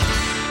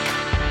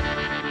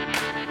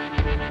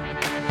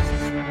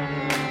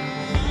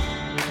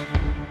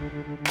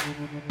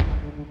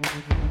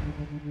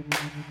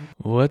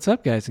What's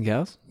up, guys and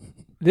gals?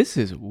 This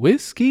is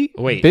Whiskey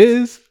Wait.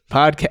 Biz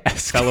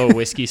Podcast. Fellow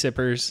whiskey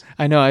sippers.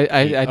 I know.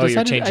 I you're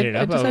decided, changing it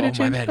up? I decided Oh, to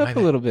change it up a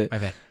little bit. My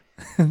bad.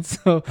 And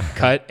so,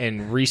 Cut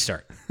and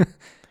restart.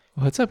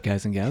 what's up,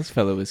 guys and gals,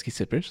 fellow whiskey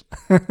sippers?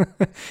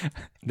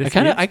 This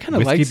I kind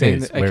of like Whiskey saying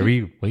Biz, that. where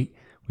we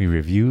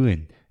review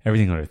and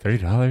everything under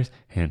 $30,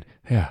 and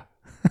yeah,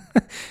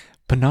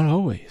 But not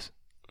always.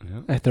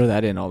 yeah. I throw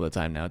that in all the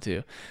time now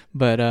too.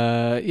 But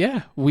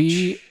yeah,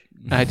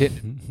 I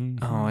did.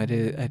 Oh, I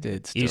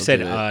did. Still You said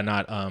do it.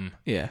 not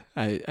Yeah,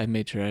 I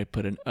made sure I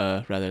put an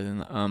rather than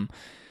the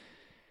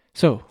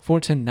So for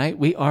tonight,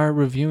 we are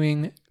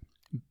reviewing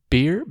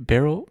Beer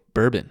Barrel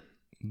Bourbon.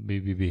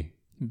 BBB.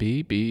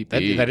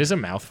 BBB. That is a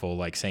mouthful,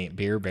 like saying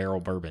beer barrel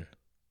bourbon.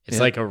 It's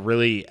Yeah. like a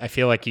really. I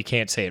feel like you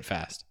can't say it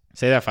fast.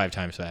 Say that 5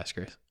 times fast,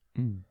 Chris.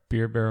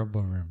 Beer barrel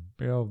bourbon.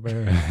 Barrel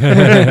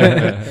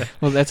barrel.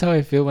 Well, that's how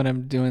I feel when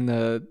I'm doing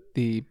the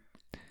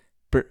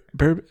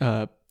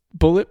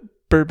bullet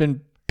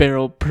bourbon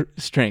barrel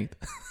strength.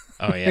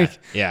 Oh yeah,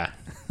 yeah.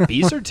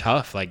 These are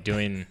tough. Like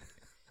doing.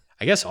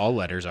 I guess all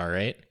letters are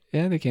right.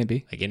 Yeah, they can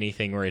be. Like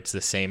anything where it's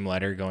the same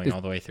letter going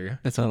all the way through.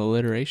 That's not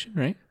alliteration,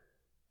 right?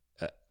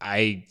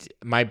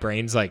 My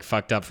brain's like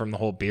fucked up from the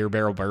whole beer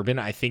barrel bourbon.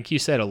 I think you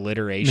said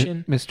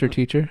alliteration. Mr.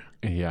 Teacher.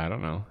 Yeah, I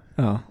don't know.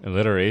 Oh,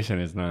 Alliteration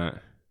is not.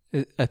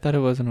 I thought it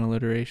was an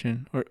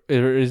alliteration, or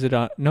is it?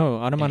 No,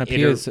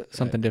 onomatopoeia is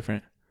something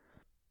different.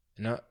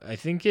 No, I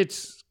think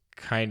it's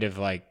kind of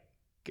like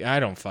I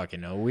don't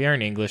fucking know. We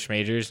aren't English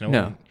majors. No.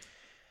 No.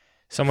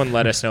 Someone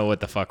let us know what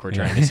the fuck we're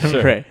trying to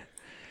say. Right.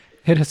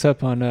 Hit us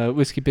up on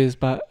whiskeybiz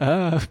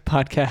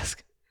podcast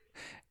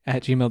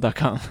at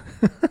gmail.com.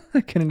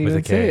 I couldn't With a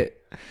even K. say it.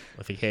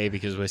 With a K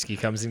because whiskey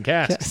comes in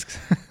casks.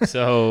 Casks.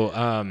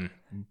 So,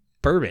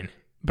 bourbon.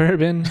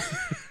 Bourbon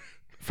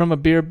from a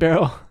beer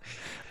barrel.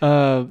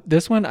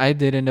 This one I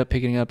did end up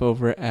picking up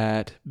over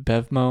at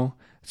Bevmo.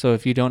 So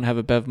if you don't have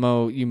a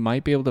Bevmo, you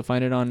might be able to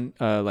find it on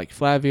like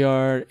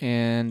Flaviar,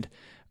 and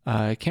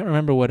I can't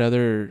remember what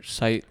other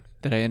site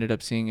that I ended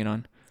up seeing it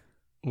on.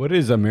 What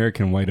does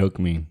American white oak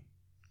mean?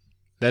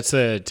 That's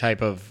a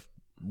type of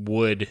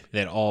wood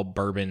that all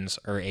bourbons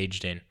are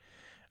aged in.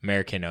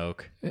 American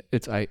oak.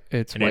 It's And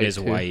white it is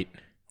too. white.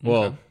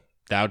 Well, Okay.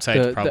 the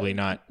outside's The- probably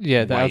not.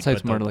 Yeah, the white,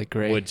 outside's but more the like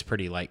gray. Wood's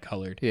pretty light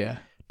colored. Yeah,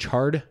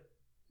 Charred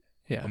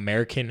yeah.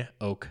 American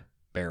oak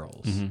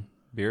barrels.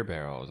 Beer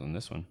barrels in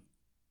this one.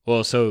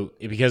 Well, so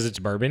because it's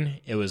bourbon,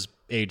 it was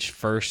aged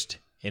first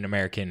in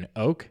American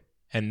oak,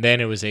 and then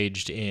it was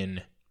aged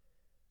in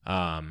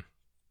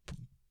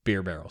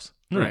beer barrels.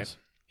 Nice.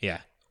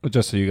 Yeah. Well,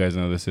 just so you guys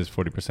know, this is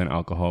 40%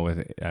 alcohol with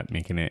it at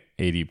making it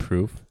 80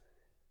 proof.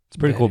 It's a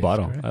pretty That cool is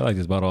bottle. correct. I like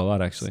this bottle a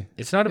lot, actually.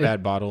 It's not a It-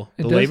 bad bottle.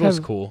 it The does label's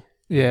have- cool.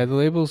 Yeah, the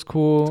label's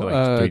cool. So,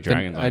 like, 3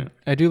 dragons on it.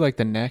 I do like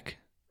the neck.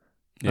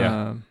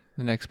 Yeah.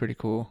 The neck's pretty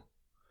cool.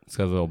 It's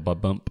got a little butt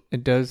bump.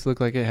 It does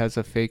look like it has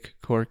a fake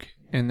cork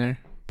in there,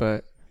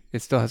 but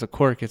it still has a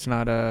cork. It's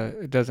not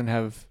it doesn't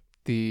have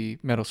the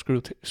metal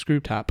screw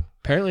top.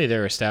 Apparently,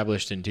 they're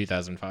established in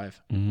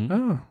 2005. Mm-hmm.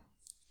 Oh.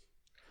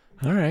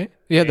 All right.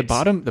 Yeah, the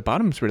It's-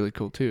 bottom's really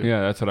cool too. Yeah,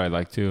 that's what I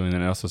like too. And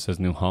then it also says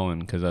New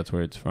Holland because that's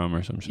where it's from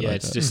or some shit Yeah, like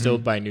it's that.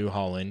 distilled by New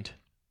Holland.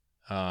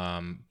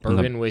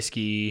 Bourbon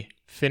whiskey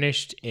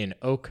finished in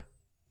oak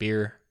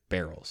beer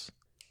barrels.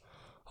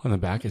 On the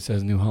back, it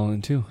says New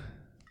Holland too.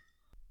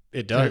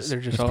 It They're does.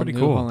 just That's all pretty New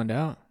cool. Holland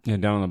out. Yeah,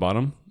 down on the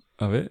bottom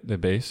of it, the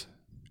base.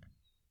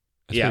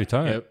 It's yeah. pretty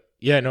tight. Yep.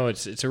 Yeah, no,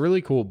 it's a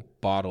really cool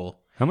bottle.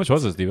 How much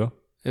was this, Devo?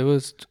 It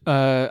was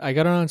I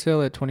got it on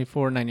sale at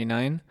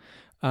 $24.99.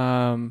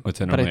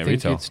 What's it But I normally at think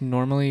retail? it's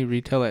normally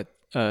retail at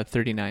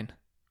 $39.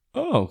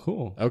 Oh,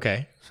 cool.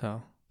 Okay.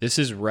 So This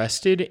is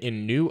rested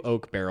in new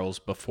oak barrels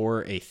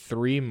before a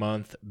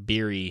 3-month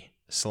beery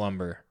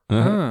slumber.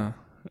 huh.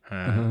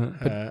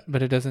 Uh,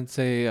 But it doesn't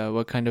say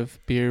what kind of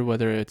beer,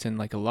 whether it's in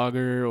like a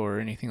lager or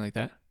anything like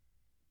that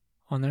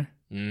on there.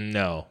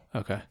 no.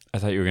 Okay. I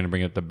thought you were going to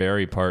bring up the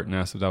berry part and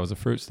ask if that was a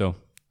fruit still.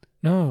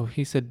 No,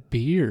 he said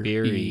beer.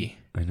 Beery.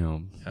 I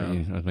know. Oh.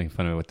 I was making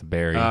fun of it with the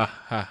berry.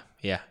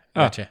 Yeah.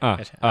 Gotcha.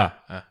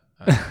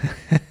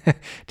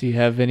 Do you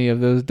have any of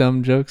those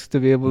dumb jokes to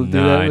be able to do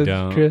No, that I with,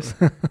 don't. Chris?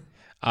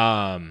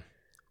 I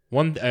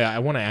want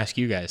to ask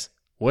you guys,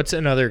 what's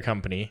another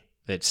company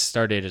that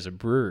started as a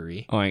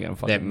brewery Oh, I ain't gonna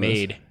fucking that know this.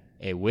 made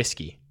a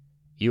whiskey?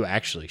 You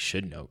actually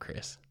should know,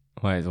 Chris.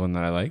 Why is the one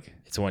that I like?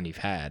 It's one you've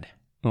had,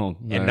 Oh,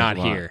 and not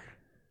here.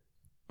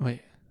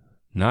 Wait.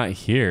 Not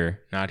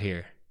here. Not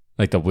here.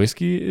 Like the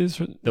whiskey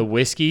is. The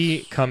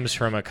whiskey comes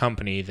from a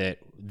company that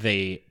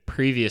they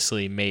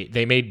previously made.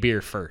 They made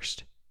beer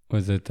first.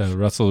 Was it the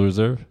Russell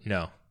Reserve?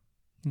 No,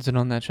 Is it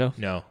on that shelf?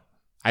 no,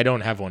 I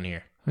don't have one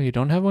here. Oh, you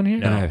don't have one here?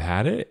 No. And I've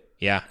had it.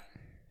 Yeah,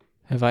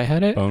 Have I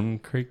had it? Bone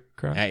Creek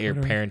Craft. at your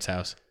whatever. parents'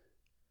 house.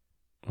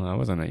 Well, I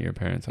wasn't at your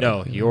parents' house.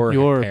 No, your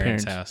Your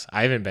parents' parents. house.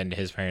 I haven't been to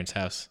his parents'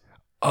 house.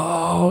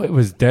 Oh, it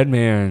was Dead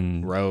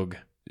Man. Rogue.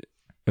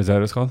 Is that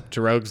what it's called?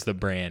 Rogue's the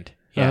brand.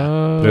 Yeah,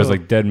 Oh. There's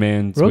like Dead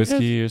Man's Rogue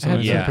whiskey or has something.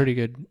 had Yeah. some pretty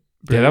good.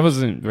 Yeah, that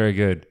wasn't very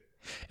good.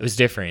 it was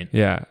different.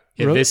 Yeah,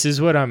 This is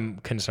what I'm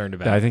concerned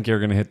about. I think you're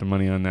gonna hit the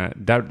money on that.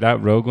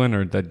 That Rogue one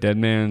or the Dead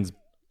Man's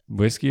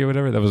whiskey or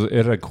whatever. It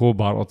had a cool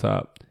bottle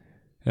top.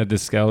 It had the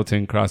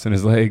skeleton crossing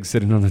his legs,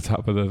 sitting on the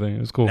top of the thing. It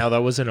was cool. Now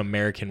that was an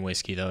American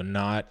whiskey though,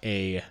 not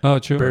a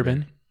true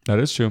bourbon. That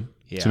is true.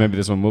 Yeah. So maybe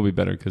this one will be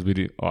better because we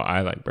do. Oh,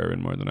 I like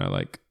bourbon more than I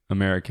like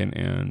American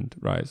and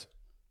rye.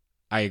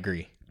 I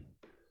agree.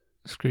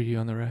 Screw you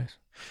on the rise.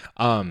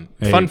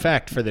 Hey. Fun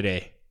fact for the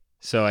day.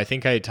 So I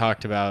think I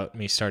talked about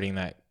me starting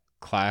that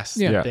class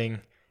Yeah. thing,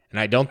 and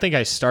I don't think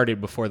I started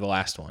before the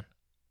last one.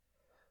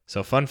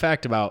 So fun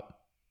fact about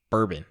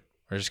bourbon.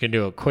 We're just going to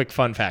do a quick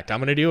fun fact. I'm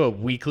going to do a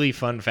weekly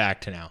fun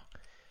fact now.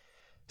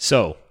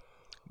 So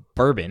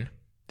bourbon,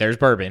 there's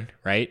bourbon,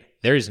 right?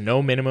 There is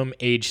no minimum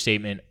age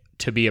statement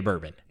to be a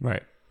bourbon.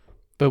 Right.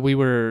 But we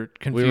were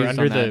confused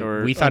under on that, the-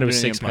 or we thought it under was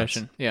the 6 months.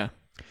 impression. Yeah.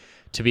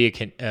 To be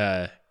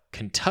a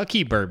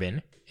Kentucky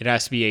bourbon, it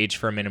has to be aged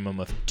for a minimum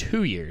of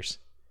 2 years.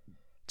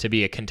 To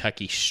be a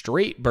Kentucky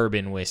straight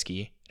bourbon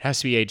whiskey, it has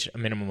to be aged a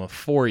minimum of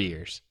 4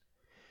 years.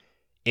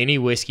 Any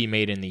whiskey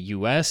made in the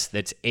U.S.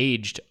 that's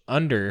aged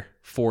under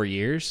 4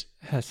 years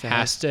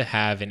has to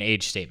have an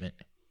age statement.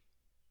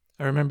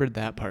 I remembered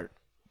that part.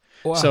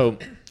 Wow. So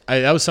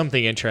that was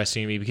something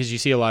interesting to me because you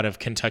see a lot of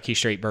Kentucky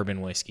straight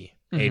bourbon whiskey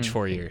aged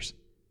 4 years.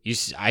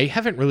 I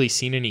haven't really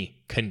seen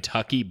any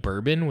Kentucky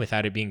bourbon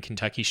without it being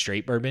Kentucky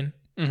straight bourbon.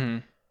 Mm-hmm.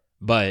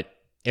 But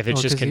if it's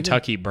Well, just 'cause even-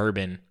 Kentucky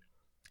bourbon,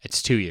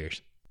 it's 2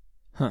 years.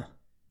 Huh.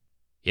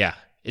 Yeah,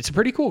 it's a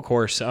pretty cool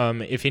course.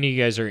 If any of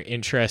you guys are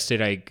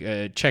interested,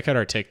 I check out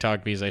our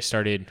TikTok because I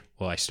started,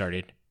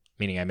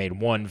 meaning I made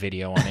one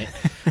video on it.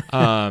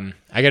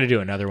 I got to do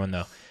another one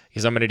though,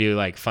 because I'm going to do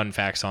like fun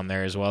facts on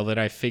there as well that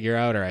I figure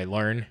out or I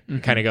learn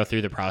and kind of go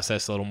through the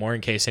process a little more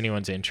in case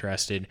anyone's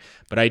interested.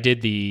 But I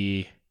did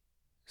the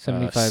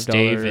 $75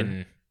 stave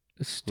and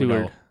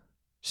steward.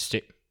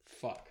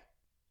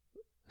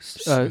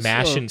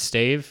 mash and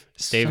stave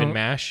so- and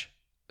mash.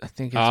 I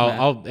think it's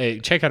I'll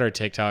check out our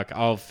TikTok.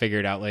 I'll figure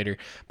it out later.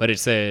 But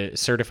it's a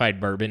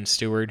certified bourbon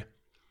steward,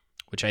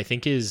 which I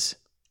think is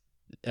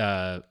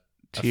Tier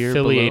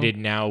affiliated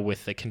now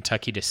with the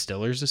Kentucky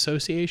Distillers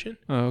Association.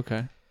 Oh,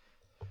 okay.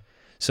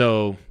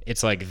 So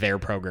it's like their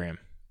program.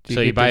 Do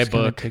So you get buy a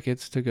discounted book.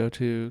 tickets to go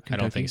to Kentucky? I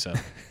don't think so.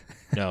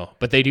 No,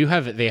 but they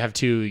have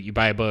two. You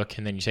buy a book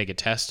and then you take a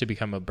test to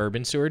become a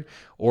bourbon steward,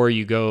 or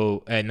you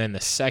go and then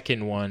the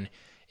second one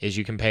is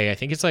you can pay. I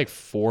think it's like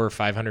 $400 or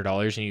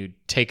 $500, and you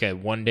take a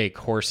 1-day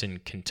course in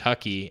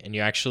Kentucky, and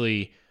you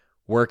actually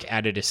work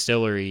at a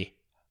distillery,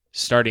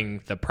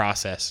 starting the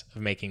process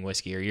of making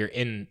whiskey, or you're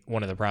in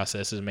one of the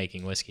processes of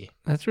making whiskey.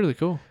 That's really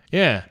cool.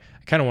 Yeah,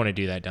 I kind of want to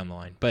do that down the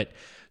line, but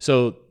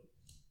so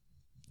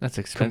That's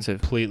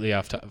expensive. completely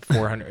off top.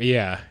 400.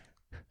 Yeah,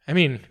 I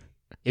mean,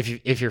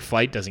 if your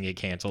flight doesn't get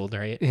canceled,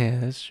 right? Yeah,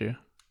 that's true.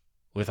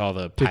 With all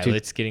the Did you-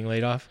 pilots getting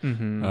laid off.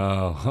 Mm-hmm.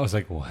 Oh, I was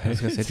like, what? I was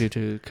gonna say due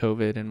to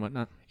COVID and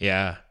whatnot.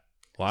 Yeah,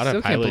 a lot Still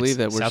of pilots. can't believe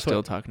that we're Southwest-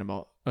 still talking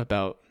about.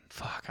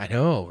 Fuck, I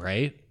know,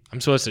 right?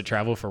 I'm supposed to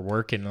travel for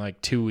work in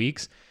like 2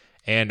 weeks,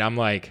 and I'm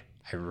like,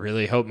 I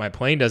really hope my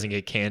plane doesn't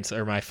get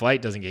canceled or my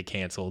flight doesn't get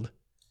canceled.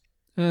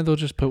 They'll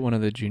just put one of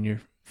the junior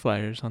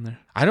flyers on there.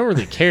 I don't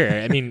really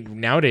care. I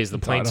mean, nowadays the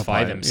It's planes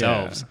fly autopilot,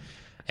 themselves,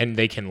 and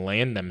they can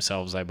land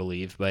themselves, I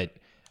believe. But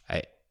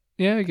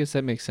Yeah, I guess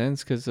that makes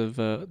sense because of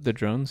the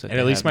drones. That and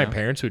they at least have my now.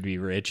 parents would be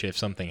rich if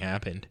something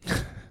happened.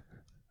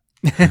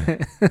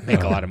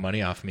 Make a lot of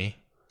money off me.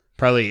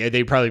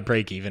 They'd probably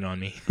break even on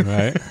me.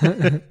 Right?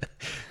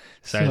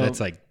 Sorry, So- that's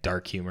like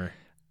dark humor.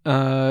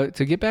 To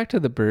get back to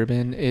the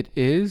bourbon, it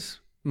is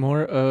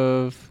more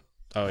of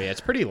Oh yeah,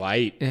 it's pretty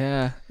light.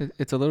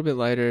 it's a little bit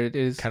lighter. It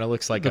is Kind of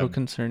looks like a little a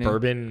concerning.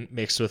 bourbon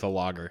mixed with a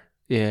lager.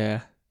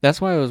 Yeah, that's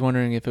why I was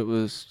wondering if it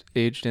was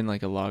aged in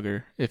like a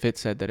lager. If it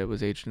said that it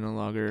was aged in a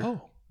lager.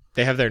 Oh,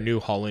 they have their New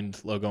Holland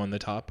logo on the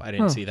top. I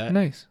didn't see that.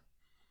 Nice.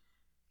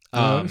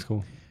 Oh, that's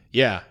cool.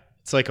 Yeah,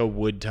 it's like a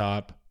wood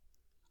top.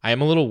 I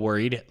am a little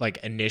worried. Like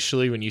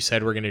initially, when you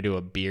said we're gonna do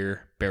a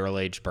beer barrel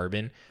aged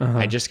bourbon, Uh-huh.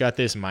 I just got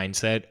this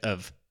mindset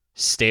of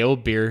stale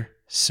beer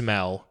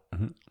smell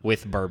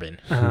with bourbon.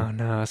 Oh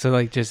no! So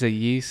like just a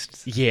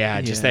yeast.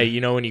 Yeah, just Yeah.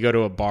 that when you go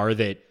to a bar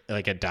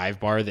like a dive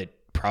bar that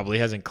probably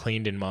hasn't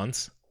cleaned in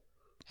months,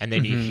 and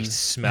then you Mhm.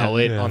 smell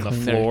Yeah, it yeah. on the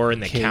Clean their floor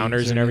and the caves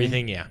counters and and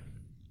everything. Yeah,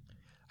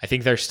 I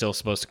think they're still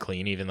supposed to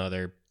clean, even though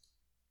they're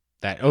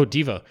that. Oh,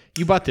 Devo,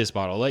 you bought this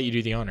bottle. I'll let you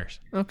do the honors.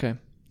 Okay,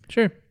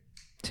 sure.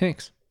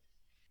 Thanks.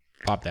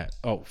 Pop that.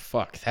 Oh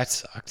fuck, that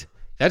sucked.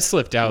 That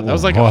slipped out. That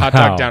was like a hot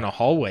Wow. dog down a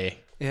hallway.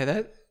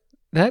 Yeah,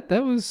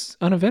 that was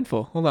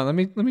uneventful. Hold on, let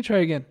me try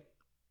again.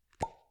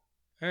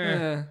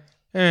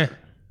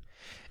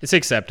 It's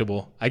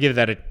acceptable. I give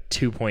that a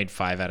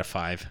 2.5 out of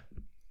 5.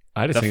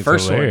 I just The think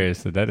first it's one-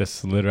 hilarious that just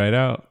slid right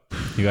out.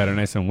 You got it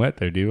nice and wet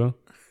there, Devo.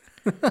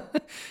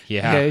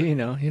 Yeah, you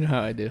know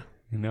how I do.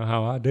 You know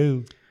how I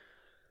do.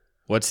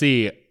 What's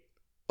the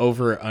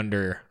over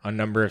under on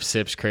number of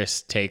sips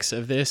Chris takes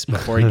of this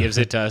before he gives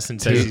it to us and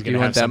says Dude, he's do going you to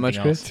have want that something much,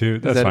 else? Chris? Two.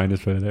 That's that- fine.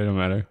 Just put it there. Don't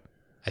matter.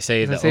 I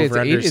say I the say over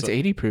under. it's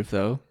 80 proof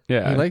though.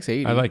 Yeah. He likes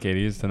 80. I like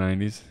 80s to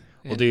 90s.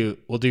 We'll do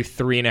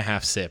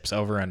 3.5 sips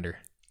over under.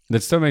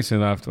 That still makes me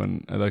laugh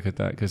when I look at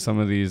that because some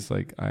of these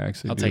like I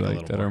actually I'll do take a like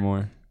little that more. are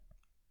more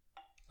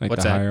like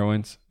What's the that? higher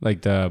ones,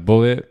 like the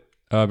bullet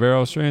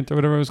barrel strength or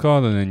whatever it was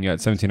called, and then you got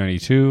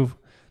 1792,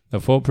 the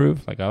full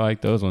proof. Like I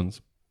like those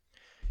ones.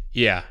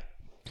 Yeah.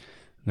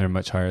 They're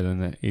much higher than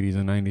the 80s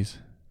and 90s.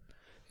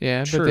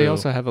 Yeah, but they True.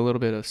 also have a little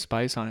bit of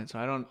spice on it, so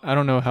I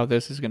don't know how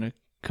this is gonna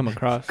come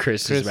across.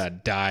 Chris is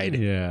about died.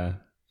 Yeah,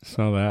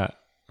 smell that.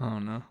 Oh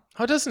no.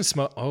 Oh, it doesn't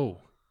smell. Oh.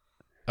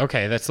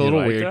 Okay, that's a You little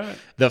like weird. that?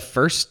 The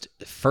first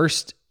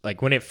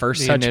like when it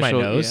first The touched my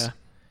initial- nose, yeah.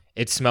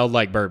 it smelled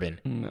like bourbon.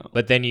 No.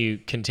 But then you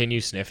continue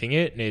sniffing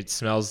it and it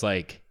smells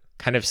like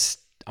kind of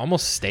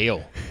almost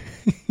stale.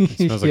 It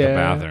smells like a Yeah.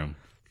 bathroom.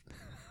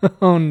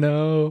 Oh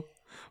no.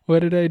 What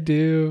did I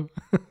do?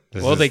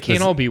 Well, they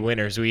can't all be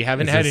winners. We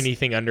haven't is had this-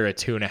 anything under a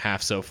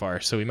 2.5 so far,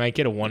 so we might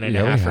get a 1.5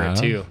 Yeah, we or a have.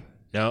 2.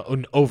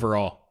 No,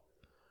 overall.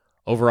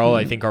 Overall,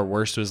 I think our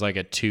worst was like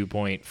a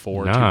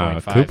 2.4, Nah,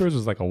 2.5. Cooper's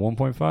was like a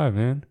 1.5,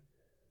 man.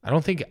 I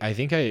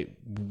think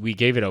we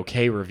gave it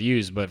okay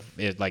reviews, but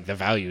like the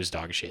value is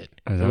dog shit.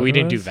 Is that We what it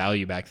didn't do was?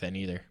 value back then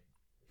either.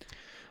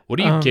 What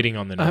are you getting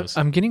on the nose?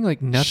 I'm getting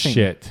like nothing.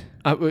 Shit.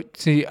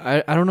 See,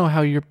 I don't know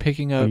how you're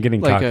picking up. I'm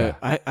getting like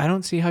caca. I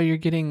don't see how you're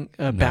getting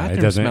a No, bathroom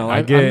it doesn't. smell. I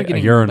I'm get a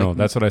getting, urinal. like,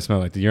 That's what I smell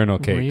like. The urinal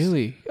cakes.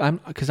 Really?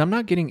 Because I'm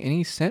not getting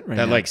any scent right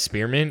that now. like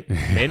spearmint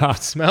mint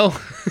smell,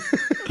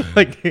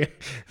 like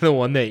the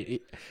one that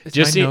Is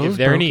just my if nose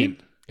there are broken?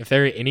 if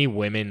there are any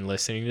women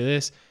listening to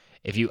this,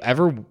 if you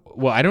ever,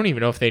 well, I don't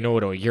even know if they know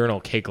what a urinal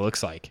cake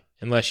looks like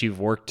unless you've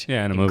worked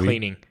Yeah, in a in movie.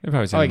 cleaning. They've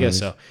probably seen Oh, I the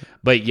guess movies. so.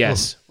 But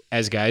yes,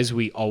 as guys,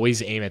 we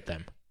always aim at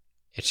them.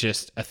 It's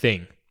just a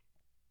thing.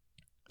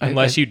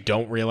 Unless you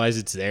don't realize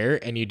it's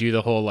there and you do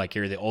the whole like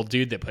you're the old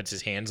dude that puts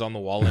his hands on the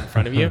wall in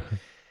front of you.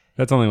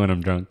 That's only when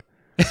I'm drunk.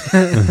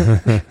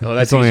 Oh,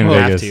 that's only in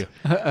usually have Vegas.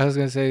 to. I was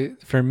gonna say,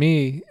 for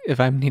me, if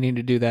I'm needing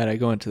to do that, I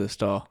go into the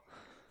stall.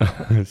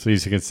 So you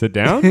can sit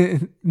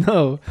down?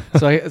 No,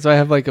 so I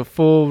have like a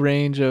full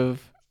range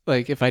of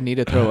like if I need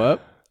to throw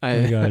up,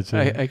 I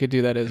gotcha. I could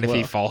do that as And if well.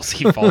 he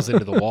falls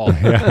into the wall.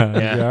 Yeah.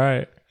 Yeah. All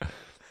right.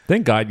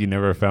 Thank God you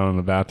never fell in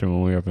the bathroom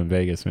when we were up in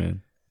Vegas,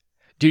 man.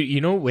 Dude,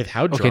 you know, with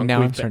how drunk Okay, now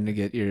we've I'm been, starting to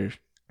get your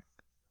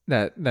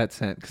that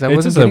scent because I It's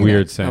wasn't just a getting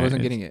weird that. scent. I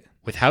wasn't It's- getting it.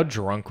 with how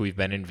drunk we've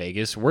been in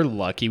Vegas, we're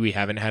lucky we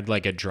haven't had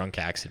like a drunk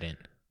accident.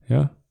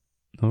 Yeah.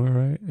 All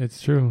right.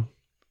 It's true.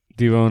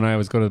 Devo and I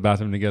always go to the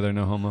bathroom together,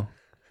 no homo.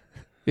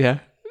 Yeah,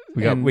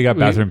 We got And we got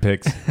bathroom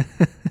pics.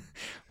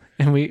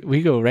 and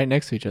we go right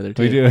next to each other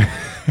too. We do.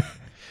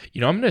 You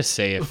know, I'm gonna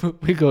say if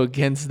We go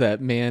against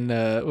that man.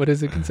 What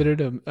is it considered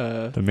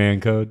a The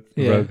man code,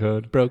 the Yeah. bro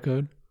code. bro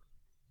code?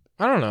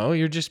 I don't know,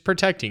 you're just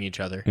protecting each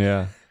other.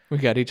 Yeah. We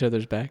got each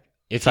other's back.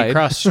 If Side. you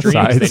cross streams,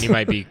 Sides. then you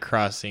might be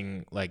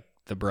crossing like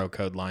the bro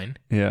code line.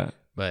 Yeah.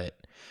 But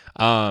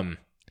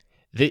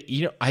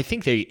I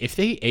think if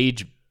they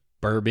age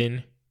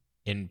bourbon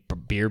in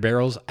beer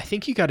barrels, I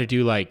think you got to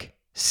do like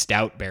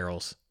stout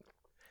barrels.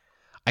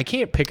 I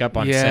can't pick up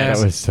on Yeah. That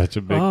scents. was such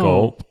a big Oh.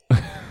 gulp.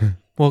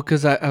 Well,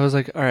 because I was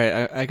like, all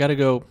right, I got to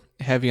go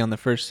heavy on the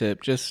first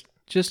sip just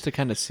to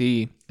kind of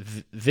see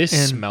This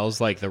And-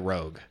 smells like the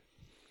Rogue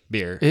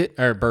beer It-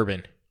 or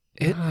bourbon.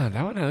 that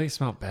one at least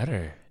smelled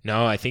better.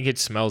 No, I think it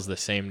smells the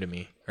same to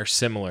me or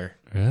similar.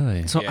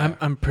 Really? So Yeah.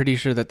 I'm pretty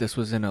sure that this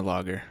was in a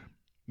lager.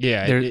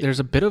 Yeah, There's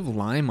a bit of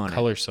lime on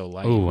color so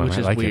light. Oh, I which might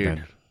is like it weird.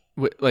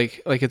 then. it.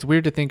 Like it's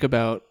weird to think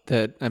about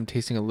that I'm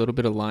tasting a little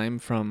bit of lime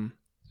from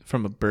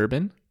a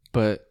bourbon,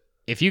 but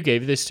If you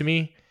gave this to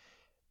me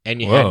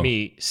and you Whoa. had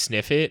me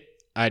sniff it,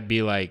 I'd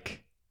be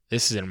like,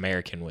 "This is an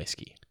American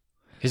whiskey,"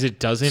 because it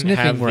doesn't sniffing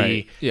have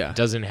right. Yeah.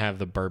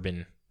 the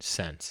bourbon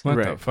sense. What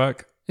the Right.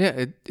 fuck?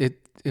 Yeah, it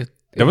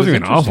That wasn't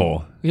even interesting.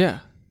 awful. Yeah.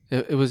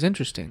 It was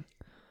interesting.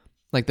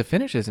 Like the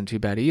finish isn't too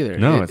bad either.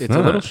 No, it's a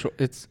little not. short.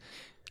 It's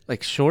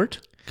like short,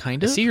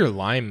 kind I of, see your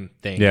lime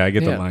thing. Yeah, I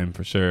get Yeah. the lime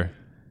for sure.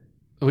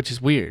 which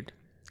is weird.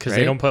 because right?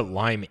 they don't put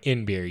lime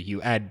in beer.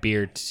 You add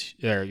beer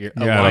or You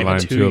a add lime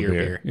to your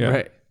beer. Yeah.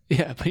 Right.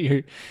 Yeah, but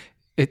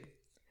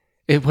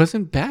it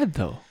wasn't bad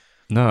though.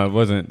 No, it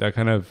wasn't. That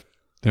kind of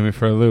threw me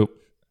for a loop.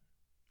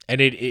 And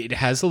it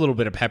has a little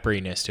bit of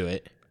pepperiness to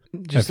it,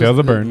 Just I feel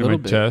the a burn in little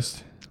my bit.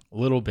 chest. a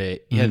little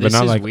bit. Yeah, but this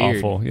not is like weird.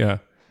 awful. Yeah.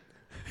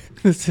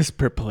 This is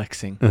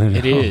perplexing.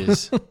 It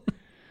is.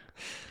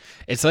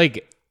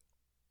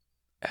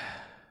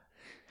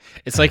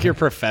 It's like your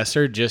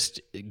professor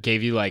just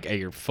gave you like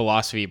your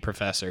philosophy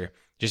professor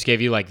just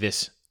gave you like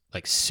this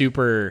like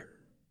super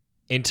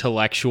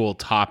intellectual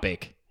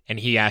topic, and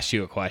he asked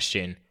you a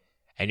question,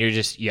 and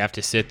you have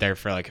to sit there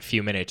for like a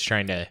few minutes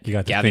trying to You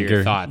got the gather thinker.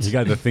 your thoughts. You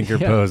got the thinker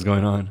Yeah. pose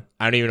going on.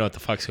 I don't even know what the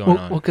fuck's going Well,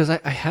 on. because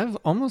I have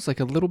almost like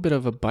a little bit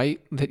of a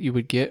bite that you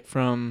would get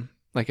from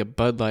like a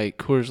Bud Light,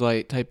 Coors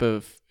Light type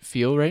of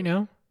feel right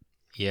now.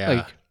 Yeah.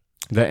 Like,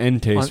 The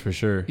end taste On- for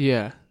sure.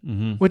 yeah.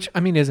 Mm-hmm. Which I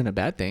mean isn't a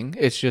bad thing.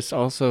 It's just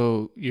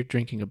also you're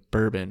drinking a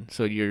bourbon,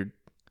 so you're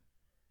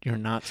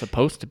not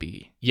supposed to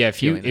be. Yeah, if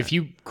feeling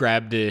you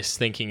grab this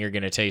thinking you're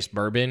gonna taste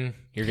bourbon,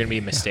 you're gonna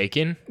be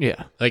mistaken.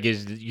 Yeah. Like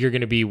you're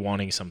gonna be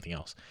wanting something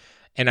else.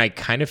 and I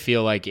kind of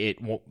feel like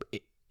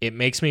it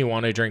makes me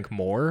want to drink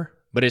more,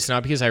 but it's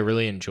not because I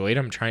really enjoy it.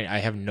 I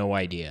have no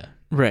idea.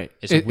 Right.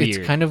 It's It's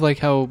weird. kind of like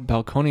how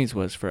Balcones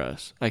was for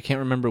us. I can't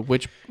remember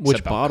which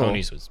Except bottle.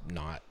 Balcones was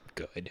not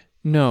good.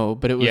 No,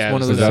 but it was Yeah,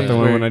 one of was those Was that things the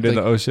one where, when I did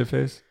like, the oh shit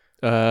face?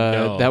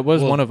 No. That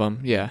was Well, one of them.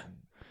 Yeah.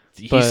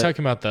 He's But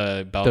talking about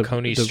the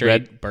Balcones the straight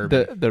red,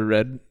 bourbon. the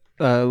red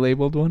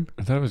labeled one.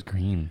 I thought it was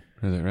green.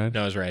 Was it red?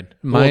 No, it was red.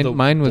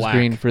 Mine was black.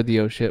 green for the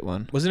oh shit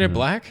one. Wasn't it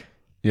black?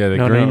 Yeah, the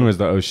No, green no. was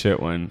the oh shit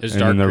one. It was And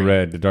dark then the green.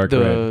 red, the dark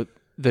red.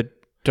 The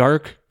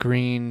dark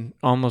green,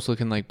 almost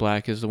looking like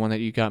black, is the one that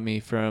you got me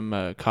from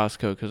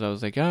Costco because I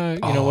was like, you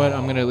know what?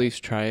 I'm gonna at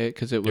least try it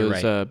because it You're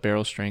was right.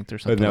 barrel strength or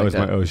something. And that like was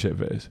that. my oh shit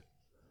face.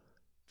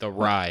 The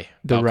rye.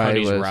 The rye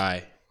Balcones was-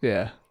 rye.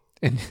 Yeah.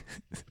 And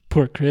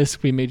poor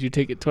Chris, we made you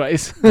take it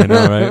twice. I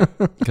know,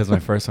 right? Because my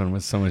first one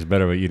was so much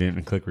better, but you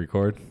didn't click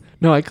record.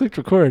 No, I clicked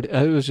record.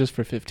 It was just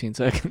for 15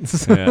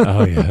 seconds. Yeah.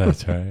 Oh yeah,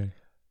 that's right.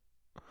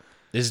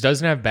 This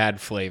doesn't have bad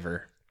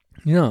flavor.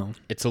 No.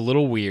 It's a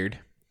little weird.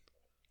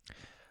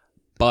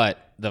 But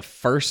the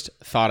first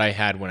thought I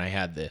had when I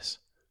had this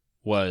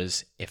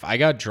was if I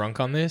got drunk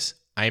on this,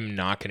 I'm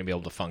not going to be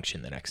able to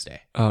function the next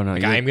day. Oh no,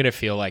 Like I'm going to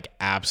feel like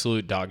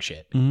absolute dog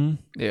shit.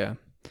 Mm-hmm. Yeah.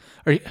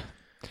 Are you?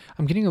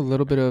 I'm getting a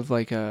little bit of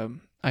like IPA.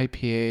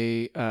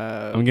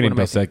 I'm getting what am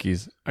I Dos thinking?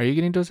 Equis. Are you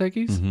getting Dos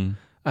Equis?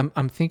 Mm-hmm.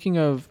 I'm thinking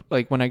of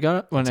like when It's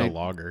I a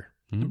lager.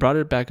 brought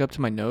it back up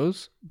to my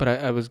nose, but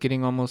I was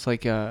getting almost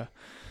like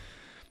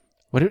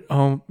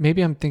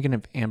maybe I'm thinking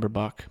of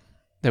Amberbach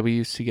that we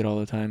used to get all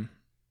the time.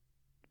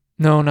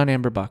 No, not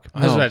Amberbach.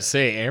 I was No. about to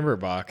say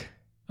Amberbach.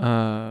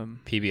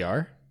 Um,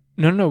 PBR?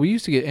 no, we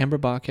used to get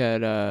Amberbach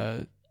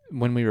at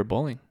when we were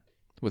bowling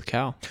with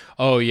Cal.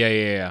 Oh,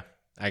 yeah.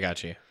 I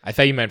got you. I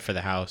thought you meant for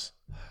the house.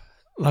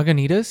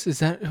 Lagunitas, is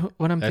that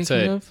what I'm That's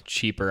thinking a of?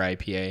 cheaper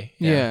IPA.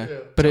 Yeah,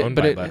 but Owned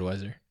it, by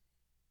Budweiser.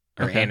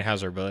 Or Okay.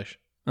 Anheuser-Busch.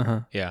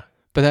 uh-huh. Yeah.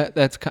 But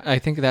I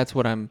think that's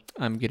what I'm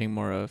getting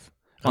more of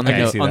on Okay.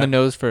 I the see on the that.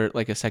 nose for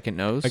like a second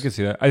nose. I can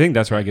see that. I think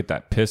that's where I get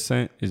that piss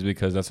scent is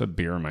because that's what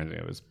beer reminds me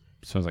of. It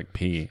smells like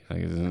pee. Like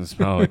it doesn't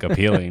smell like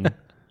appealing.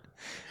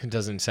 It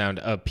doesn't sound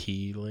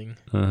appealing.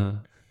 Uh-huh.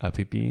 A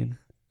pee-peeing.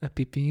 A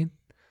pee-peeing?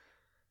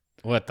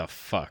 What the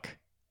fuck?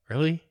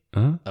 Really?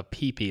 Uh-huh. A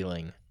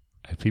pee-peeling.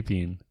 A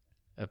pee-peeing.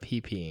 A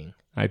pee-peeing.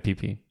 I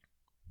pee-pee.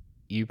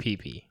 You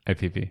pee-pee. I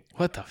pee-pee.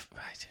 What the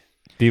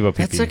Devo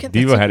That pee-pee. second-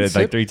 Devo that had second it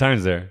like sip- 3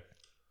 times there.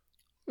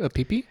 A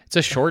pee-pee? It's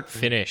a short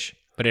finish,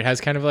 but it has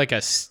kind of like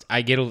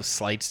I get a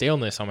slight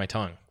staleness on my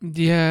tongue.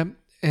 Yeah,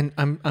 and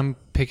I'm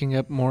picking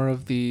up more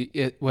of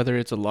whether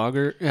it's a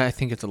lager. Yeah, I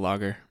think it's a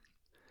lager.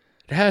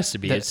 It has to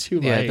be. It's too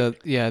light.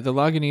 The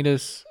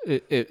Lagunitas.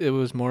 It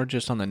was more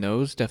just on the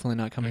nose, definitely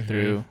not coming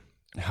through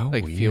How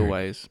like weird. feel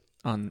wise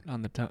on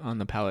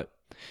the palate.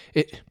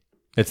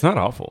 It's not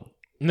awful.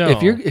 no.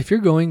 If you're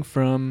going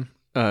from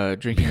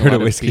drinking Beer a to lot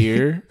of whiskey.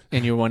 beer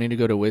and you're wanting to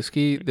go to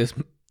whiskey, this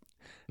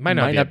might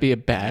not be a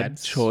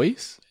bad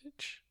choice.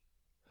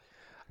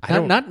 I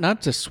don't.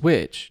 Not to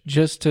switch,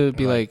 just to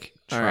be like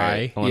try. all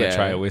right, I wanna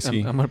try a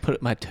whiskey. I'm gonna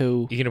put my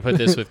toe. You gonna put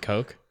this with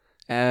Coke?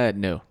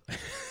 No.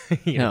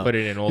 You gonna No. put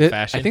it in old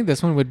fashioned? I think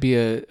this one would be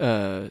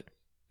a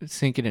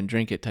sink it and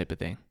drink it type of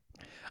thing.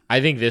 I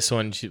think this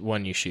one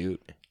you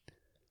shoot.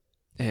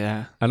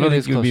 Yeah, I don't it think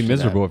is you'd be close to that.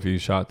 miserable if you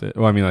shot it.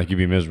 Well, I mean, like you'd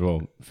be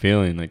miserable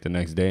feeling like the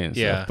next day and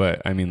Yeah. stuff.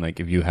 But I mean, like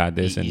if you had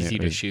this and Easy it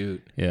to was,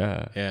 shoot.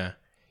 yeah, Yeah.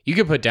 You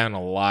could put down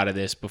a lot of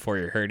this before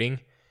you're hurting,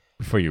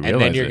 before you and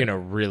realize then you're it. gonna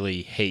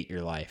really hate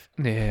your life.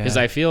 Yeah, Because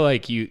I feel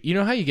like you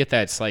know how you get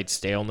that slight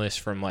staleness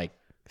from like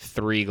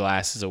 3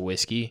 glasses of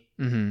whiskey,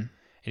 mm-hmm. and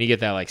you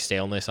get that like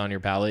staleness on your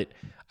palate.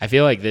 I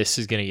feel like this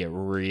is gonna get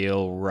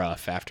real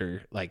rough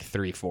after like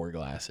 3-4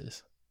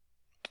 glasses.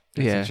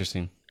 That's Yeah.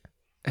 interesting.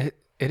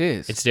 It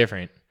is. It's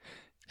different.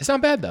 It's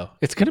not bad though.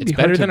 It's gonna be it's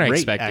better hard to than I rate,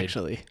 expected.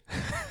 actually.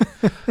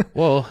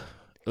 Well,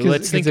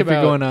 let's think if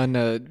about you're going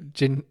on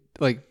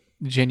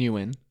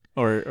genuine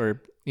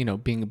or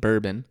being a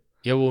bourbon.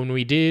 Yeah, well, when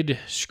we did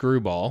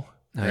Screwball,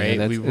 Oh, yeah, right?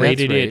 that's- We that's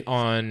rated right. it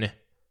on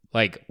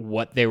like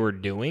what they were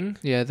doing,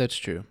 Yeah, that's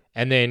true.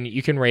 and then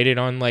you can rate it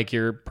on like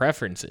your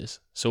preferences.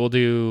 So we'll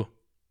do,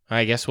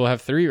 I guess we'll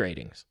have 3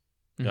 ratings.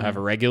 You'll have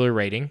a regular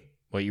rating,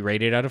 what you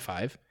rated out of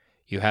 5.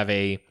 You have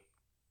a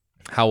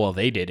how well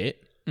they did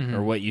it, Mhm.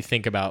 or what you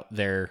think about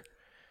their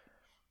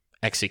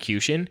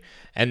execution,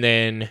 and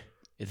then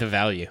the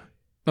value.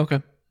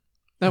 Okay,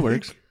 that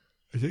works.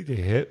 I think they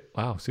hit.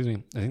 Wow, excuse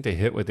me. I think they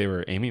hit what they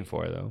were aiming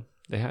for, though.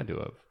 They had to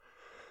have.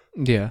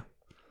 Yeah,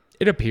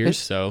 It appears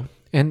so.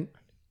 and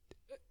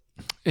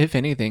if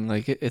anything,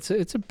 like it's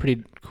a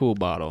pretty cool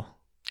bottle.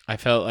 I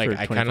felt like For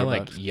I kind of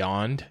like $24.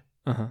 yawned,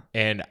 Uh-huh.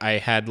 and I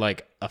had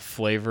like a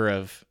flavor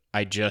of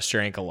I just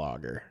drank a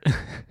lager.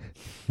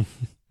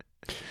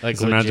 Like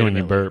So imagine when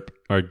you legitimately. burp,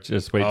 or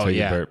just wait Oh, till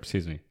yeah. you burp.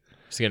 Excuse me.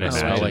 It's gonna Oh,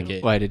 smell why like did-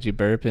 it. Why did you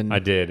burp? And I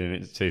did, and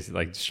it tasted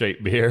like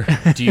straight beer.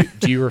 Do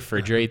you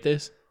refrigerate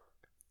this?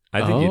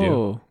 I think you do.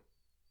 Oh,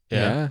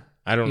 yeah.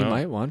 I don't You know.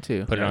 might want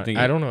to. Put it Yeah, I on. think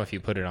I it- don't know if you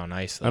put it on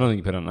ice. Though. I don't think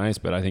you put it on ice,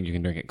 but I think you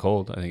can drink it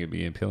cold. I think it'd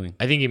be appealing.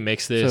 I think you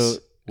mix this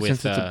So, with.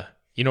 since it's a-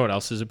 You know what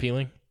else is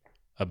appealing?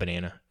 a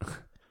banana.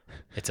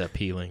 It's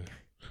appealing.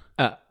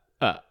 Uh.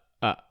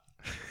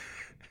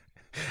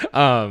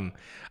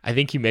 I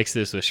think you mix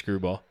this with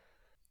Screwball.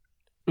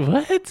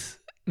 What?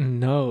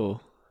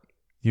 No.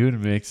 You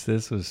would mix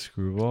this with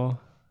Screwball?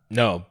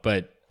 No,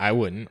 but I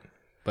wouldn't.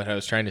 But I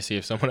was trying to see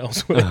if someone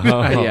else would.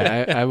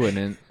 Yeah, I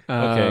wouldn't.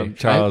 Okay,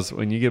 Charles,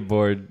 when you get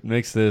bored,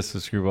 mix this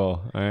with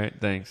Screwball. All right,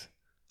 thanks.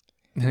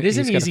 It is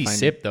an easy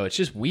sip, though. It's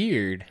just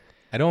weird.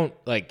 I don't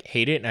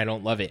hate it, and I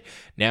don't love it.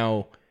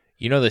 Now,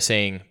 you know the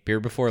saying, beer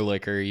before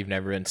liquor, you've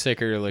never been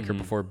sicker. Liquor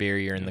before beer,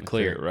 you're in the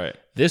clear. Right.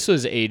 This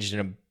was aged in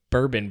a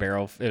bourbon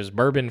barrel. It was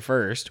bourbon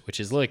first, which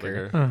is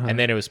liquor, and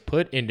then it was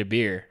put into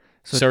beer.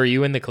 So are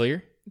you in the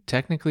clear?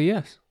 Technically,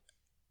 yes.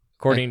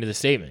 According to the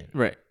statement.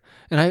 Right.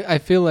 And I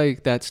feel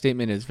like that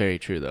statement is very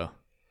true, though.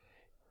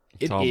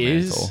 It all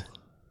is. mental.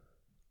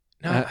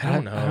 No, I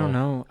don't know. I don't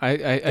know. I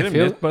Didn't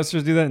feel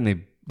Mythbusters do that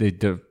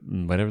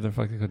and whatever the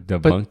fuck they called,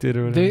 debunked it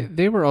or whatever?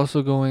 they were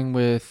also going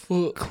with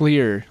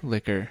clear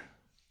liquor.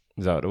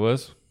 Is that what it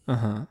was?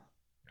 Uh-huh.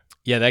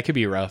 Yeah, that could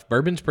be rough.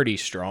 Bourbon's pretty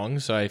strong,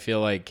 so I feel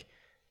like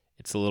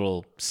it's a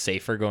little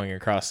safer going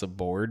across the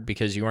board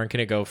because you aren't going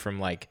to go from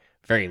like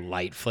very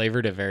light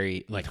flavor to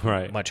very like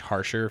much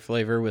harsher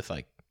flavor with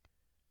like.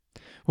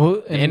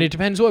 Well, and it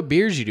depends what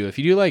beers you do. If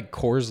you do like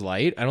Coors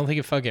Light, I don't think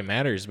it fucking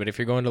matters. But if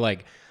you're going to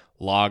like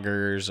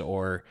lagers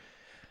or,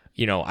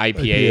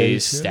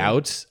 IPAs,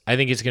 stouts, I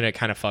think it's going to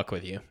kind of fuck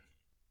with you.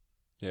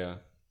 Yeah.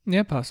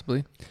 Yeah,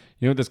 possibly.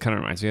 You know what this kind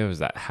of reminds me of? Is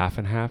that half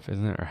and half,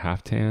 isn't it? Or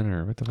half tan,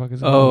 or what the fuck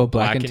is it? Oh,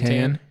 black and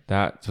tan.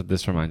 That's what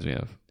this reminds me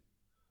of.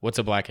 What's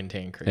a black and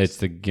tan, Chris? It's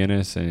the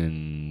Guinness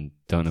and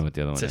don't know what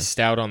the other it's one a is.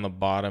 stout on the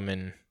bottom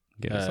and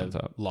Guinness on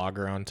top.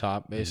 lager on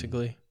top,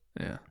 basically.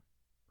 Yeah.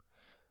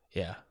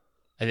 Yeah.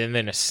 And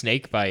then a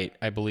snake bite,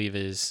 I believe,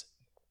 is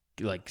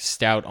like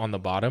stout on the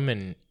bottom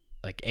and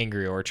like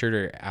Angry Orchard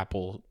or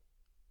apple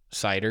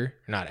cider.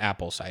 Not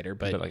apple cider,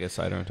 but like a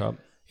cider on top.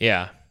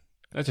 Yeah.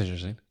 That's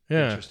interesting.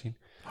 Yeah. Interesting.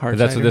 Hard But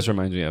that's cider? what this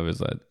reminds me of, is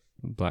that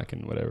black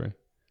and whatever.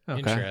 Okay.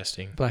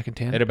 Interesting. Black and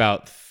tan. At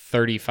about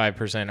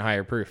 35%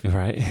 higher proof.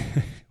 Right?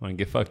 Want to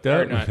get fucked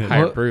Or up? not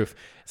higher proof.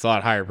 It's a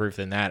lot higher proof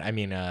than that. I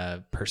mean,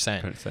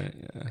 percent.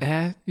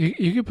 Yeah.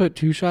 You could put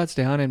 2 shots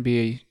down and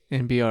be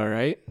all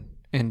right,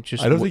 and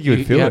just I don't think you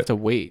would feel You it. have to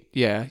wait.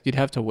 Yeah, you'd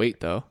have to wait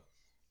though.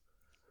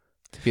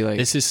 To be like,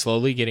 This is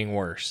slowly getting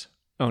worse.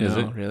 oh Is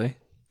no, it? really?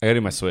 I gotta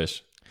do my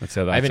swish. Let's see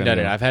how that I haven't done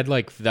it. I've had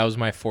that was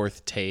my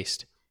 4th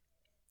taste.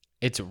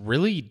 It's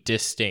really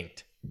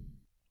distinct.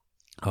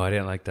 Oh, I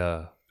didn't like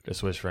the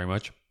swish very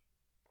much.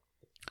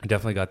 I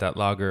definitely got that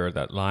lager or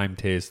that lime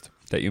taste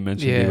that you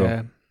mentioned. Yeah,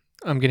 Devo.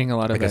 I'm getting a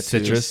lot of Like a that too.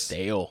 citrus?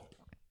 Stale.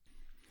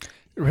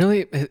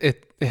 Really,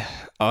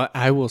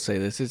 I will say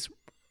this is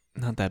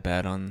not that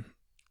bad on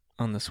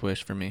the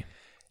swish for me.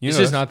 This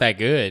is not that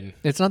good.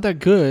 It's not that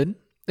good,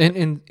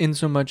 in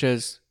so much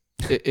as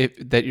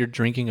that you're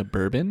drinking a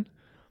bourbon,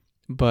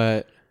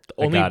 but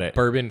The only got it.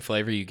 bourbon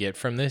flavor you get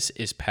from this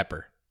is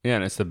pepper. Yeah,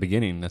 and it's the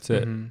beginning. That's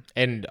it.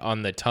 And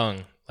on the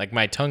tongue. Like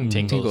my tongue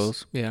tingles.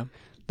 tingles. Yeah.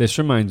 This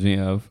reminds me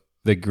of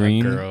the A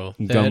green girl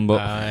gumbo.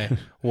 that I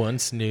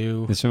once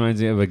knew. This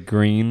reminds me of a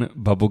green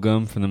bubble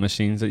gum from the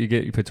machines that you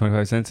get. You put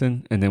 25 cents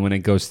in, and then when it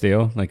goes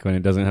stale, like when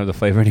it doesn't have the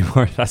flavor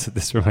anymore, that's what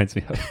this reminds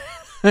me of.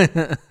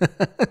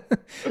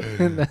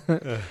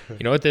 You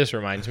know what this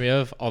reminds me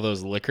of? All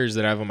those liquors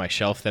that I have on my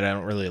shelf that I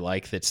don't really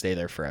like that stay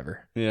there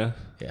forever. Yeah.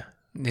 Yeah.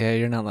 Yeah,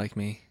 you're not like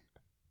me.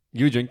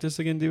 You would drink this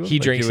again, Devo? He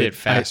Like drinks you it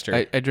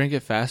faster. I drink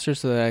it faster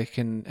so that I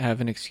can have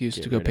an excuse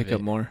Get to go rid pick of up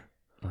it. more.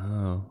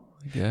 Oh,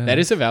 yeah. That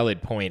is a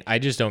valid point. I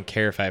just don't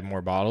care if I have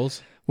more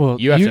bottles. Well,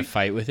 You have to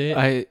fight with it.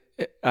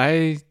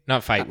 I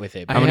Not fight with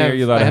it. I How many have- are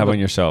you allowed I to have have a- on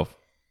your shelf?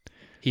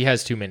 He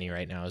has too many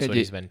right now, is what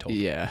he's been told.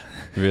 Yeah.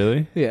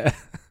 Really? Yeah.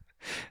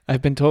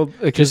 I've been told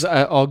because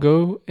I'll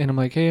go and I'm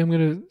like, hey, I'm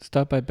going to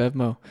stop by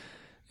Bevmo.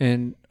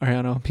 And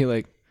Ariana will be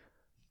like,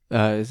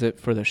 is it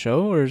for the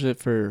show or is it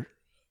for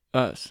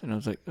us? And I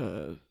was like,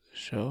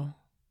 show.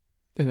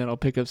 And then I'll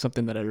pick up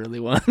something that I really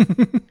want.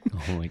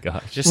 Oh my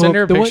gosh. Just send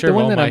her a the one- picture the of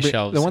one all that my I bring-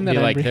 shelves the one and that be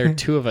I like, bring- there are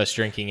 2 of us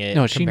drinking it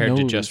No, she compared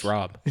to knows. just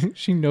Rob.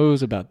 She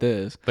knows about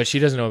this. But she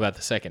doesn't know about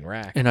the second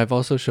rack And I've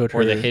also showed her.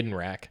 or the hidden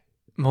rack.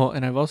 Well,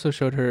 and I've also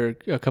showed her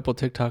a couple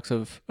TikToks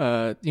of,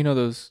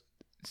 those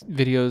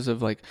videos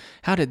of like,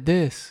 how did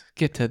this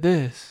get to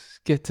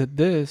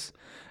this?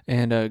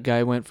 And a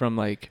guy went from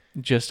like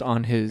just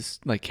on his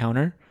like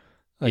counter,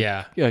 like,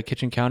 Yeah.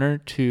 kitchen counter,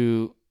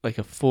 to like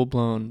a full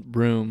blown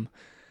room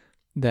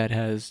that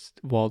has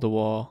wall to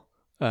wall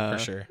For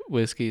sure.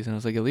 whiskeys. And I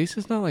was like, at least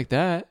it's not like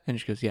that. And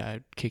she goes, yeah,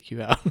 I'd kick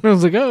you out. I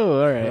was like,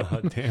 oh, all right,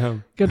 Oh,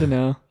 damn. good to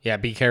know. Yeah,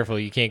 be careful.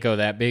 You can't go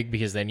that big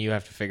because then you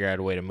have to figure out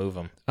a way to move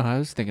them. I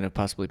was thinking of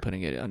possibly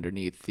putting it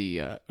underneath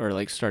the, or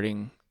like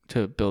starting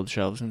to build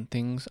shelves and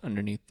things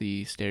underneath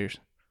the stairs.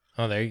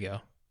 Oh, there you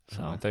go.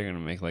 So, I thought you were going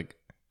to make like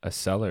a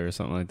cellar or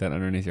something like that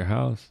underneath your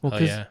house. well, Oh,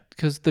 yeah.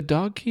 because the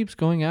dog keeps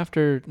going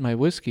after my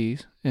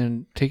whiskeys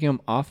and taking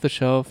them off the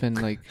shelf and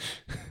like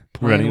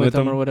playing Running with with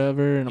them them? or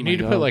whatever. And You I'm need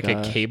to like, put oh, like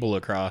gosh. a cable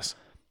across.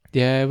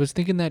 Yeah, I was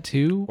thinking that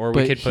too. Or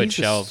we but could put he's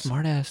shelves. a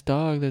smart ass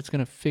dog that's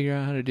gonna figure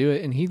out how to do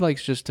it, and he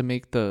likes just to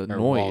make the Or noise.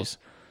 walls.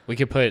 We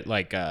could put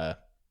like a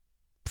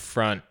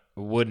front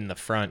wood in the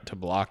front to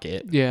block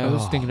it. Yeah, I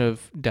was Oh. thinking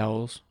of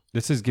dowels.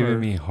 This is giving Or-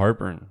 me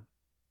heartburn.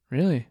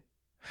 Really,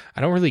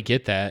 I don't really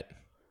get that.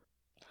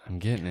 I'm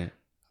getting it.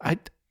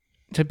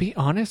 to be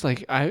honest,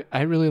 like I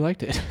really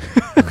liked it.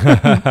 It's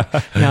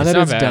Now that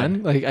not it's bad.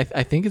 done, like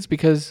I think it's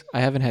because I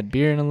haven't had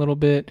beer in a little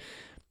bit.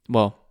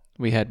 Well,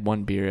 we had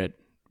one beer at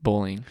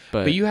bowling,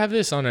 But you have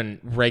this on a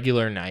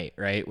regular night,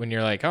 right? When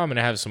you're like, oh, I'm going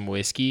to have some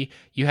whiskey.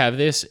 You have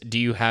this. Do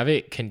you have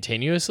it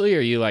continuously? Or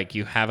are you like,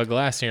 you have a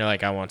glass and you're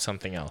like, I want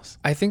something else?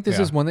 I think this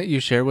Yeah. is one that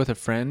you share with a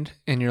friend,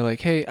 and you're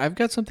like, hey, I've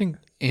got something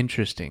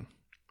interesting.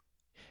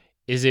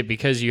 Is it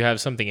because you have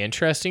something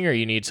interesting or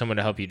you need someone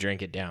to help you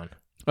drink it down?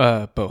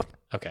 Both.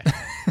 Okay.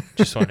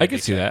 Just wanted I to could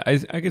be see clear.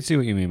 that. I could see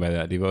what you mean by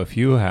that, Devo. If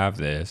you have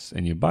this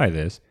and you buy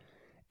this,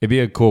 it'd be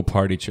a cool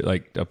party trick,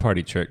 like a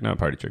party trick, not a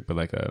party trick, but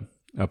like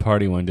a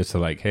party one, just to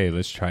like, hey,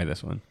 let's try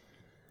this one.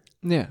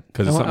 Yeah,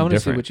 'Cause it's I something want to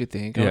see different. what you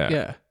think. Yeah.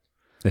 Yeah.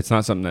 It's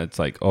not something that's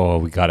like, oh,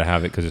 we got to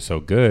have it because it's so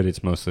good.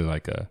 It's mostly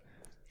like a,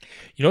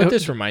 You know what Oh,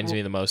 this reminds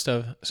me the most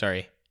of?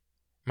 Sorry.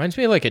 Reminds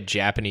me of like a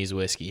Japanese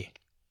whiskey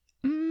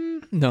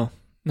No,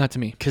 not to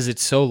me. because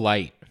it's so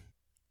light.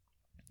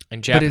 And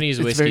But Japanese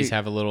it's whiskeys very-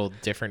 have a little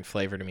different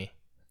flavor to me.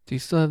 Do you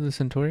still have the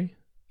Centauri?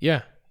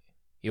 Yeah.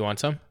 You want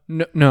some?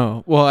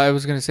 No. Well, I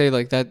was gonna say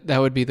like that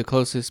would be the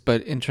closest,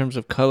 but in terms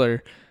of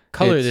color,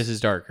 Color, It's- this is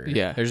darker.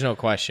 yeah. There's no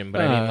question. But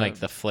I mean, like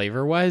Uh, the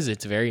flavor wise,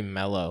 it's very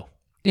mellow.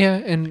 yeah,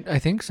 and I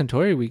think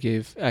Centauri we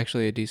gave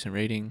actually a decent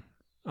rating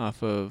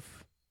off of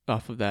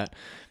that.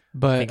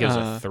 But I think it was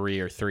a 3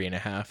 or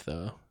 3.5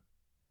 though.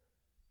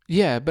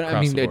 yeah, but I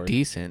across mean the a board.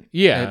 decent.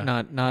 Yeah.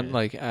 Not Yeah.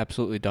 like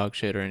absolutely dog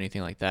shit or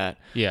anything like that.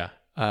 Yeah.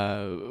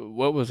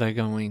 What was I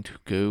going to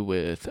go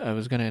with? I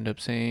was gonna end up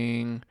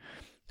saying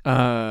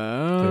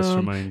this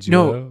reminds you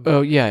no, of.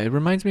 oh yeah, it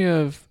reminds me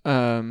of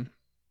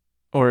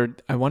or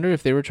I wonder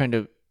if they were trying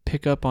to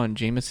pick up on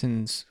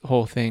Jameson's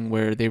whole thing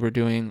where they were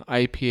doing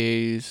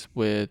IPAs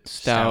with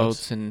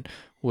stouts and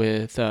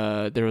with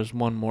there was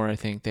one more, I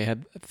think they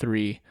had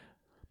 3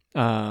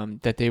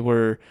 that they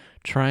were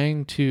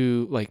trying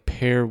to like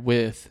pair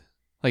with,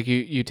 like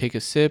you take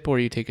a sip or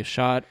you take a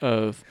shot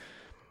of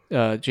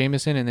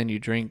Jameson and then you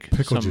drink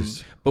Pickle some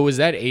juice. But was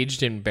that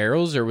aged in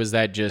barrels or was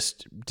that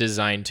just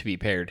designed to be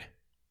paired?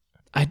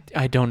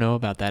 I don't know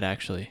about that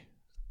actually.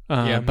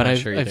 Yeah, I'm but not I've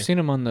sure either. I've seen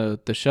them on the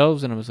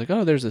shelves, and I was like,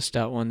 oh, there's the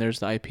stout one, there's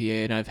the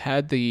IPA, and I've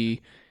had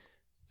the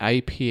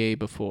IPA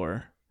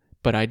before,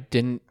 but I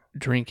didn't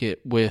drink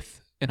it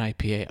with an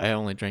IPA. I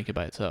only drank it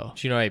by itself.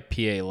 Do you know I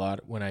pee a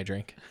lot when I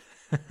drink?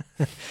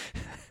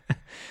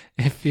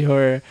 If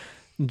you're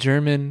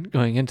German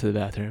going into the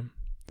bathroom,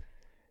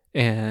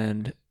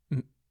 and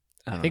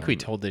I think we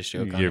told this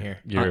joke on here.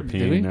 did we?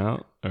 European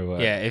now or what?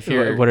 Yeah, if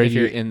you're what are if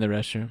you you're, in the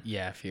restroom?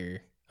 Yeah, if you're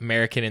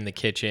American in the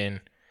kitchen,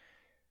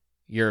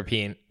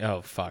 European.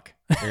 Oh fuck,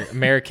 you're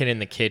American in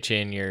the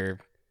kitchen. You're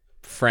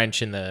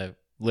French in the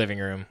living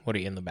room. What are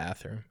you in the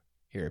bathroom?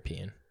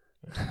 European.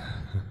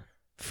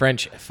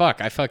 French.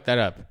 Fuck, I fucked that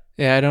up.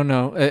 Yeah, I don't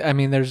know. I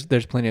mean, there's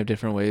plenty of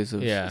different ways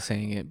of Yeah.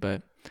 saying it,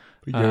 but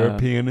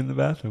European in the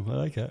bathroom. I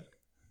like that.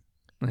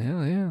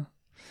 yeah.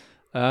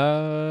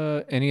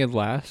 Any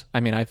last? I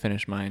mean, I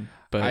finished mine,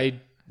 but I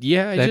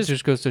that just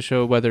just goes to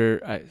show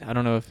whether I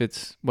don't know if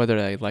it's whether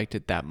I liked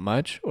it that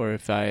much or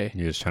if I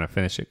You're just trying to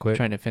finish it quick.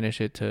 trying to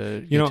finish it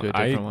to You get know, to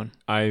a different one.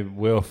 I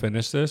will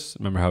finish this.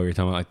 Remember how we were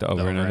talking about like the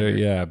over and over under? under.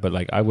 Yeah, but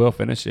like I will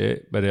finish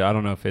it. But I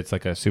don't know if it's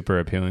like a super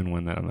appealing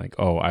one that I'm like,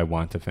 oh, I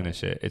want to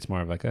finish it. It's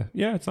more of like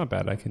it's not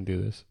bad. I can do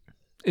this.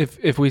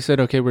 If we said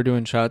okay, we're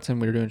doing shots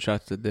and we're doing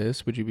shots to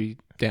this, would you be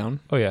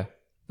down? Oh yeah.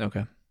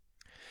 Okay.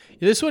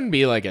 this wouldn't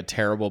be like a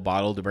terrible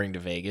bottle to bring to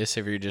Vegas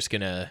if you're just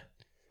gonna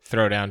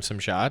throw down some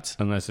shots.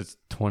 Unless it's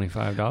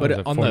 $25 But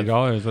or on the-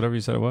 $40, whatever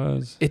you said it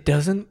was. It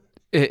doesn't.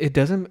 It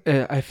doesn't.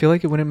 I feel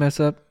like it wouldn't mess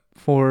up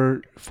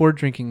for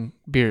drinking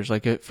beers.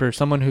 Like for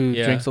someone who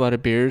Yeah. drinks a lot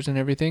of beers and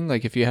everything.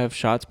 Like if you have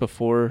shots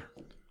before,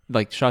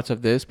 like shots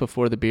of this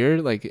before the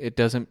beer, like it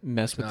doesn't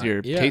mess with not-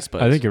 your yeah. taste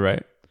buds. I think you're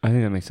right. I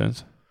think that makes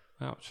sense.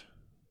 Ouch.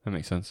 That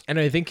makes sense. And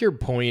I think your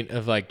point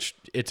of like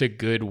it's a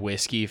good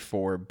whiskey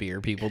for beer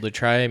people to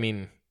try. I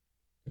mean,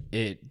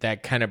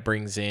 that kind of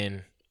brings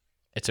in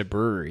it's a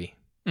brewery.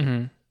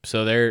 Mm-hmm.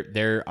 So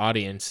their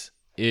audience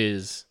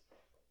is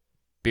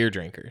beer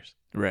drinkers.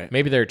 Right.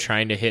 Maybe they're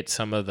trying to hit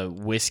some of the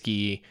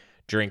whiskey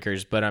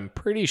drinkers, but I'm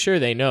pretty sure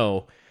they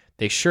know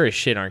they sure as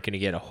shit aren't going to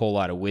get a whole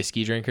lot of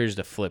whiskey drinkers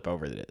to flip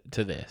over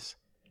to this.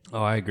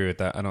 Oh, I agree with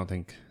that. I don't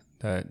think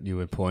that you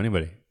would pull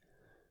anybody.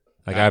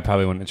 Like I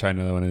probably wouldn't try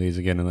another one of these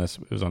again unless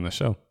it was on the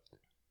show.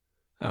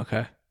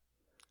 Okay.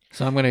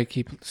 So I'm gonna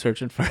keep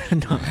searching for it.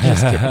 No, I'm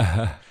just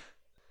kidding.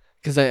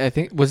 Because I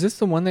think was this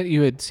the one that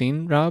you had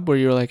seen, Rob, where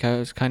you were like I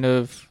was kind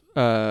of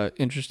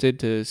interested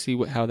to see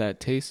how that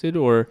tasted,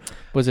 or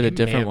was it a may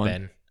different have one?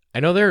 been. I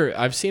know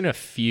I've seen a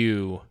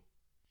few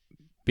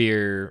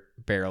beer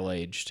barrel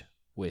aged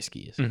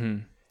whiskeys.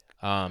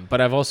 Mm-hmm.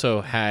 But I've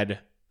also had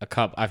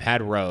I've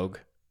had Rogue,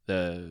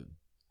 the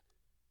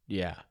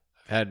Yeah.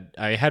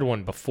 I had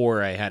one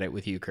before I had it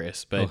with you,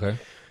 Chris, but Okay.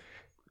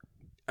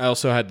 I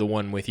also had the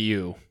one with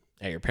you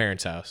at your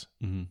parents' house.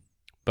 Mm-hmm.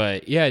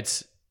 But yeah,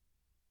 it's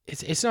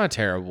not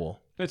terrible.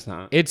 It's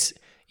not. It's,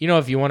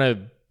 if you want to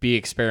be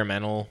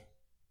experimental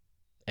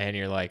and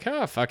you're like,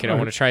 oh, fuck it, I Right.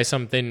 want to try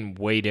something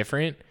way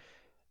different,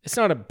 it's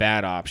not a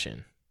bad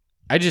option.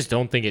 I just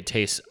don't think it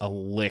tastes a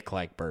lick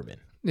like bourbon.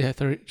 Yeah,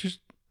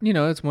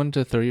 it's one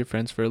to throw your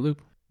friends for a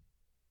loop.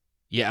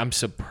 Yeah, I'm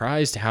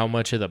surprised how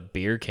much of the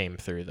beer came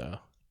through, though.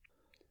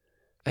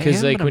 I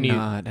 'Cause, am, like, but when I'm you-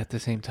 not at the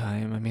same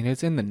time. I mean,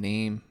 it's in the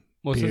name.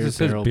 Well, Beer since it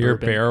says barrel beer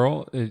bourbon.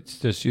 barrel, it's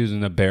just using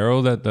the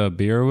barrel that the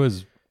beer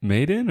was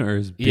made in, or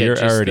is beer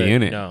just already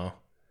in it? No.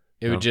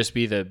 It No. would just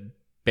be the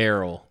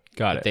barrel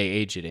Got that it. they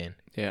age it in.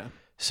 Yeah.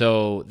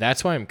 So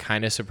that's why I'm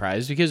kind of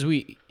surprised because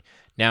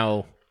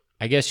now,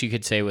 I guess you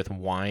could say with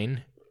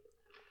wine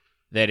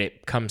that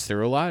it comes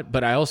through a lot,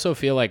 but I also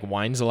feel like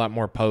wine's a lot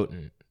more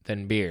potent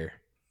than beer.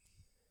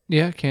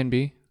 Yeah, it can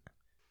be.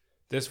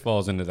 This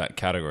falls into that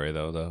category,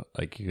 though.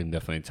 Like, you can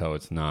definitely tell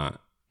it's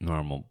not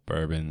normal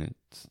bourbon.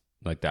 It's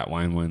like that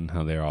wine one,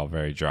 how they're all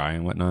very dry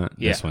and whatnot.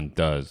 Yeah. This one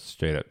does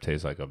straight up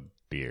taste like a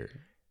beer.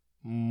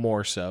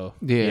 More so.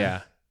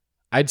 Yeah.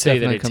 I'd say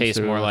Definitely that it comes tastes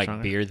through a more lot like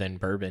stronger. beer than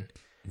bourbon.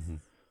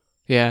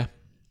 Yeah.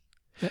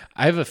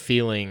 I have a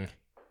feeling,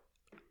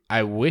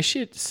 I wish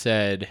it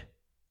said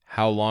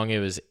how long it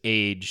was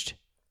aged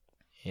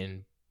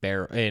in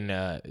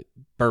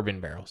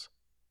bourbon barrels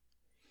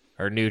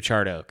or new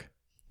charred oak.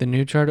 The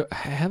new chart. I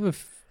have a.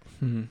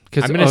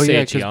 Because I'm gonna say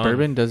it's because young.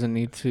 bourbon doesn't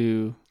need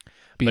to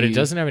be. But it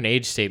doesn't have an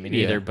age statement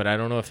Yeah. either. But I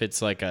don't know if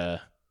it's like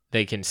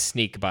they can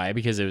sneak by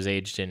because it was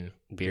aged in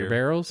beer Beer.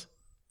 barrels.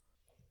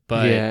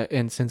 But Yeah,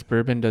 and since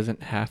bourbon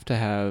doesn't have to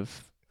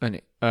have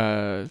an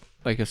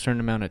like a certain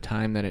amount of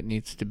time that it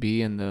needs to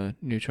be in the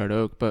new charred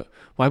oak, but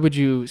why would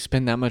you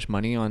spend that much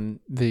money on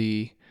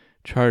the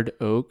charred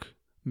oak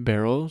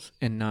barrels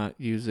and not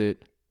use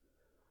it,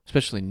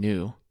 especially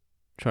new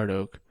charred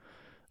oak,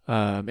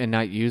 and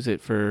not use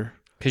it for?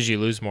 because you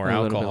lose more A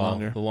little bit alcohol.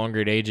 longer. The longer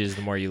it ages,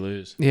 the more you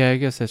lose. Yeah, I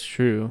guess that's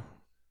true.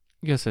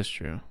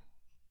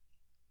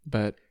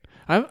 But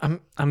I'm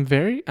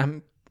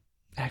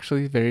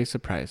actually very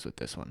surprised with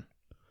this one.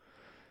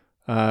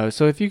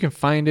 So if you can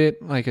find it,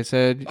 like I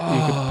said, you could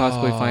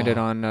possibly find it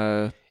on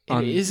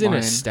It is in a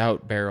online.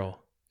 stout barrel.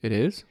 It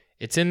is?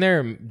 It's in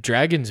their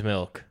Dragon's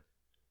Milk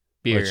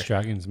beer. What's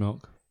Dragon's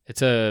Milk?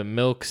 It's a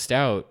milk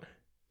stout,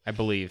 I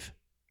believe.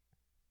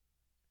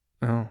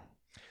 Oh.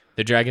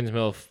 The Dragon's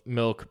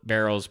Milk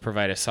barrels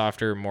provide a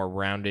softer, more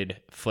rounded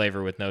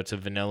flavor with notes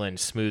of vanilla and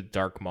smooth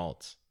dark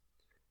malts.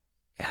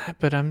 Yeah,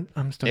 but I'm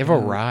still They have a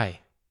gonna- rye.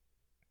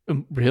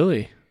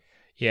 Really?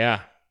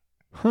 Yeah.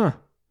 Huh.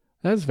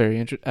 That's very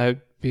interesting.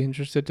 I'd be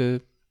interested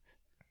to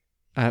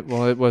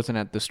well, it wasn't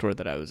at the store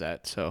that I was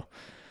at, so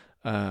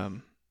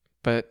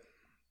but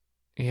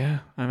yeah,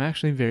 I'm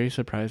actually very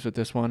surprised with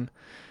this one.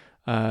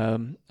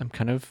 I'm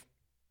kind of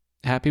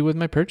happy with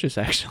my purchase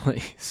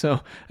actually.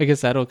 So I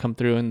guess that'll come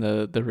through in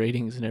the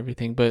ratings and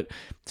everything. But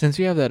since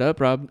you have that up,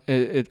 Rob,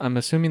 I'm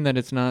assuming that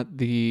it's not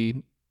the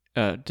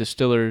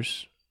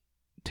distiller's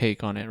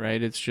take on it,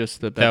 right? It's just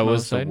the That Bevmo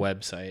was side? the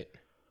website.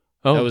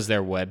 Oh, That was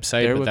their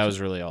website, Their but that website? was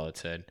really all it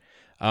said.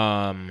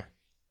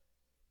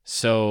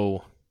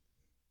 So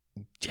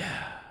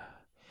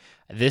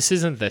this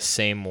isn't the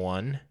same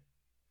one.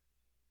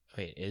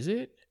 Wait, is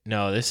it?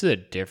 No, this is a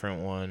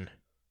different one.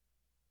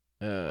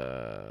 It's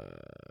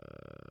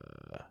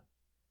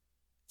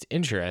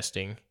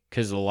interesting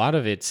because a lot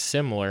of it's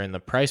similar and the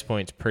price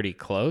point's pretty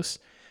close,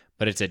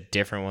 but it's a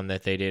different one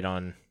that they did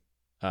on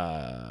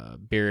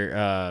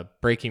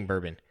Breaking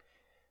Bourbon.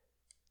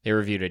 They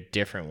reviewed a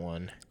different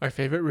one. our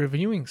favorite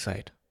reviewing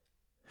site.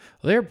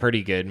 Well, they're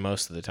pretty good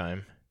most of the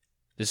time.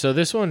 So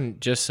this one,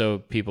 just so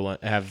people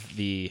have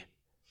the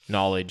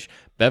knowledge,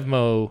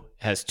 Bevmo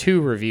has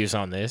 2 reviews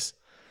on this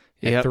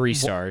at Yep. 3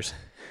 stars.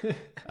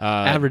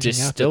 Averaging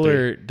out to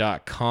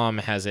Distiller.com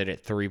has it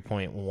at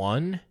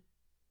 3.1.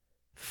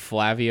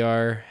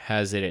 Flaviar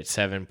has it at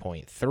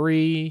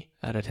 7.3.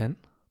 Out of 10?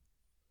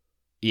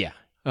 Yeah.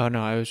 Oh,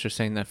 no, I was just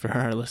saying that for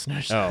our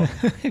listeners. Oh.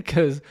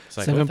 Because It's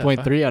like, what the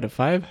 7.3 out of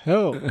 5?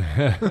 Hell.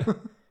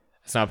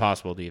 It's not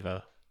possible,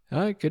 Devo.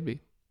 Oh, it could be.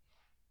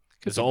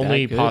 Could It's be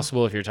only that good.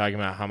 possible if you're talking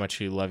about how much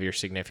you love your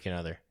significant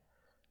other.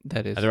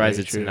 That is Otherwise,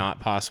 very it's true. not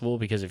possible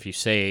because if you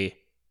say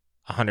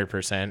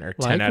 100% or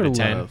 10 Like out or of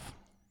 10, love?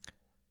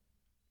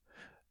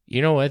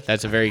 you know what?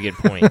 That's a very good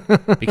point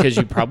because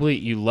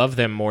you love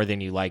them more than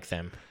you like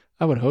them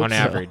I would hope on so.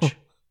 average,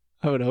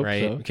 I would hope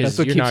right? so. Because That's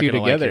what you're keeps not you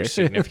going to like together. your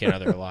significant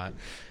other a lot.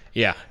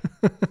 Yeah.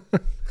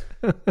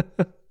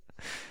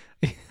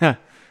 Yeah.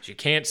 You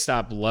can't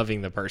stop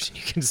loving the person.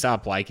 You can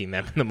stop liking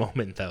them in the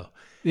moment, though.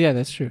 Yeah,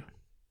 that's true.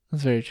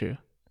 That's very true.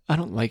 I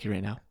don't like you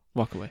right now.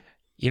 Walk away.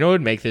 You know what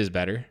would make this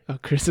better? Oh,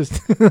 Chris is.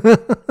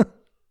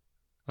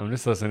 I'm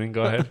just listening.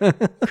 Go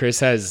ahead. Chris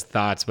has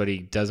thoughts, but he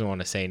doesn't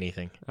want to say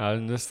anything.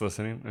 I'm just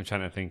listening. I'm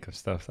trying to think of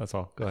stuff. That's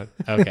all. Go ahead.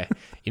 Okay.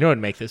 You know what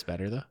would make this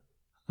better, though?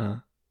 Uh,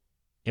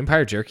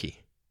 Empire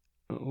Jerky.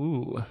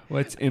 Ooh,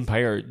 what's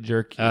Empire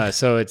Jerky?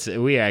 So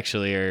we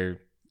actually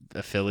are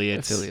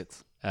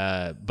affiliates.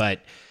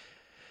 But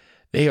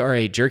they are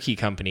a jerky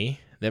company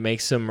that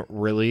makes some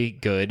really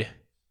good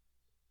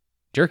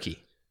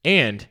jerky.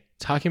 And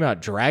talking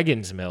about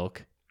dragon's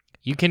milk,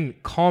 you can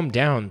calm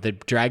down the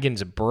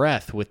dragon's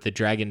breath with the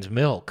dragon's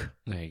milk.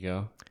 There you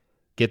go.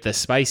 Get the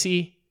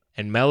spicy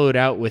and mellow it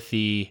out with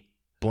the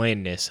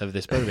blandness of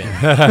this bourbon.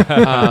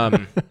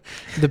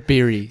 The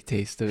beery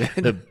taste of it.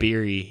 The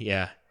beery,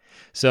 yeah.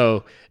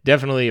 So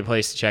definitely a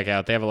place to check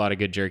out. They have a lot of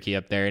good jerky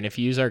up there. And if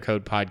you use our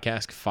code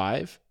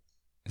podcast5,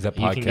 Is that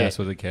You can podcast get-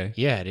 with a K?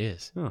 yeah, it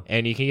is. Oh.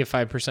 And you can get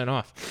 5%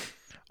 off.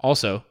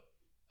 Also,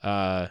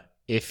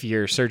 if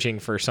you're searching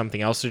for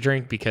something else to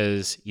drink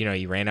because,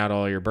 you ran out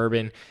all your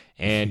bourbon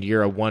and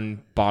you're a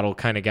one bottle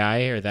kind of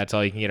guy, or that's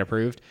all you can get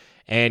approved,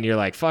 and you're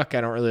like, fuck,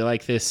 I don't really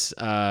like this.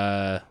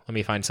 Let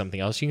me find something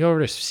else. You can go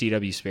over to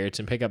CW Spirits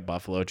and pick up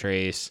Buffalo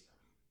Trace,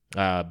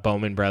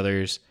 Bowman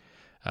Brothers,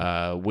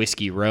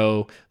 Whiskey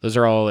Row. Those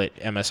are all at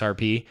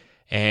MSRP,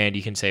 and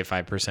you can save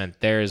 5%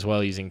 there as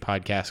well using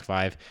Podcast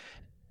 5.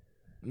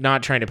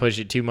 Not trying to push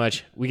it too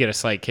much. We get a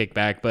slight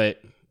kickback,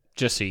 but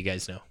just so you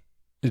guys know.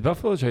 Is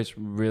Buffalo Trace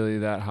really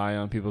that high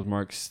on people's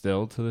marks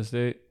still to this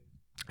date?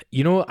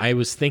 I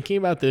was thinking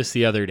about this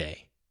the other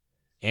day,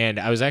 and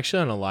I was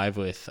actually on a live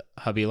with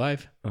Hubby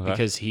Live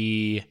because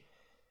he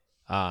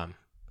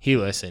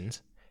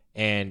listens,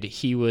 and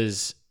he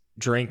was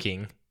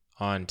drinking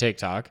on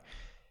TikTok,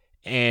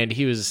 and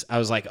I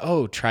was like,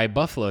 oh, try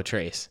Buffalo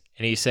Trace.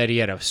 And he said he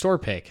had a store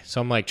pick.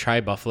 So I'm like,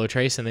 try Buffalo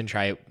Trace and then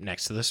try it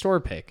next to the store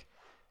pick.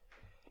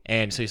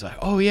 And so he's like,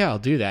 oh yeah, I'll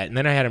do that. And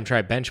then I had him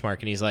try Benchmark,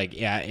 and he's like,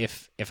 yeah,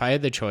 if I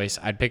had the choice,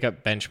 I'd pick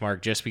up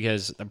Benchmark just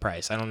because the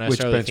price. I don't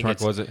necessarily Which think Benchmark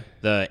it's was it?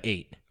 the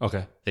 8,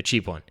 Okay. the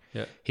cheap one.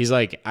 Yeah. He's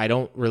like, I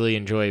don't really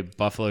enjoy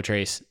Buffalo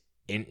Trace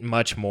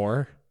much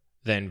more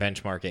than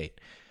Benchmark 8.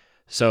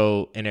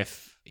 So, and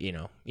if,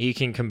 he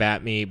can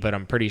combat me, but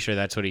I'm pretty sure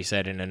that's what he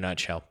said in a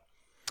nutshell.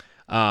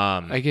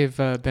 I gave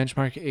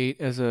Benchmark 8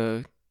 as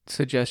a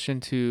suggestion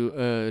to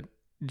a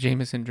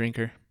Jameson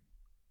drinker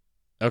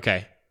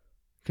Okay.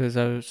 because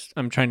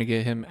I'm trying to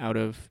get him out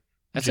of.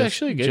 That's just-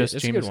 actually good. just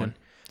That's a good one.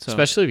 So,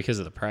 Especially because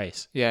of the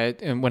price. yeah,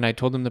 and when I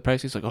told him the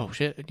price, he's like, "Oh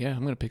shit, yeah,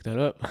 I'm gonna pick that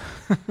up."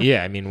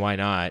 Yeah, I mean, why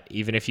not?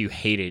 Even if you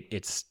hate it,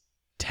 it's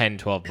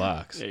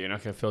 $10-$12. Yeah, you're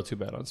not gonna feel too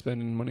bad on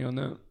spending money on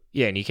that.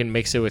 Yeah, and you can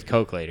mix it with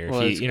Coke later.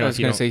 Well, if you, I was if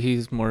you gonna don't, say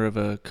he's more of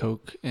a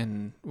Coke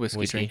and whiskey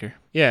Whiskey? drinker.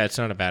 yeah, it's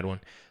not a bad one.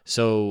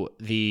 So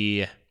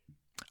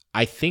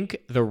I think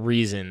the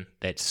reason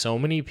that so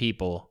many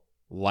people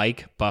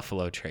like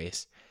Buffalo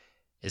Trace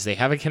is they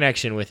have a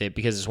connection with it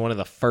because it's one of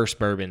the first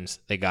bourbons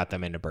that got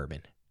them into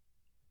bourbon.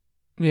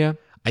 Yeah,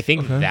 I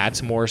think Okay.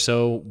 that's more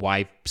so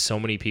why so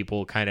many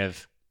people kind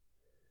of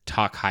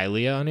talk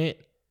highly on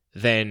it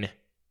than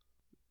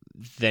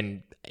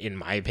in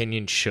my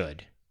opinion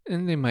should.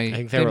 and they I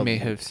think they they're may a-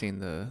 have seen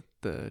the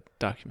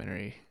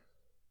documentary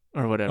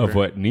or whatever. Of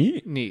what?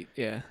 Neat? Neat,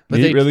 yeah, But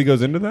Neat they- really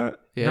goes into that?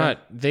 yeah.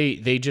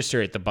 They just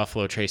are at the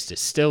Buffalo Trace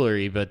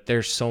distillery, but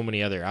there's so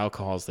many other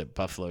alcohols that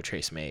Buffalo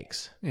Trace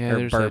makes Yeah, or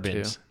there's that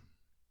bourbons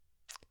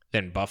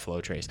than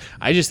Buffalo Trace.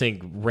 I just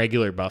think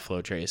regular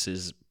Buffalo Trace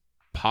is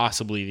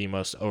possibly the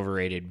most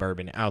overrated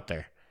bourbon out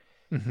there.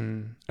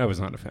 Mm-hmm. I was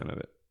not a fan of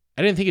it.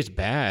 I didn't think it's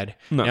bad.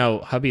 No. Now,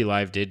 Hubby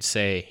Live did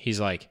say, he's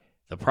like,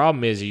 the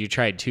problem is you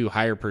tried 2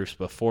 higher proofs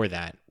before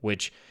that,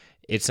 which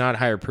it's not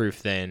higher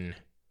proof than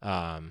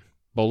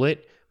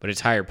Bullet, but it's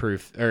higher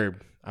proof, or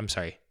I'm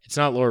sorry, it's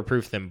not lower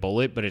proof than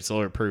Bullet, but it's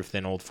lower proof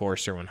than Old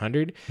Forester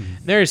 100.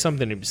 There is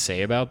something to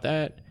say about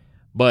that,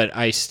 but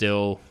I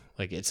still,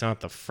 it's not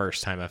the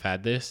first time I've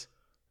had this.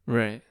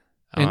 Right.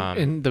 Um,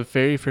 And the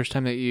very first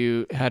time that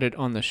you had it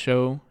on the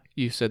show,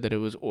 you said that it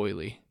was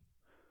oily.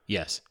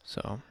 Yes.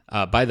 So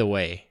By the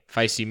way,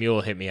 Feisty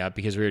Mule hit me up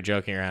because we were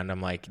joking around. I'm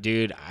like,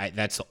 dude,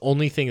 that's the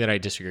only thing that I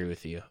disagree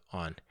with you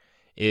on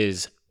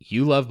is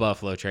you love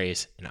Buffalo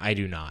Trace and I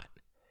do not.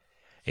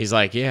 He's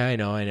like, yeah, I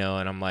know.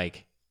 And I'm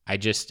like, I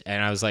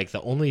was like,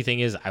 the only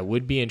thing is I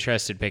would be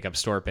interested to pick up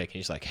store pick. And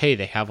he's like, hey,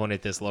 they have one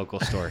at this local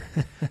store.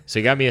 So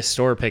he got me a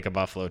store pick of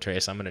Buffalo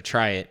Trace. I'm going to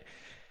try it.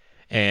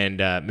 And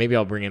maybe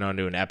I'll bring it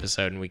onto an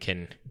episode and we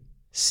can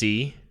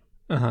see.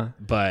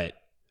 But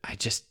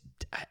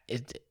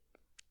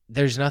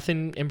there's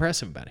nothing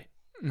impressive about it.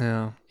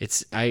 no,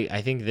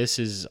 I think this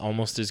is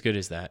almost as good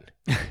as that.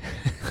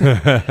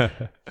 I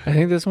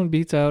think this one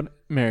beats out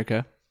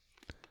America.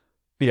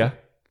 Yeah.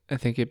 I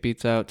think it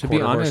beats out, to be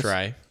Quarter horse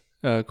honest,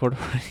 rye. Quarter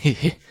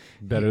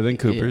Better than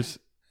Cooper's.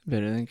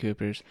 better than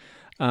Cooper's.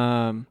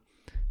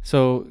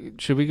 So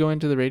should we go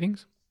into the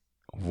ratings?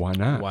 Why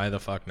not? Why the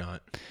fuck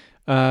not?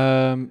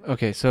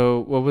 Okay, so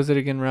what was it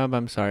again, Rob?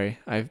 I'm sorry.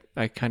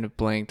 I kind of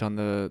blanked on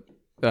the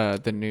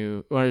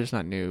new, well, it's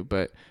not new,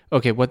 but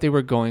okay, what they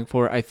were going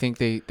for, I think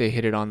they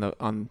hit it on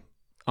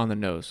the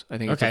nose. I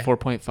think it's a Okay.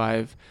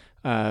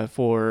 4.5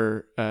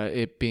 for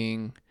it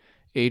being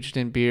aged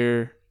in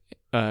beer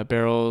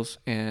barrels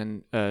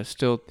and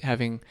still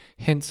having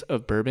hints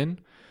of bourbon.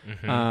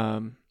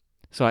 Mhm.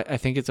 So I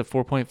think it's a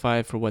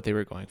 4.5 for what they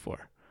were going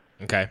for.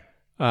 Okay.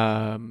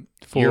 For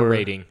your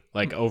rating,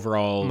 like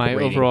overall my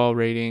rating. overall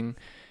rating,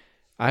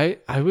 I'd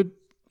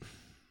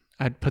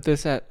put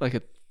this at like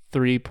a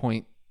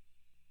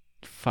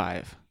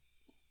 3.5.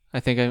 I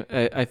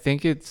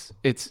think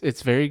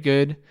it's very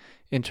good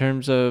in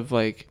terms of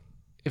like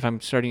if I'm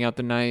starting out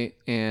the night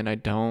and I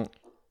don't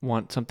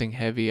want something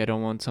heavy, I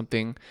don't want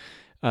something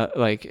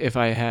like if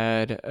I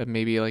had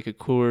maybe like a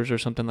Coors or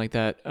something like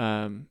that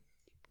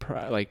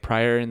like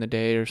prior in the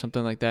day or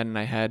something like that, and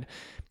I had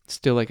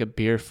still like a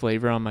beer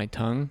flavor on my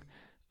tongue,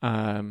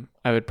 I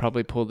would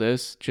probably pull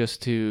this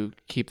just to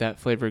keep that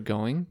flavor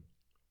going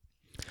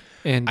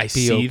and I be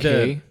see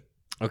okay.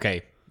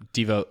 Okay,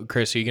 Devo,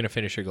 Chris, are you gonna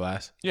finish your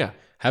glass? Yeah.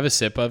 Have a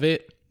sip of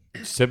it.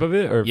 Sip of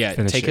it or Yeah,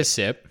 finish take it? a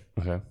sip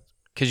Okay.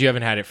 because you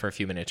haven't had it for a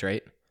few minutes,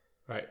 right?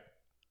 Right.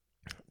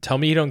 Tell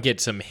me you don't get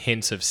some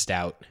hints of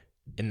stout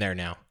in there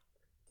now,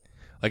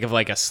 like of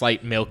like a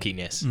slight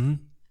milkiness. Mm-hmm.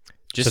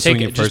 Just when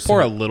take you it. Just first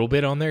pour a sip. little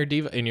bit on there,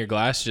 Diva, in your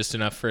glass, just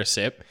enough for a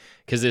sip.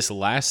 Because this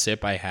last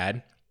sip I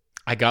had,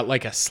 I got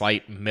like a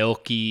slight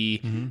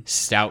milky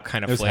stout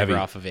kind It of was flavor heavy.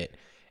 off of it,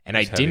 and I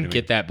was heavy to didn't me.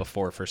 get that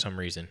before for some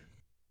reason.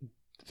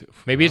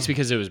 Maybe it's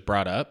because it was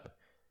brought up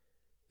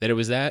that it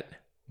was that,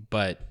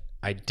 but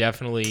I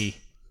definitely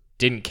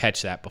didn't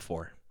catch that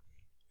before.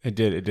 It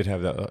did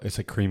have that. It's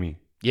like creamy.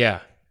 Yeah,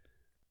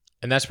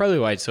 and that's probably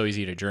why it's so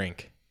easy to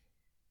drink.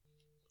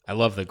 I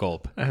love the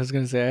gulp. I was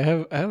gonna say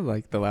I have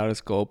like the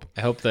loudest gulp.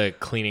 I hope the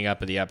cleaning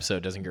up of the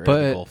episode doesn't get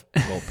rid of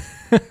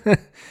the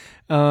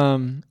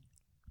gulp.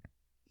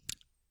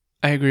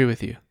 I agree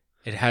with you,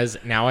 It has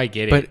now. I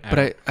get it.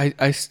 but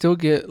I still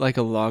get like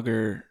a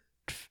lager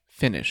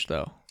finish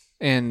though,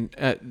 and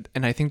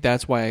I think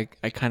that's why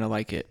I kind of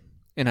like it,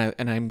 and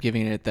I'm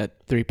giving it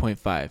that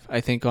 3.5.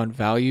 I think on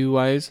value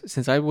wise,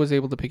 since I was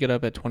able to pick it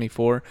up at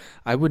 24,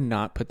 I would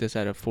not put this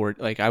at a 40.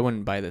 Like I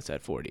wouldn't buy this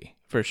at 40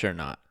 for sure.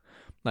 Not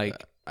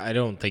like. I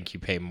don't think you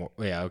pay more.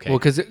 Yeah, okay. Well,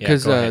 because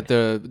go ahead.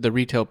 the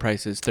retail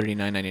price is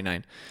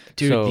 $39.99.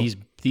 Dude, so,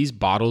 these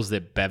bottles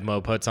that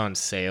Bevmo puts on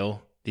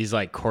sale, these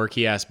like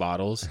quirky ass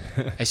bottles,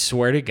 I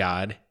swear to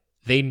God,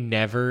 they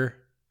never.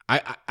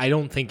 I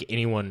don't think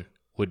anyone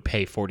would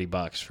pay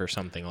 $40 for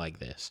something like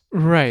this.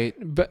 right,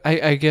 but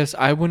I guess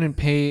I wouldn't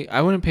pay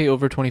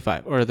over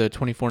 25 or the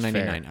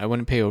 $24.99. I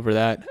wouldn't pay over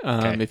that.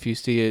 Okay. If you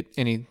see it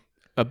any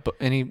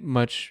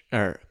much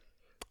or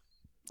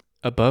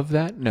above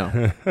that,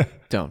 no,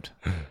 don't.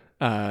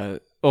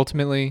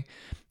 Ultimately,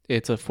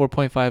 it's a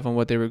 4.5 on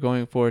what they were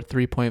going for,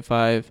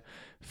 3.5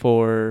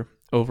 for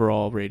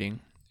overall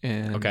rating,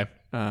 and Okay.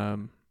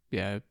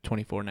 yeah,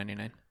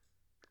 $24.99.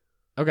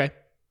 Okay,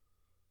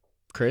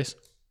 Chris.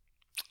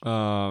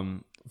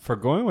 For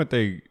going what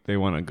they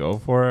want to go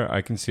for,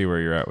 I can see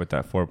where you're at with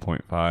that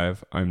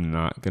 4.5. I'm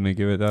not gonna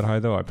give it that high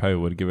though. I probably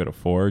would give it a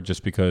 4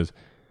 just because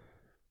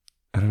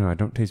I don't know. I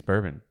don't taste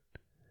bourbon.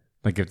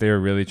 Like if they were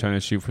really trying to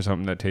shoot for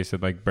something that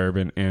tasted like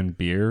bourbon and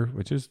beer,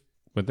 which is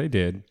what they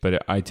did,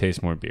 but I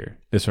taste more beer.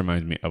 This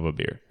reminds me of a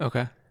beer.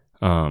 Okay.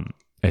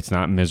 It's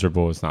not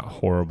miserable. It's not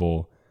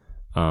horrible.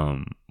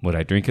 Would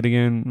I drink it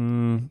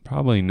again?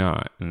 Probably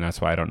not. And that's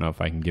why I don't know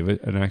if I can give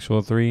it an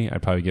actual 3.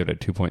 I'd probably give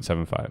it a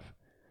 2.75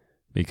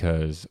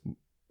 because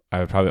I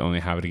would probably only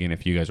have it again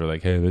if you guys were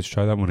like, hey, let's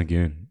try that one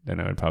again. Then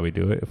I would probably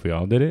do it if we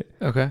all did it.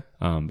 Okay.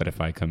 But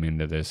if I come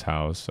into this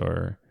house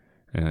or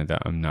anything like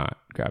that, I'm not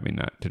grabbing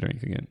that to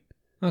drink again.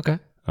 Okay.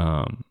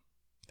 And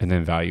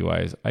then value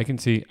wise, I can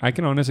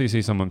honestly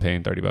see someone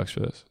paying $30 for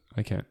this.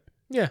 I can.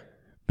 Yeah.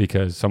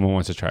 Because someone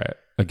wants to try it.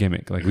 A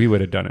gimmick. Like we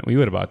would have done it. We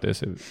would have bought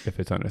this if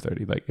it's under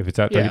 30. Like if it's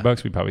at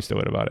 $30, we probably still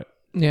would have bought it.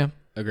 Yeah.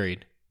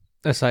 Agreed.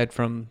 Aside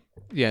from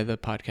the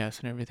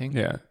podcast and everything.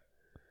 Yeah.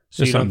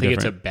 So you Just don't something think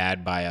different. it's a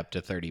bad buy up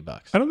to $30?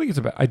 I don't think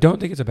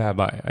it's a bad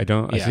buy. I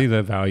Yeah. see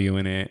the value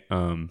in it.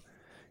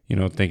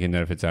 Thinking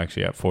that if it's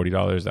actually at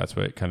 $40, that's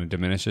what it kind of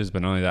diminishes.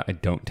 But not only that, I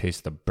don't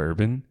taste the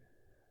bourbon.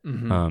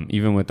 Mm-hmm.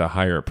 Even with the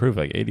higher proof,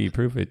 like 80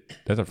 proof,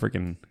 that's a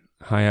freaking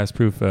high ass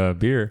proof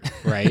beer.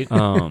 Right.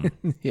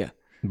 Yeah.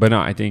 But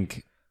no, I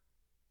think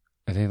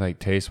like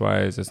taste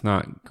wise, it's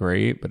not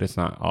great, but it's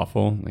not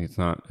awful. Like it's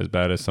not as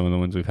bad as some of the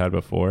ones we've had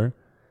before.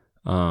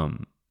 But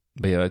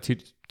yeah,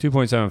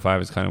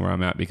 2.75 is kind of where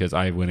I'm at because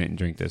I wouldn't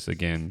drink this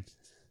again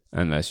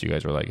unless you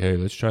guys were like, hey,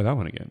 let's try that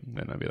one again.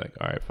 Then I'd be like,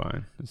 all right,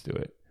 fine, let's do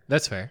it.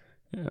 That's fair.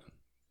 Yeah,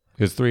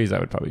 because 3s I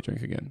would probably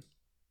drink again.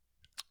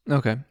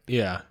 Okay.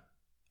 Yeah.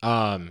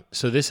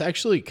 So this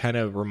actually kind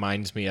of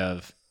reminds me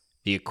of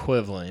the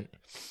equivalent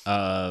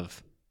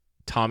of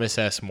Thomas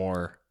S.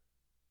 More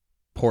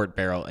port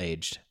barrel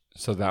aged.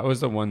 So that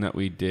was the one that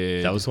we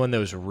did. That was one that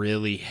was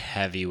really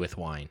heavy with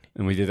wine.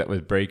 and we did that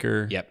with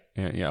Breaker. Yep.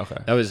 Yeah. Okay.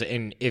 That was,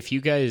 and if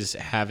you guys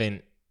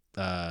haven't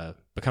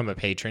become a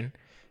patron,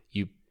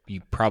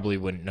 you probably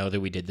wouldn't know that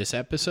we did this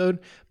episode.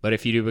 But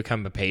if you do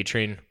become a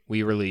patron,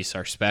 we release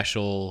our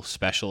special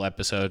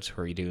episodes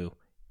where we do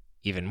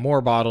even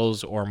more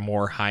bottles or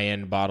more high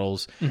end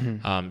bottles,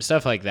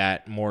 stuff like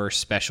that. More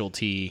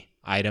specialty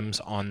items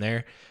on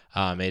there.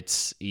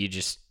 It's you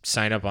just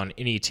sign up on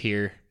any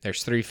tier.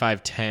 There's 3,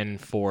 5, 10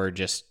 for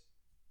just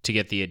to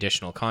get the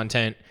additional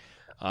content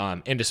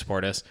and to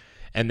support us.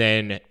 And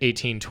then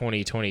 18,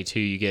 20, 22,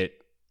 you get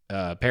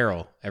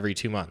apparel every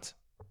 2 months.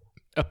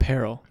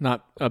 Apparel,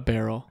 not a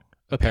barrel.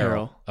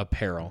 Apparel.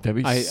 That'd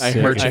be I sick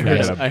heard- if I you heard-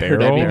 had a I heard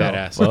barrel. that'd be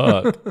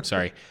badass. Fuck.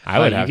 Sorry. I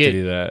would You have get- to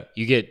do that.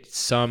 You get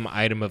some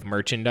item of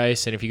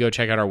merchandise, and if you go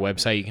check out our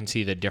website, you can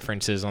see the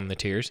differences on the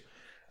tiers.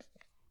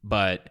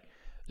 But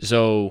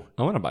so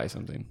I want to buy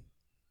something.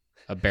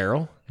 a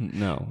barrel.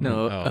 No.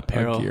 No, Oh,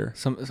 apparel. gear.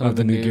 Some Of of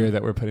the new gear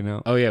that we're putting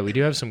out. Oh yeah, we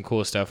do have some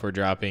cool stuff we're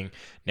dropping.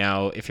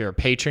 Now, if you're a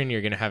patron,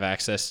 you're going to have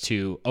access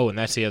to, and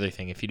that's the other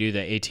thing. If you do the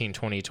 $18,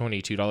 $20,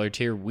 $22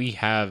 tier, we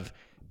have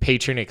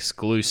patron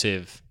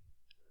exclusive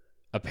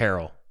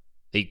apparel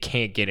that you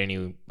can't get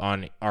any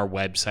on our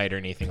website or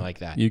anything like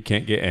that. You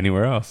can't get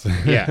anywhere else.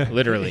 Yeah,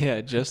 literally.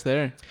 Yeah, just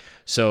there.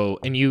 So,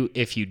 and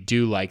if you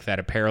do like that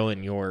apparel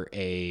and you're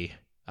a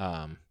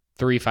 $3,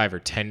 $5, or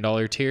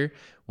 $10 tier,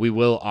 we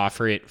will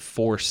offer it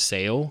for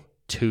sale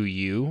to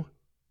you,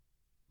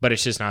 but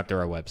it's just not through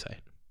our website.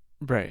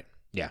 Right.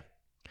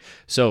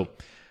 So,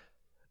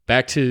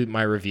 back to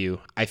my review.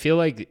 I feel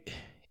like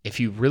if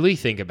you really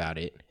think about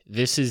it,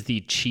 this is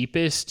the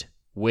cheapest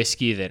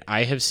whiskey that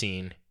I have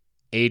seen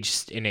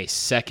aged in a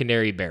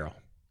secondary barrel.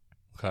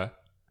 Okay.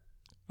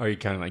 Are you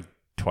kind of like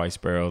twice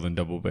barreled and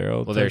double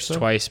barreled? Well, there's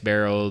twice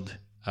barreled.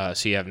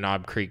 So you have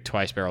Knob Creek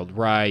twice barreled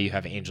rye. You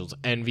have Angel's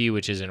Envy,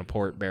 which is in a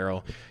port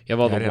barrel. You have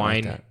all Yeah, I the didn't like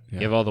wine. that. Yeah.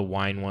 You have all the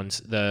wine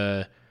ones.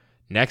 The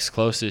next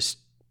closest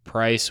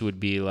price would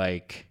be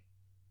like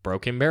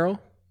Broken Barrel.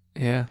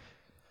 Yeah.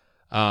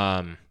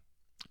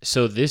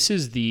 So this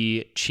is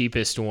the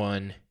cheapest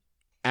one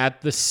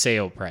at the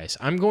sale price.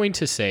 I'm going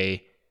to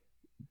say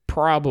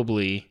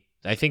probably,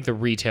 I think the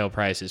retail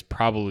price is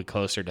probably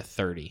closer to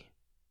 30.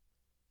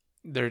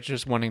 They're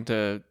just wanting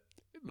to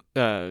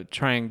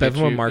try and get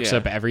Bevmo you, marks yeah.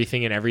 up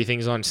everything, and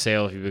everything's on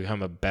sale if you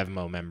become a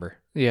Bevmo member.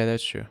 Yeah,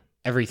 that's true.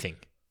 Everything.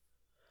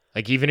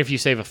 Like, even if you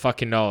save a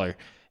fucking $1,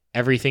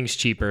 everything's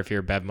cheaper if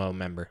you're a Bevmo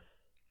member.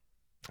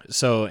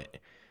 So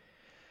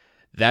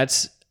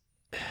the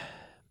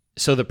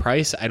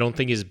price I don't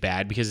think is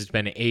bad because it's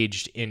been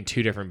aged in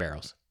 2 different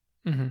barrels.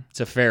 Mm-hmm. It's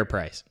a fair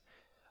price.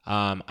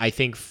 I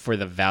think for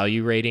the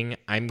value rating,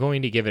 I'm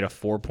going to give it a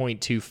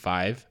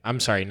 4.25. I'm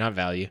sorry, not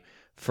value,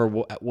 for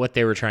what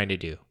they were trying to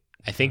do.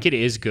 I think it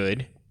is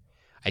good.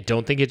 I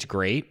don't think it's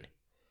great.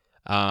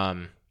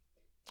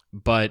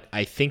 But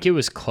I think it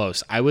was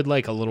close. I would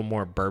like a little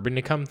more bourbon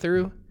to come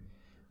through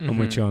I'm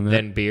with you on that.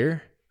 than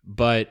beer.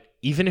 But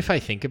even if I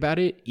think about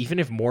it, even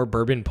if more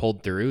bourbon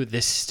pulled through,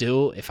 this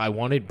still, if I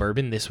wanted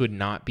bourbon, this would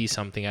not be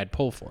something I'd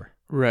pull for.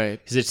 Right.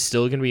 Because it's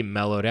still going to be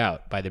mellowed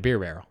out by the beer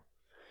barrel.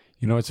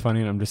 You know what's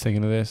funny? I'm just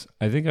thinking of this.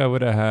 I think I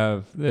would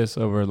have this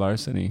over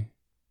Larceny.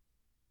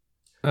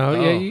 Oh,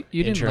 yeah, you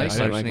didn't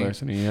interesting. like I didn't Larceny. like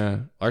Larceny, yeah.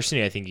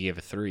 Larceny, I think you gave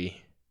a 3.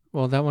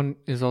 Well, that one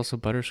is also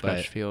butterscotch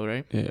But- feel,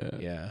 right? Yeah.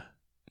 Yeah.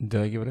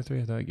 Did I give it a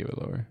 3? I thought I gave it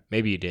lower.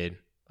 Maybe you did.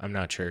 I'm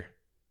not sure.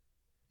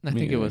 I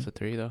Me think it neither. was a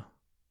 3, though.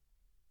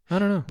 I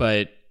don't know.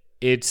 But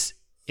it's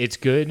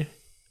good.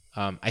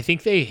 I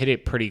think they hit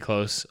it pretty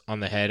close on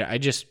the head. I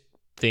just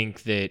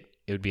think that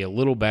it would be a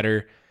little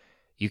better.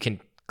 You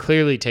can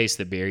clearly taste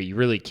the beer. You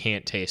really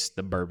can't taste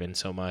the bourbon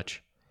so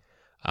much.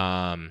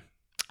 I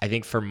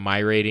think for my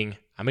rating,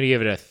 I'm gonna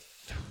give it a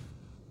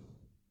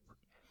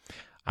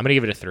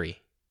 3.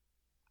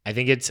 I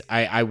think it's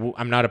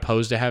I'm not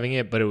opposed to having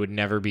it, but it would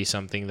never be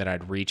something that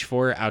I'd reach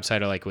for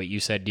outside of like what you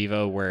said,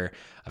 Devo, where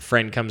a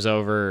friend comes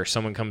over or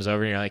someone comes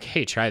over and you're like,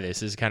 hey, try this.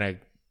 This is kind of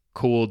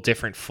cool,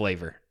 different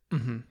flavor.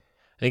 Mm-hmm.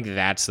 I think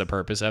that's the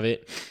purpose of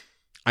it.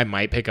 I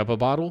might pick up a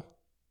bottle,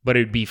 but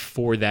it'd be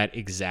for that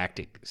exact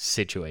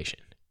situation.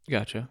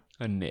 Gotcha.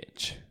 A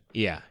niche.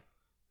 Yeah.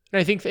 And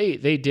I think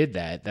they did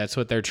that. That's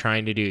what they're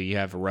trying to do. You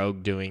have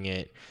Rogue doing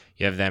it.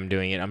 You have them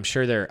doing it. I'm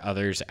sure there are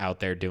others out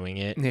there doing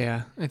it.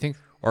 Yeah, I think.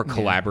 Or Yeah.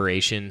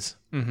 collaborations.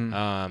 Mm-hmm.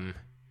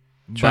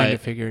 But Trying to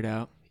figure it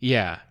out.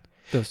 yeah.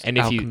 Those And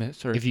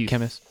alchemists or if you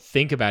chemists.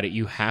 think about it,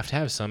 you have to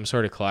have some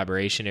sort of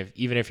collaboration.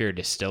 Even if you're a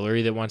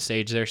distillery that wants to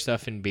age their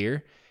stuff in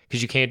beer,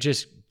 because you can't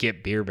just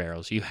get beer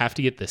barrels. You have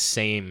to get the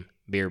same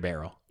beer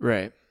barrel.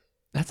 Right.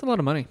 That's a lot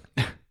of money.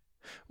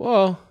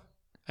 Well,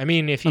 I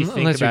mean, if you think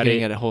Unless you're about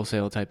getting it, at a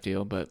wholesale type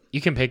deal, but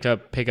you can pick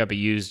up a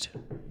used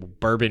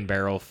bourbon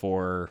barrel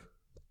for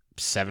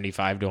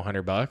 $75 to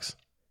 $100.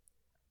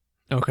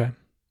 okay.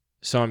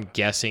 So I'm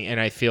guessing, and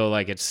I feel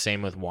like it's the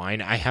same with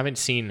wine. I haven't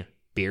seen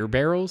beer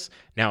barrels.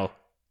 Now,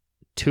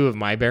 2 of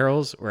my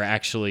barrels were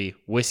actually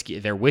whiskey.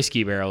 They're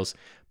whiskey barrels,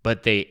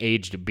 but they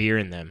aged beer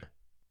in them.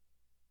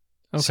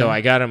 Okay. So I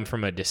got them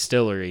from a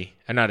distillery,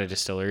 not a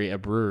distillery, a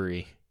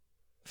brewery.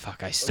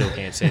 Fuck, I still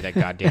can't say that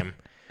goddamn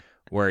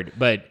word.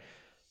 But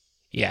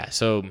yeah,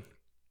 so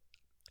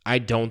I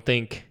don't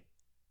think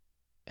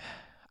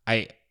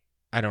I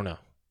don't know.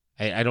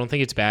 I don't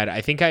think it's bad.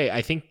 I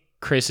think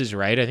Chris is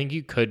right. I think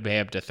you could pay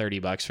up to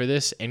 $30 for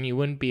this, and you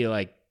wouldn't be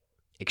like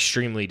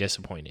extremely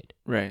disappointed.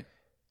 Right.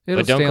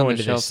 It'll don't stay go on the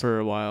into shelf this- for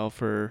a while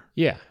for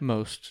Yeah.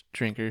 most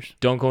drinkers.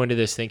 Don't go into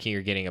this thinking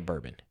you're getting a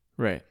bourbon.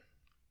 Right.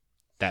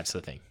 That's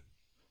the thing.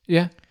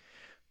 Yeah.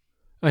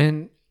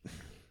 And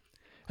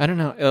I don't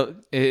know.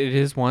 It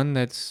is one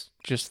that's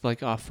just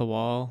like off the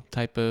wall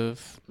type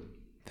of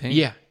thing.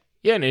 Yeah.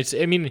 Yeah, and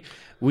I mean,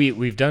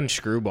 we've done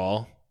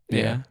Screwball.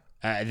 Yeah.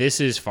 This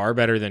is far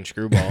better than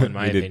Screwball in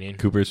my We did opinion.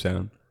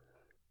 Cooperstown.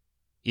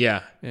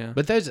 Yeah. Yeah.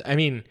 But that's a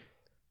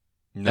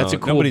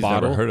cool nobody's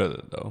bottle. never heard of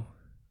it though,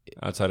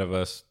 outside of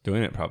us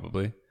doing it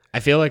probably. I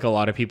feel like a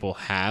lot of people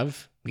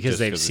have because Just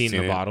they've 'cause seen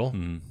they've the it. bottle.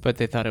 Mhm. But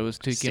they thought it was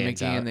too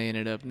Stands gimmicky out. and they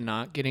ended up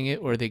not getting it,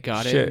 or they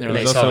got Shit, it and they're it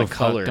like, was They saw also the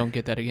color. don't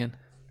get that again.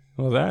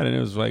 Well, that and it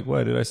was like,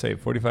 what did I say?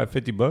 45,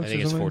 50 bucks. I think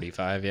or it's something?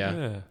 45,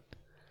 yeah.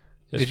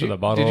 Just for the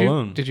bottle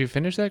alone. Did you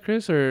finish that,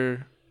 Chris?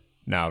 Or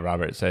Now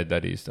Robert said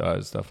that he still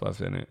has stuff left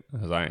in it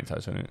because I ain't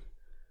touching it.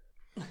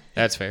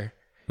 That's fair.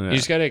 Yeah. You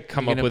just got to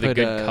come You're up gonna with a put,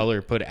 good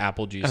color. Put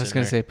apple juice I was in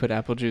gonna there. say put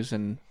apple juice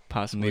and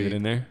possibly leave it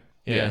in there.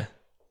 Yeah.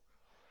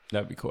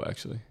 That'd be cool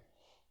actually.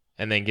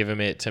 And then give him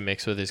it to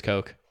mix with his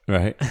Coke.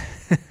 Right.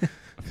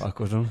 Fuck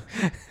with him.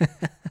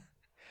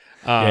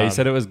 Yeah, he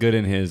said it was good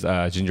in his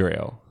ginger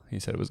ale. He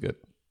said it was good.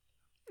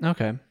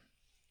 Okay.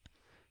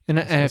 And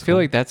I That's feel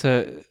cool. like that's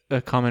a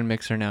common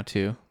mixer now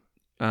too.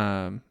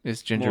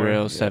 Is ginger More,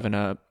 ale,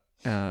 yeah.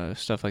 7-Up,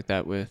 stuff like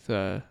that with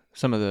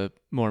some of the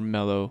more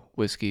mellow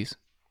whiskeys.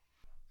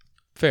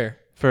 fair.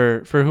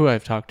 For who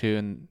I've talked to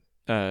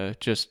and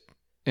just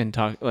in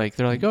talk, like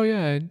they're like, oh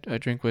yeah, I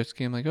drink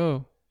whiskey. I'm like,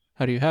 oh,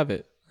 how do you have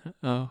it?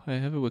 Oh, I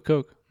have it with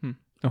Coke.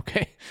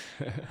 Okay,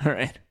 all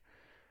right.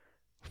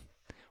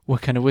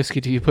 What kind of whiskey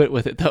do you put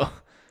with it though?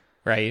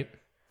 Right?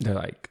 They're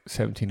like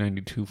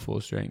 1792 full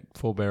strength,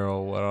 full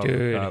barrel. What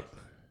Dude. up?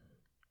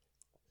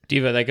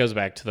 Diva, that goes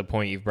back to the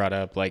point you've brought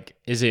up. Like,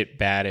 is it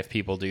bad if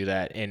people do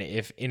that? And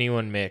if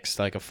anyone mixed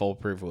like a full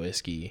proof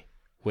whiskey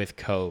with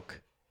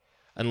Coke,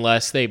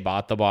 unless they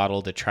bought the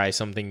bottle to try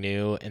something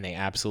new and they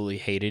absolutely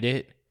hated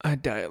it, I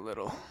die a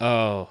little.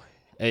 oh,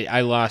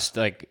 I lost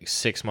like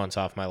 6 months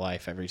off my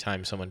life every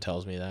time someone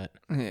tells me that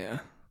Yeah.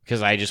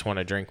 because I just want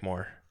to drink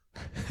more.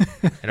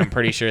 And I'm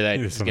pretty sure that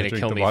You it's just wanna going to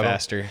drink kill the me bottle?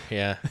 faster.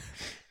 Yeah.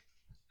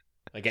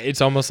 Like,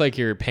 it's almost like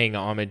you're paying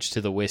homage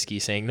to the whiskey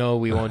saying, no,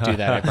 we won't do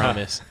that. I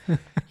promise.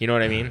 You know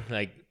what I mean?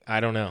 Like, I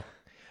don't know.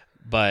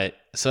 But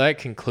so that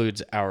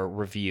concludes our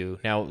review.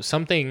 Now,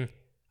 something,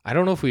 I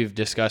don't know if we've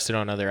discussed it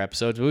on other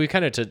episodes, but we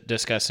kind of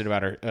discussed it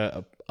about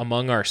our,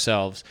 among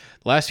ourselves.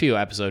 The last few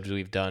episodes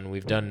we've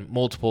done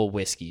multiple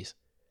whiskeys.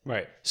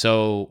 Right.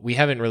 So we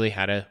haven't really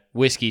had a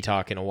whiskey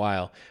talk in a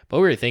while, but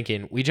we were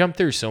thinking we jump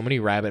through so many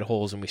rabbit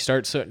holes and we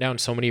start down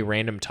so many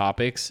random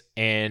topics.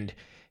 And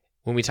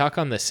when we talk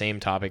on the same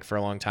topic for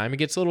a long time, it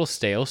gets a little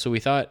stale. So we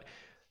thought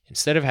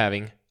instead of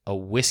having a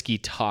whiskey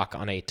talk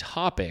on a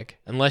topic,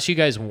 unless you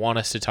guys want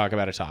us to talk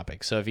about a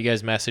topic. So if you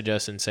guys message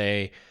us and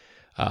say,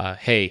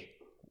 hey,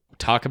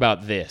 talk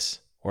about this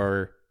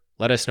or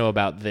let us know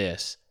about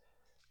this,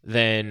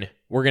 then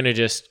we're going to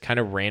just kind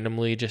of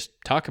randomly just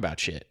talk about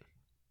shit.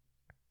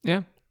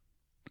 Yeah.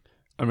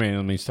 I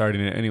mean,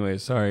 starting it anyway.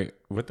 Sorry.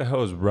 What the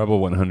hell is Rebel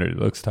 100? It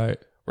looks tight.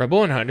 Rebel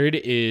 100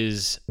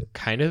 is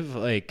kind of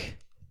like,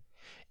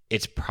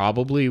 it's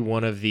probably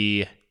one of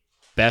the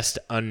best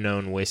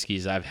unknown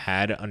whiskeys I've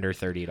had under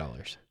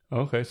 $30.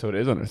 Okay, so it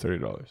is under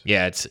 $30.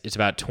 Yeah, it's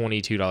about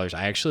 $22.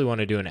 I actually want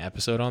to do an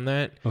episode on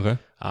that. Okay.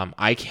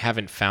 I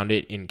haven't found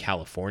it in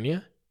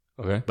California,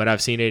 Okay. but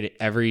I've seen it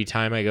every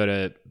time I go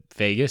to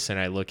Vegas and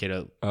I look at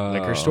a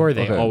liquor store.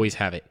 They okay. always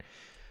have it.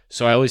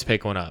 So I always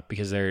pick one up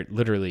because they're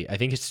literally, I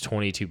think it's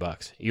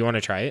 $22. You want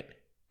to try it?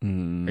 Or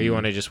you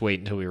want to just wait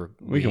until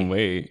We can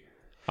wait.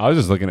 I was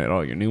just looking at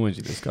all your new ones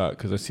you just got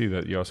because I see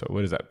that you also,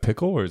 what is that,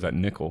 pickle or is that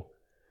nickel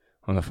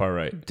on the far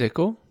right?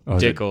 Dickel? Oh,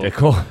 is it Dickel.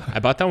 Dickel? I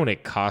bought that one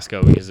at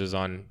Costco because it was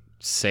on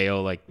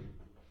sale. Like,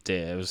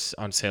 it was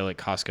on sale at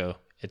Costco.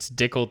 It's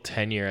Dickel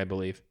 10-year, I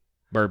believe,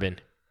 bourbon.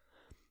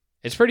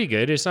 It's pretty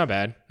good. It's not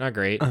bad, not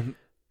great. I'm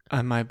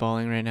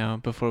eyeballing right now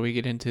before we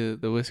get into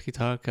the whiskey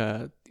talk,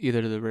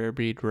 either the Rare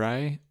Breed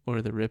Rye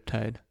or the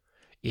Riptide.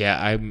 Yeah,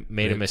 I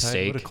made a Riptide?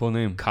 mistake. What a cool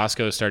name.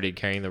 Costco started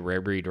carrying the Rare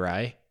Breed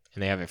Rye,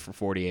 and they have it for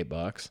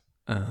 $48.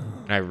 And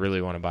I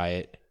really want to buy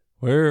it.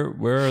 Where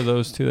are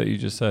those two that you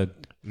just said?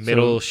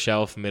 Middle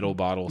shelf, middle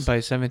bottles. By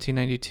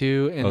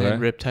 1792, and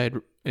then Okay.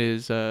 Riptide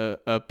is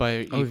up by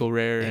Eagle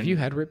Rare. Have and you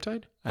had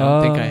Riptide? I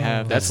don't think I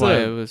have. That's That's why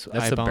the- I was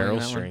That's the eyeballing barrel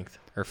that one. strength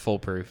or full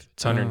proof.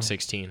 It's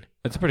 116.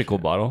 It's a pretty cool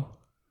bottle.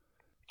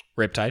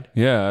 Riptide.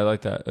 Yeah, I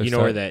like that. You know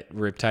where that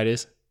Riptide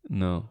is?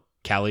 No.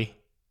 Cali.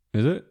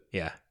 Is it?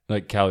 Yeah,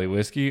 Like Cali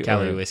whiskey?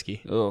 Cali or-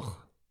 whiskey. Ugh.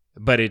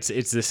 But it's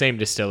the same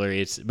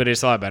distillery. But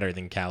it's a lot better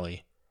than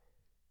Cali.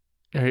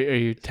 Are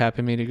you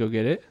tapping me to go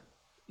get it?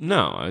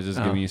 No, I was just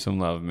Oh. giving you some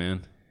love,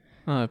 man.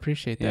 Oh, I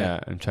appreciate that. Yeah,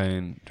 I'm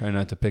trying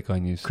not to pick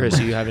on you. So Chris, are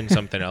much. you having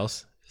something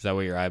else? Is that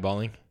what you're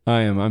eyeballing?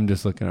 I am. I'm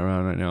just looking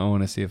around right now. I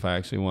want to see if I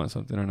actually want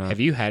something or not. Have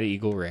you had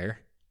Eagle Rare?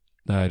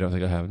 No, I don't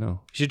think I have. No. You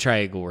should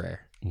try Eagle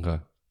Rare. Okay.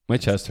 My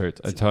chest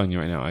hurts. I'm telling you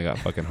right now, I got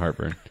fucking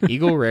heartburn.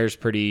 Eagle Rare's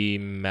pretty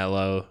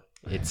mellow.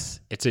 It's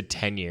a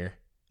 10-year.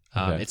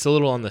 Okay. It's a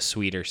little on the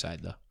sweeter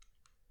side though.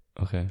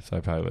 Okay, so I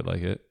probably would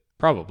like it.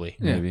 Probably.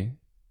 Yeah. Maybe.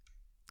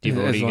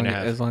 Diva, what are you gonna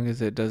have? As long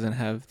as it doesn't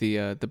have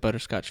the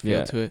butterscotch feel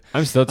Yeah. to it.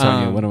 I'm still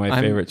telling you, one of my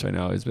I'm- favorites right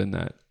now has been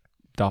that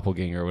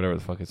doppelganger or whatever the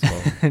fuck it's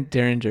called.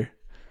 Derringer.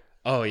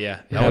 Oh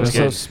yeah, Yeah, that was it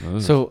good. was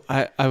smooth. So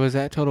I was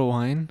at Total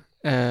Wine.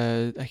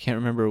 I can't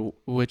remember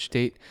which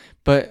date,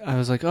 but I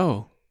was like,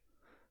 oh,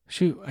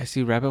 shoot, I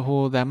see Rabbit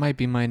Hole. That might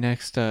be my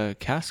next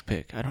cask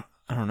pick. I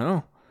don't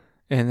know.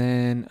 And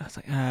then I was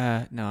like,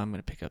 no, I'm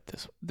gonna pick up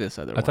this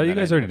other one. I thought you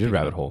that guys ended already up did picking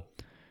Rabbit up. Hole.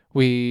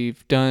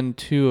 We've done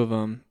 2 of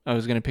them. I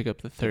was gonna pick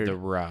up the third. The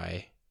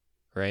rye,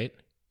 right?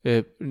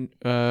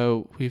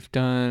 We've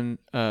done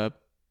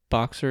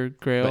Boxer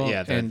Grail But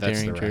yeah, and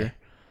that's the Derringer. rye.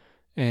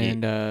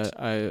 And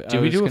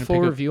Did we do a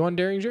full review on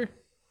Derringer?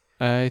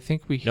 I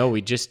think we. No,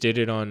 we just did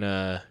it on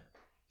the.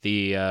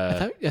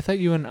 I thought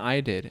you and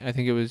I did. I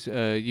think it was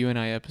you and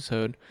I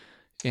episode,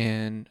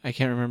 and I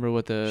can't remember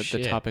what the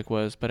Shit. topic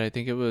was, but I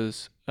think it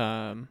was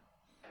one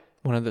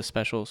of the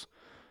specials.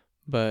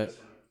 But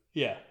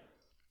yeah.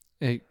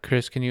 hey,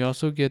 Chris, can you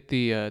also get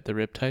the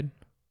Riptide,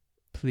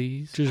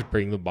 please? Just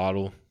bring the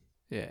bottle.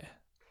 Yeah,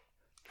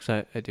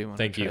 because I do want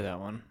to Thank try you. that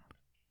one.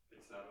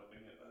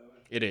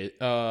 It is.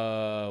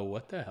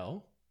 What the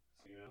hell?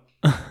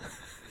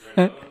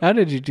 How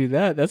did you do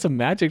that? That's a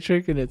magic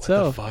trick in What the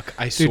itself. fuck?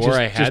 I Dude, swore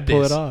I had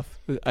pull this. it off.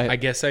 I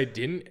guess I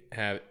didn't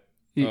have.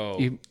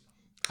 You-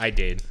 I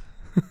did.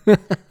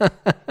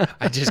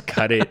 I just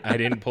cut it. I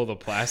didn't pull the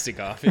plastic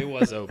off. It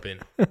was open.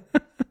 There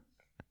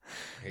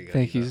you go,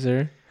 Thank you, Eva.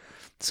 sir.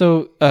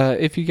 So,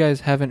 if you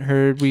guys haven't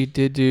heard, we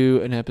did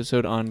do an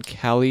episode on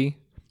Cali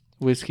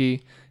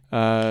whiskey.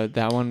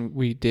 That one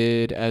we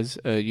did as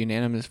a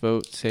unanimous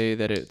vote say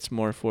that it's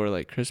more for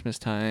like Christmas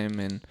time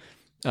and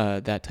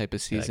that type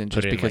of season, put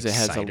just it in, because like, it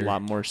has cider. a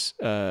lot more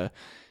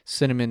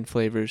cinnamon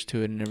flavors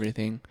to it and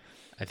everything.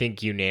 I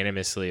think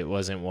unanimously it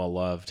wasn't well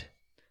loved.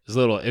 It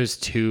was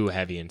too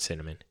heavy in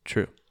cinnamon.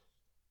 True.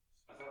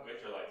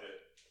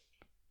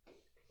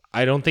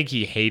 I don't think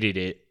he hated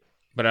it,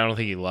 but I don't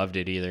think he loved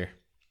it either.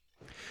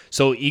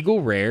 So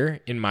Eagle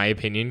Rare, in my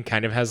opinion,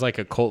 kind of has like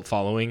a cult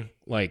following,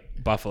 like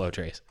Buffalo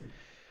Trace.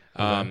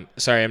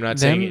 Sorry, I'm not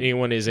saying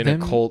anyone is in a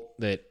cult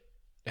that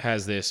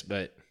has this,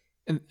 but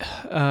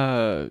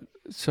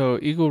So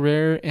Eagle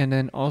Rare, and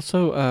then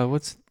also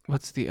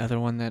what's the other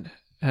one that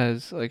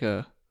has like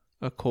a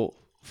cult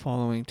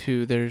following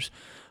too? There's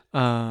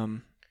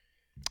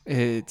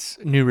it's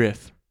New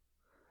Riff.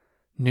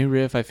 New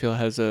Riff, I feel,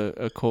 has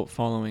a cult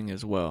following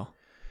as well.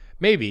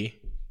 maybe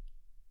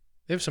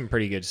they have some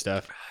pretty good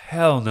stuff.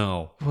 Hell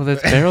no. Well,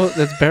 that's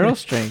barrel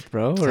strength,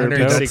 bro, or barrel proof.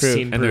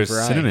 116 And there's proof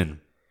rye.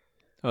 cinnamon.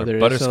 Oh, or there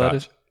is.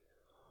 butterscotch.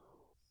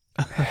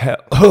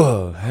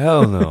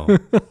 Hell no.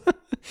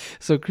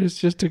 So Chris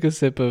just took a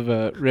sip of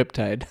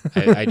Riptide.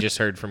 I just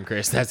heard from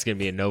Chris. That's gonna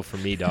be a no for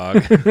me,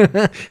 dog.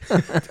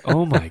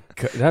 Oh my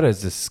god, that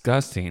is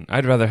disgusting.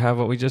 I'd rather have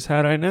what we just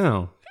had right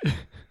now.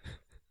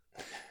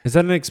 Is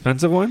that an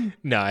expensive one?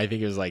 No, I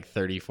think it was like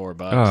 $34.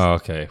 Oh,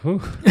 okay.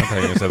 Whew. I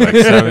thought you said like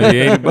 70,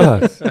 80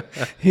 bucks.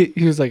 he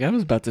was like, I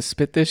was about to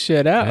spit this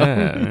shit out.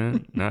 Yeah,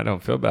 man. No, I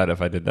don't feel bad if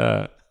I did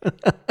that.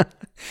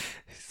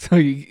 So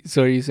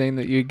are you saying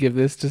that you'd give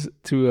this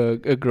to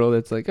a girl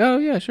that's like, oh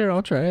yeah, sure,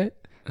 I'll try it?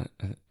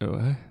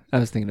 What? I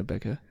was thinking of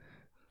Becca.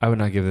 I would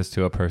not give this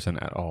to a person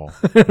at all.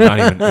 Not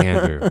even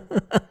Andrew.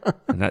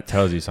 And that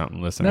tells you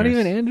something, listeners. Not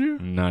even Andrew?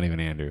 Not even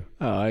Andrew.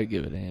 Oh, I'd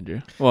give it to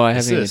Andrew. Well, I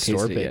This haven't even is a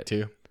store tasted it pick yet.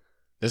 too.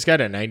 This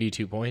got a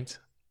 92 points.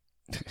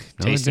 No,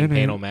 it Tasting didn't.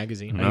 Panel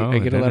magazine. No. I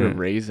get a lot of didn't.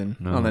 raisin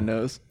No. on the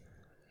nose.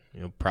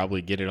 You'll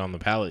probably get it on the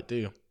palate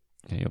too.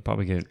 Yeah, you'll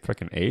probably get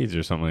freaking AIDS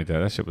or something like that.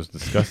 That shit was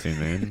disgusting,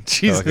 man.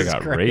 Jesus Felt like I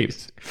got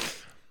Christ. raped.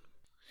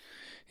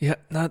 Yeah,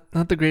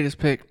 not the greatest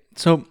pick.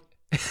 So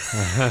It's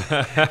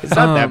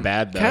not that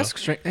bad though. cask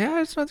strength.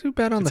 Yeah, it's not too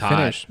bad on It's the hot.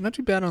 finish. Not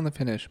too bad on the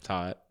finish. It's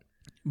hot.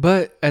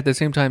 But at the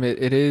same time,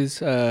 it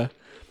is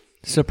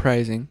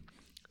surprising.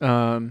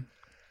 I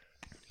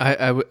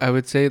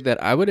would say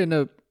that I would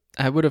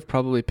have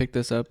probably picked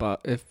this up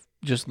if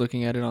just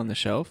looking at it on the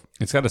shelf.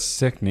 It's got a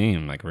sick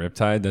name, like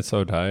Riptide. That's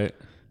so tight.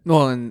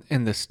 Well, and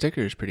the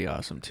sticker is pretty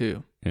awesome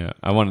too, Yeah,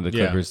 I wanted the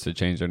Yeah. Clippers to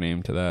change their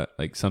name to that,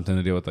 like something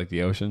to do with like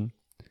the ocean.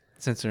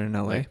 since they're in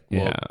LA. Well,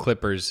 Yeah.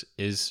 Clippers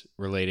is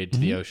related to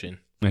the ocean.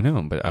 I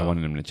know, but I Oh.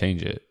 wanted them to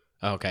change it.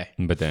 Okay.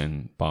 But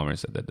then Bomber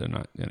said that they're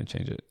not going to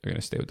change it. They're going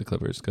to stay with the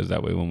Clippers because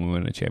that way, when we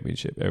win a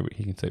championship,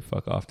 he can say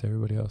fuck off to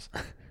everybody else.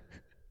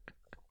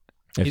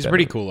 If He's a that-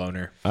 pretty cool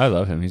owner. I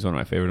love him. He's one of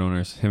my favorite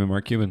owners. Him and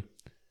Mark Cuban.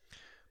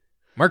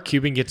 Mark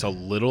Cuban gets a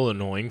little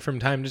annoying from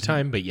time to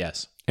time, but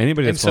yes.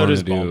 Anybody And that's so willing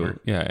does to do,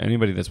 Ballmer.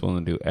 anybody that's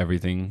willing to do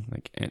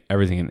everything,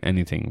 everything and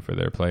anything for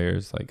their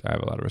players, like I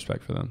have a lot of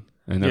respect for them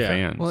and their Yeah.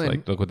 fans. Well,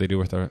 like, look what they do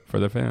with for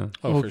their fans.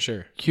 Oh, Well, for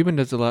sure. Cuban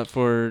does a lot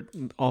for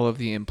all of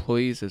the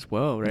employees as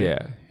well, right?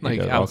 Yeah, he Like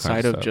does all outside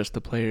kinds of stuff. just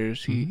the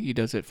players, he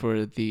does it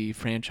for the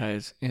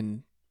franchise.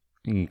 In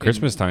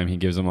Christmas time, he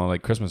gives them all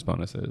like Christmas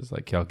bonuses.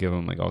 Like he'll give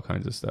them like all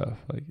kinds of stuff.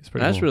 Like it's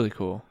pretty. That's cool. really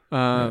cool.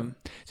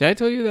 Did I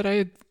tell you that I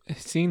had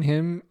seen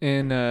him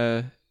in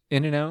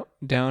In-N-Out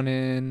down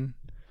in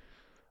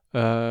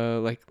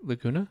like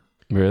Laguna?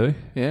 Really.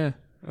 Yeah.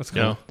 That's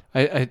cool.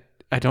 No.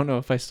 I don't know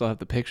if I still have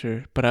the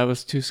picture, but I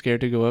was too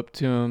scared to go up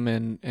to him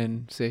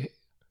and say,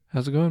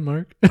 "How's it going,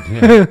 Mark?"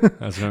 Yeah, that's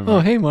what I remember. Oh,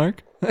 hey,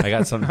 Mark. I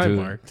got something Hi,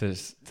 Mark. to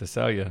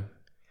sell you.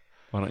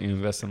 Why don't you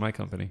invest in my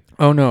company?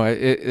 Oh no,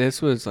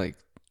 this was like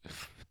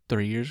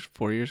 4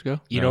 years ago.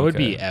 You know what would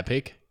be Okay.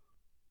 epic?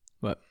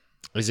 What?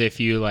 Is if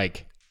you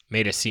like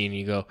made a scene,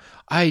 you go,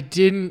 I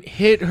didn't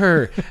hit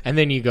her. And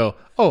then you go,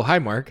 oh, hi,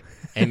 Mark.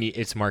 And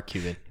it's Mark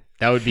Cuban.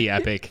 That would be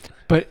epic.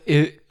 But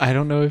I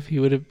don't know if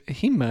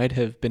he might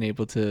have been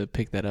able to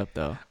pick that up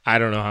though. I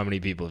don't know how many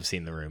people have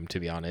seen The Room, to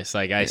be honest.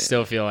 Like, I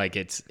still feel like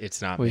it's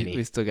not many.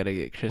 We still got to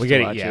get Chris We to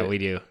get watch it. Yeah, it. we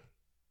do.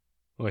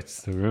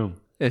 What's the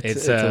room?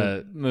 It's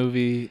a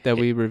movie that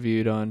we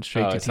reviewed on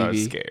Straight to I thought it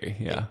was TV. scary.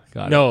 Yeah,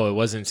 got it. No, it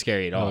wasn't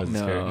scary at Oh, all. it's No,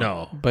 scary.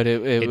 No. but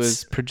it It's-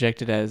 was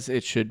projected as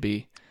it should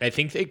be. I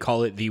think they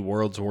call it the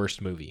world's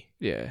worst movie.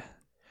 Yeah.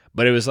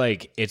 But it was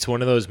like, it's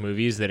one of those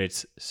movies that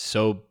it's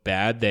so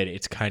bad that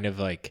it's kind of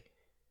like,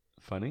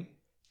 Funny.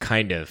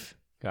 kind of.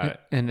 Got it.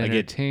 And Like it-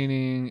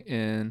 entertaining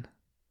and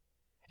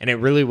And it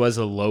really was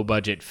a low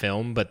budget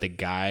film, but the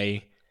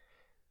guy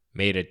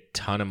made a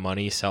ton of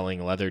money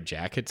selling leather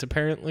jackets,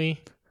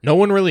 apparently. No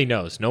one really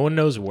knows. No one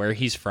knows where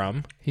he's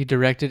from. he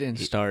directed and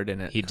starred in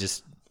it. He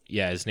just,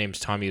 his name's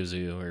Tommy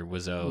Wiseau or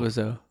Wiseau. was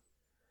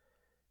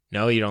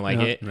No, you don't like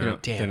No. it? No,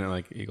 Damn. didn't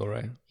like Eagle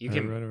Ray. You Or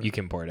can whatever. you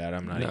can pour it out.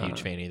 I'm not a No.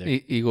 huge fan either.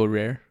 Eagle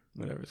Rare.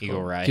 Whatever it's Eagle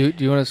called. Rye. Do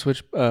you want to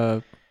switch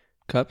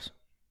cups?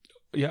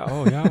 Yeah.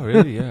 Oh yeah.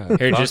 Really? Yeah.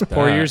 Here, Fuck just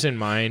pour that. yours in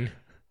mine.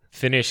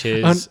 Finish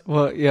his.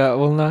 Well, yeah.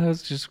 Well, now I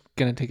was just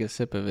gonna take a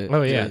sip of it.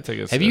 Oh yeah. take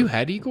a Have sip. you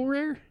had Eagle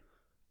Rare?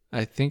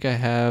 I think I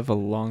have a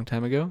long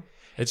time ago.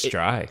 It's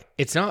dry.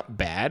 It's not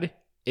bad.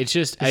 It's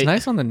just It's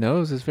nice on the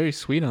nose. It's very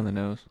sweet on the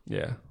nose.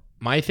 Yeah.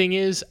 my thing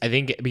is, I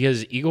think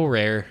because Eagle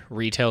Rare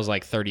retails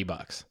like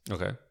 $30.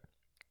 Okay.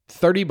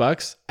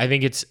 $30, I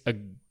think it's a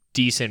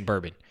decent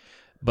bourbon.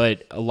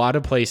 But a lot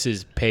of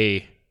places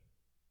pay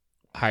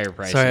higher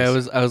prices. Sorry,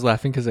 I was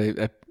laughing because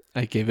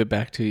I gave it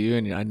back to you,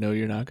 and I know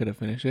you're not gonna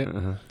finish it.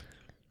 Uh-huh.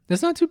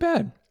 It's not too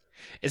bad.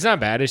 It's not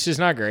bad. It's just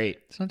not great.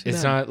 It's not too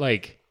It's bad. not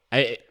like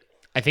I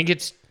think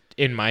it's,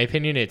 in my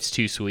opinion, it's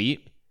too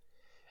sweet,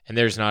 and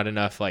there's not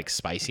enough like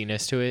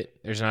spiciness to it.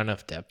 There's not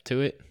enough depth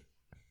to it.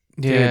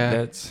 Yeah, Dude,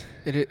 that's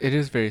it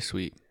is very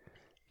sweet.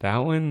 that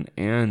one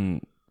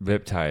and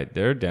Riptide.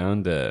 They're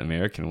down to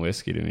American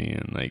whiskey to me,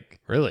 and like,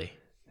 Really,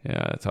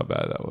 yeah, that's how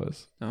bad that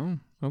was. Oh,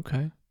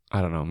 okay.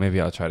 I don't know.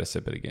 Maybe I'll try to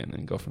sip it again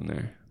and go from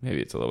there.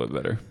 Maybe it's a little bit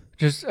better.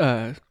 Just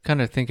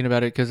kind of thinking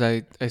about it because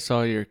I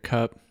saw your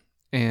cup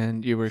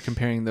and you were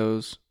comparing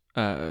those.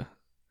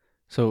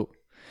 So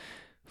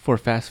for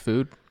fast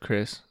food,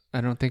 Chris,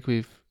 I think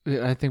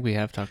we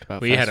have talked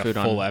about we fast had a food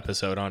full on.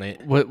 episode on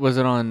it. What was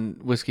it on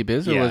Whiskey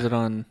Biz or Yeah. was it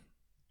on?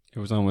 It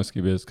was on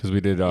Whiskey Biz because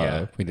we did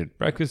Yeah. we did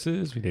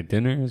breakfasts, we did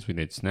dinners, we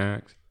did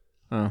snacks.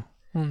 Oh,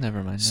 well,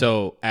 never mind.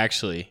 So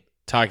actually,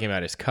 talking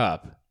about his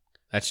cup,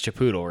 that's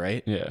Chipotle,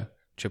 right? Yeah,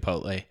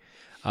 Chipotle.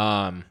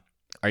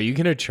 Are you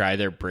gonna try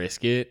their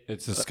brisket?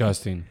 it's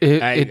disgusting.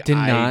 it did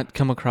I- not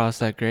come across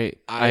that great.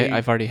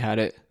 I've already had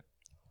it.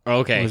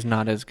 Okay, It was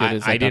not as good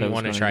as I I thought didn't it was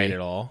want to gonna try be. it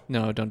at all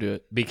No, don't do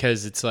it.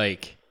 because it's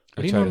like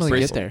What do you tried to normally get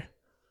brisket. there?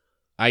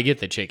 I get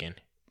the chicken.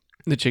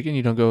 The chicken?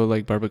 You don't go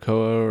like barbacoa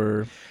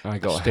or I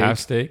go Steak. half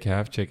steak,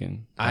 half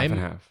chicken, half and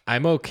half.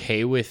 I'm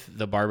okay with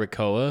the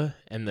barbacoa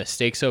and the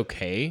steak's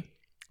okay,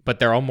 but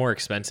they're all more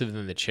expensive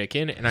than the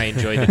chicken, and I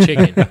enjoy the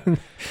chicken.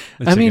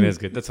 The I chicken mean, is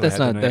good. That's what I had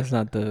tonight. that's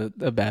not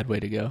a bad way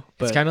to go.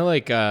 But It's kind of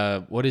like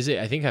what is it?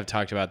 I think I've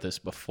talked about this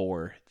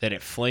before. That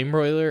at Flame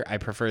Broiler, I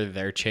prefer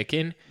their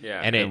chicken,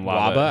 Yeah, and at and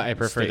Waba, Waba, I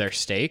prefer steak. their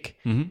steak.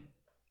 Mhm.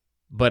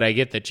 But I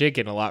get the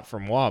chicken a lot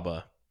from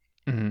Waba.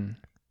 Mhm.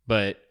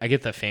 But I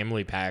get the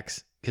family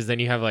packs because then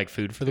you have like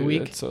food for the Dude,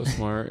 week. That's so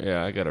smart.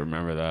 Yeah, I got to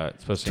remember that,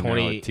 especially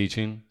 20 now with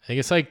teaching. I think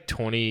it's like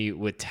 20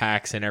 with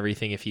tax and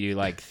everything if you do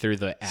like through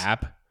the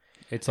app.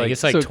 It's I think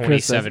it's like So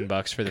Chris says-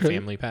 $27 for the Chris-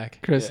 family pack.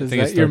 Chris, Yeah, I is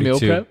think it's that your meal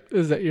 32. prep?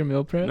 Is that your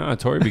meal prep? no,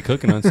 Tori be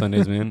cooking on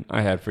Sundays, man.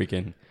 I had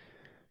freaking,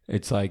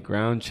 it's like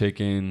ground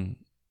chicken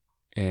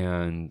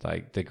and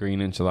like the green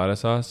enchilada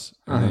sauce,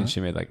 and Uh-huh. then she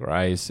made like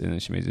rice, and then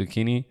she made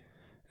zucchini,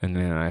 and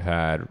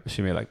then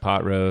she made like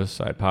pot roast.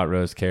 So I had pot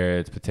roast,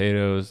 carrots,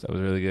 potatoes. That was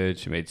really good.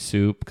 She made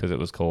soup because it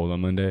was cold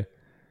on Monday,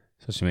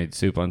 so she made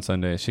soup on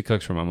Sunday. She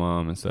cooks for my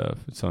mom and stuff.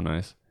 It's so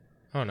nice.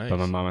 Oh, nice. But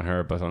my mom and her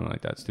are both on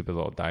like that stupid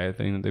little diet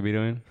thing that they be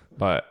doing.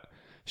 But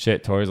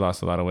shit, Tori's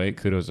lost a lot of weight.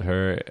 Kudos to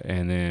her.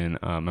 And then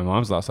my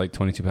mom's lost like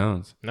 22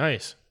 pounds.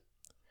 Nice.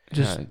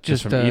 Just Yeah,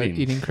 just from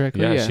eating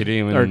correctly. Yeah, she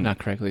didn't even. or not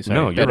correctly. Sorry.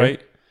 no, you're better.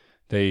 right.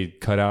 They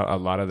cut out a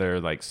lot of their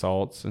like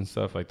salts and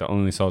stuff. Like the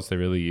only salts they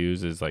really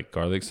use is like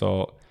garlic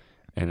salt,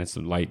 and it's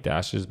light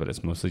dashes, but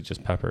it's mostly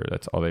just pepper.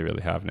 That's all they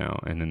really have now.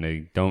 And then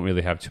they don't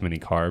really have too many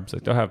carbs.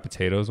 Like they'll have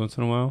potatoes once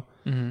in a while.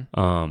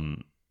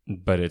 Mhm.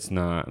 But it's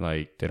not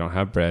like they don't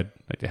have bread.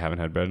 Like they haven't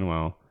had bread in a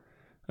while.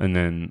 And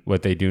then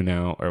what they do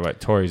now, or what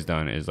Tori's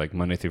done, is like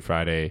Monday through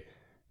Friday,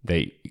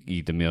 they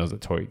eat the meals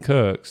that Tori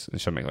cooks, and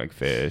she'll make like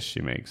fish.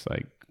 She makes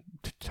like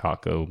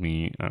taco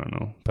meat. I don't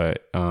know,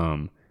 but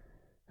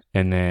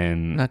and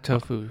then Not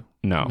tofu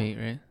no, meat,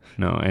 right?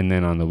 no, and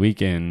then on the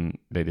weekend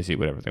they just eat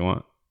whatever they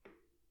want.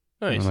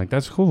 And Nice. I'm like,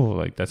 that's cool.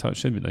 Like that's how it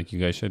should be. Like you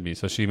guys should be.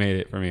 So she made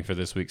it for me for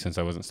this week since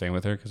I wasn't staying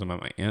with her because I'm at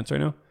my aunt's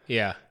right now.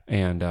 Yeah.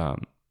 And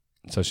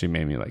So she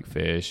made me like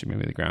fish. She made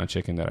me the ground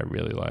chicken that I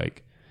really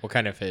like. What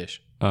kind of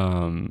fish?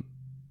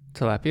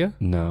 Tilapia?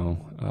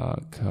 No.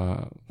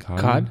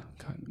 Cod?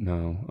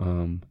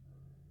 No.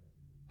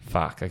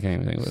 Fuck, I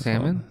can't even think of what it's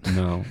Salmon? called.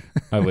 No.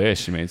 I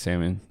wish she made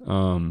salmon.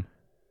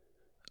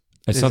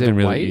 It's Is something it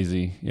really white?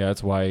 easy. Yeah,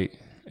 it's white.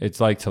 It's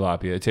like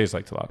tilapia. It tastes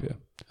like tilapia.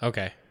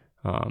 Okay.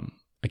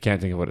 I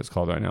can't think of what it's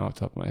called right now off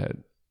the top of my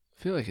head.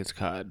 I feel like it's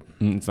cod.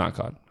 It's not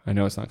cod. I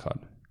know it's not cod.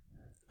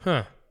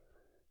 Huh.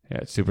 Yeah,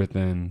 it's super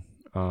thin.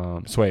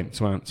 Swain.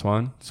 Swain,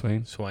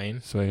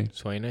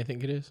 I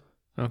think it is.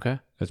 Okay.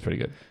 That's pretty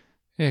good.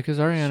 Yeah, because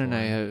Ariana and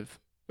I have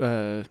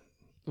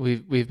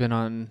we've been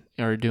on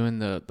or doing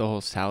the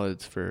whole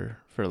salads for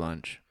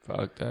lunch.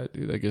 Fuck that,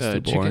 dude. That gets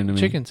too boring to me.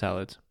 Chicken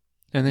salads,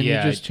 and then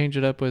Yeah, you just change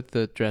it up with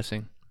the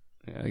dressing.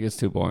 Yeah, it gets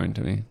too boring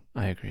to me.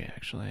 I agree.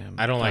 Actually,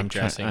 I don't like I'm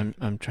dressing.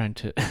 I'm trying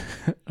to.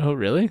 Oh,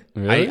 really?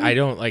 Really? I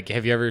don't like.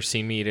 Have you ever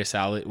seen me eat a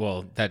salad?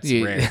 Well, that's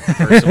Yeah. rare,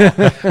 first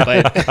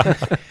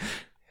of all.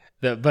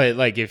 But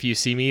like, if you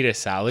see me eat a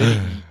salad,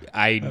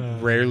 I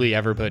rarely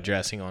ever put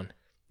dressing on.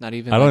 Not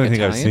even. I don't like even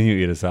think I've Italian? seen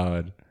you eat a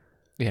salad.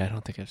 Yeah, I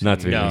don't think I've seen. Not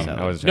to you be eat No, mean. salad.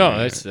 I was no,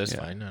 joking. that's Yeah.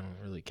 fine. I don't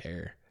really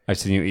care. I've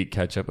seen you eat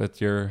ketchup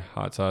with your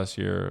hot sauce,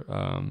 your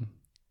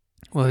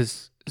Well,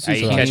 his I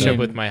eat zucchini ketchup and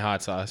with my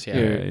hot sauce. Yeah,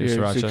 your, your your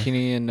sriracha.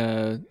 zucchini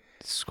and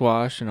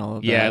squash and all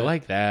of yeah, I that.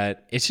 like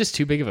that. It's just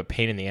too big of a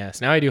pain in the ass.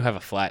 Now I do have a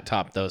flat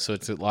top though, so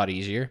it's a lot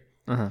easier.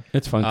 Uh-huh.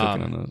 it's fun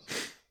cooking on those.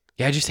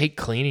 Yeah, I just hate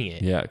cleaning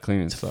it. Yeah,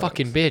 cleaning It's a sucks.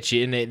 fucking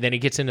bitch, and then it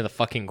gets into the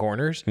fucking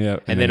corners. Yeah,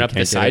 And then you up the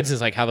can't get sides it.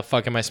 is like, how the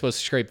fuck am I supposed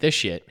to scrape this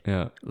shit?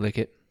 Yeah, Lick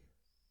it.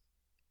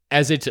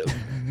 As it's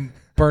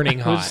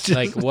burning I was hot. just-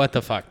 Like, what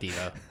the fuck,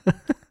 Devo?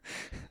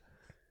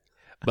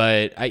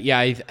 But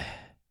I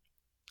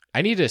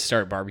need to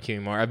start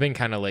barbecuing more. I've been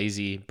kind of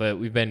lazy, but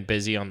we've been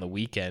busy on the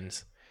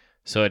weekends,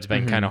 so it's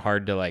been Mhm. kind of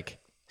hard to like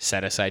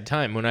set aside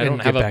time when I And don't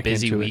get have a back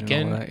busy into it and all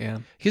weekend. that, yeah.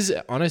 Because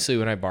honestly,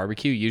 when I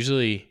barbecue,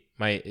 usually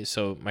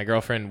my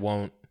girlfriend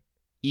won't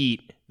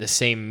eat the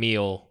same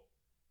meal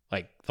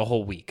like the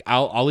whole week.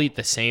 I'll eat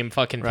the same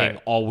fucking thing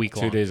Right. all week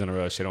 2 long. days in a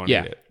row. She don't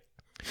Yeah. eat it.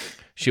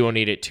 She won't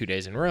eat it 2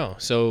 days in a row.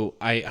 So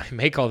I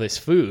make all this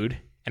food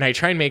and I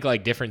try and make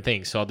like different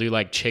things. So I'll do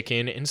like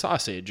chicken and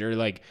sausage or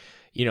like,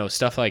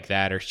 stuff like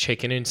that, or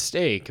chicken and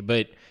steak.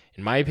 But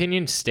in my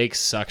opinion, steak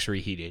sucks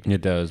reheated.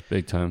 It does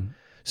big time.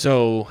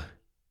 So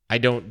I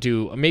don't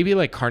do, maybe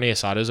like carne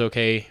asada is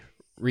okay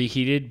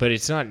reheated, but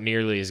it's not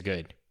nearly as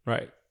good.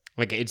 Right.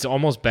 Like it's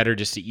almost better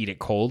just to eat it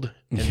cold.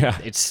 And Yeah.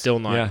 It's still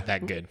not Yeah.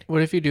 that good.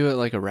 What if you do it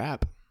like a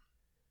rap?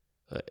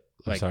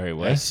 Like sorry,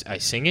 what? I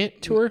sing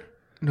it to her?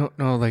 No,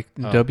 like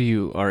Oh.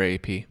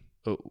 WRAP.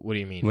 Oh, what do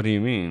you mean? What do you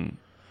mean?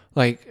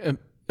 Like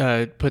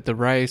put the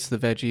rice, the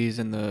veggies,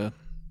 and the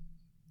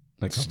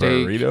Like steak.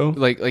 a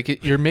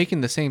burrito? You're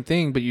making the same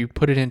thing, but you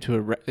put it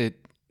into it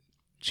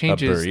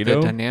changes the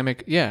burrito?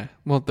 dynamic. Yeah,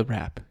 well, the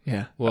wrap.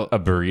 Yeah, Well, A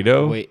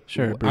burrito? wait.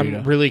 Sure, I'm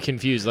burrito. really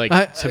confused. Like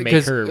to make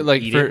 'cause, her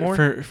like eat for, it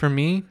more? for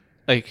me,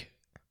 like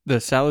the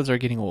salads are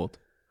getting old.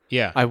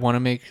 Yeah. I want to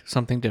make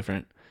something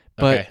different.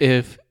 But Okay.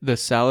 if the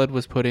salad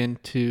was put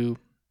into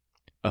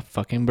a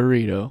fucking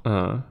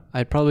burrito,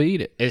 I'd probably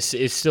eat it.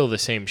 It's still the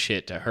same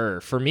shit to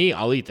her. For me,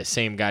 I'll eat the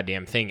same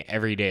goddamn thing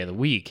every day of the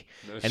week.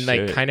 And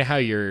like shit. kind of how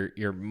your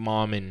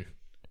mom and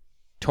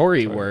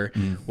Tori were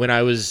when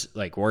I was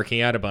like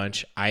working out a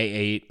bunch, I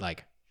ate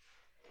like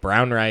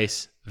brown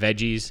rice,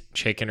 veggies,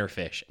 chicken or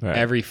fish Right.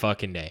 every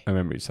fucking day. I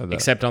remember you said that.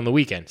 Except on the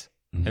weekends.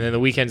 And then the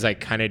weekends I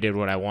kind of did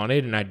what I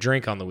wanted and I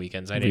drink on the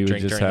weekends. I We didn't would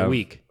drink just during the have-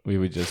 week. We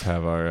would just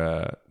have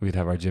we'd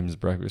have our Jim's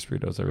breakfast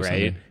burritos every Right?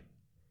 Sunday.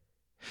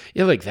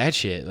 Yeah, like that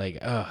shit. Like,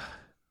 that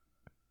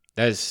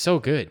is so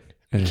good.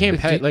 You And- can't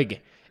pay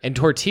like, and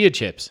tortilla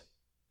chips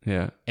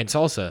Yeah. and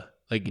salsa.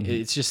 Like, Mm-hmm.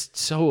 it's just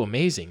so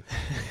amazing.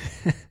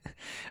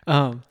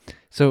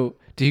 So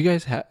do you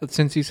guys have?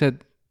 Since you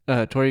said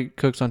Tori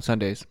cooks on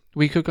Sundays,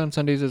 we cook on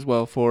Sundays as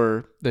well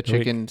for the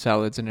chicken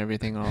salads and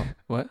everything. All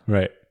what?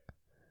 Right.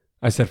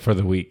 I said for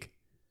the week.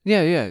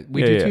 Yeah,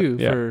 we Yeah, do yeah, too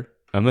yeah. for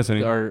I'm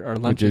listening. our With your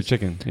lunches.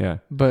 chicken. Yeah.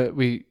 But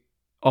we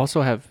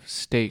also have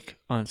steak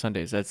on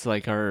Sundays. That's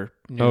like our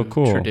new Oh,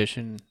 cool.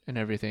 tradition and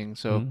everything.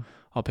 So Mhm.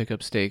 I'll pick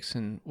up steaks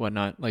and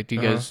whatnot. Like, do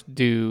you Uh-huh. guys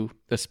do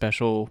the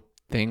special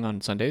thing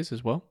on Sundays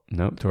as well?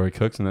 Nope. Tori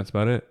cooks and that's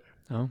about it.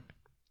 No.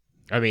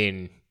 I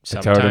mean, I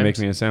tell her to make sometimes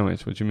me a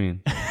sandwich. What you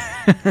mean?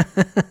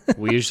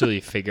 we usually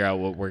figure out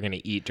what we're going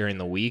to eat during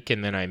the week.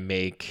 And then I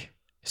make,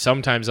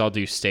 sometimes I'll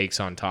do steaks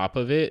on top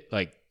of it,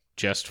 like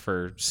just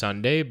for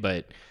Sunday,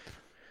 but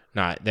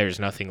there's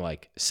nothing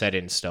like set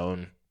in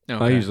stone.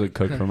 Okay. I usually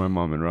cook for my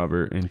mom and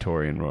Robert and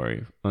Tori and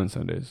Rory on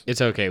Sundays.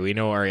 It's okay. We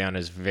know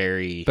Ariana's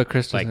very, But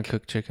Chris doesn't like-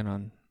 cook chicken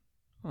on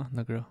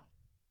the grill.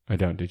 I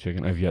don't do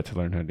chicken. I've yet to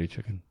learn how to do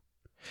chicken.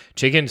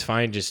 chicken's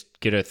fine. Just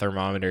get a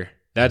thermometer.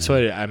 That's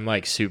Mm-hmm. what I'm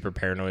like super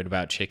paranoid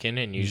about chicken.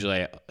 And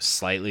usually I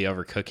slightly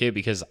overcook it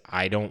because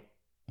I don't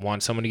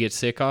want someone to get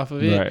sick off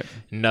of it. Right.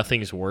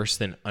 Nothing's worse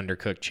than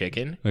undercooked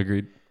chicken.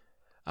 Agreed.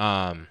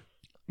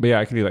 But But yeah,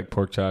 I can do like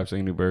pork chops. I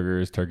can do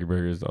burgers, turkey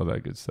burgers, all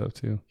that good stuff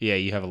too. Yeah,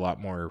 you have a lot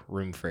more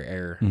room for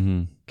error.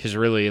 Mm-hmm. Because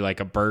really, like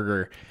a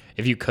burger,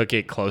 if you cook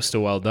it close to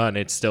well done,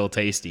 it's still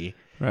tasty.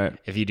 Right.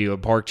 If you do a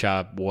pork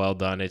chop well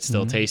done, it's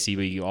still Mhm. tasty,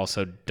 but you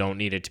also don't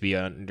need it to be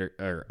under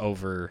or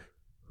over.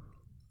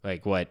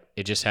 Like what?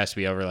 It just has to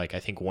be over, like, I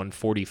think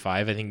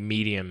 145. I think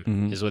medium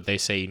Mhm. is what they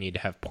say you need to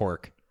have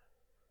pork.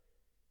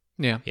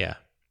 Yeah. Yeah.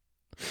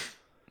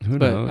 Who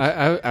But knows?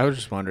 I was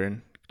just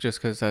wondering, just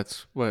because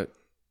that's what.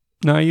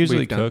 No, I usually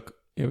we've done. cook.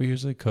 Yeah, we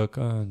usually cook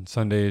on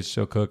Sundays.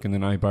 She'll cook, and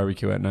then I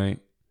barbecue at night.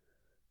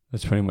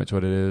 That's pretty much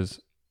what it is.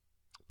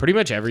 Pretty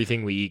much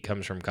everything we eat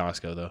comes from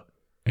Costco, though.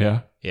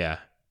 Yeah. Yeah.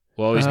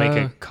 We'll always make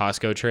a Uh.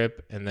 Costco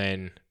trip, and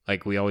then,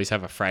 like, we always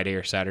have a Friday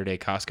or Saturday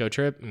Costco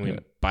trip, and we Yeah.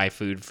 buy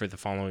food for the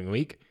following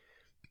week.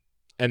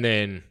 And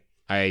then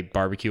I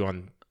barbecue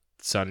on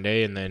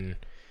Sunday, and then,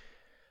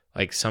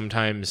 like,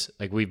 sometimes,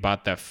 like, we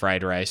bought the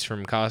fried rice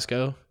from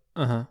Costco.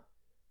 Uh-huh.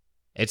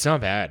 It's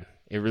not bad.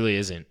 It really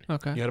isn't.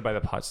 Okay. You got to buy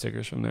the pot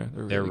stickers from there.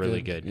 They're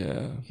really good.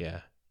 Yeah. Yeah.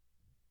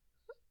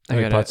 I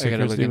Like gotta pot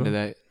stickers, look do you? into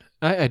that.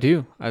 I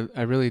do.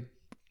 I really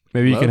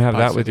Maybe you Love can have pot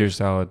that with your stickers.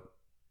 salad.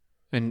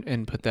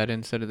 and put that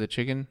instead of the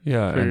chicken.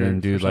 Yeah, For- and then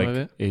do for some of like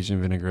it?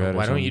 Asian vinaigrette.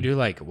 Why or don't you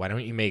something. why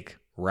don't you make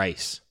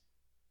rice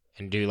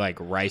and do, like,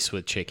 rice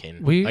with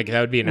chicken? We- like,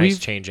 that would be a nice we've-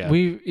 change up.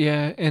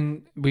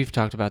 And we've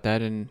talked about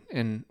that,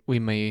 and we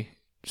may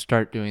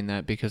start doing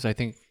that because I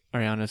think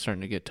Ariana's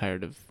starting to get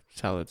tired of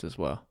salads as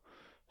well.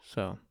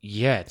 So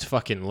Yeah, it's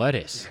fucking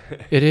lettuce.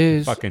 it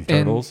is Fucking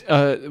and, turtles.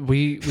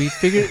 we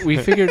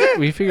figured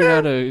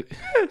out a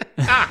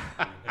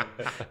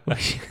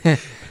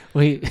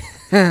we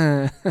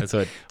That's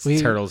what We-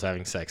 turtles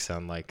having sex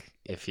sound like.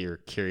 If you're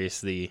curious,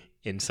 the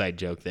inside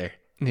joke there.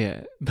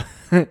 yeah.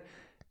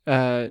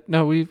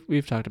 No,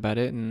 we've talked about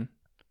it, and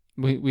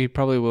we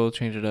probably will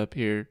change it up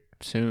here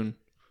soon.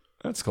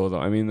 That's cool though.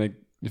 I mean, like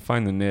you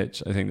find the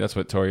niche. I think that's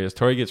what Tori is.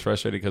 Tori gets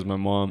frustrated because my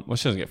mom. Well,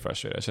 she doesn't get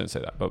frustrated. I shouldn't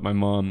say that. But my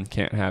mom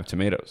can't have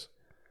tomatoes.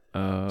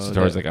 So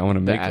Tori's like, I want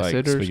to the make like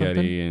acid or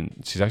spaghetti,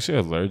 and she's actually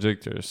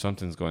allergic or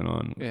something's going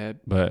on. yeah.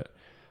 But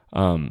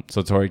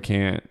so Tori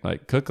can't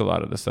like cook a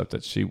lot of the stuff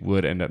that she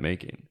would end up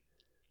making.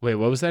 Wait,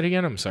 what was that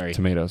again? I'm sorry.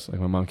 Tomatoes. Like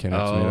my mom can't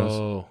have tomatoes.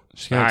 Oh,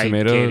 She can't have I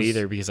tomatoes can't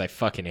either because I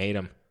fucking hate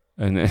them.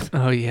 And then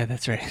Oh yeah,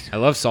 that's right. I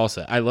love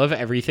salsa. I love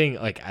everything.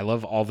 Like, I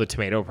love all the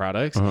tomato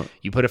products. uh,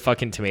 You put a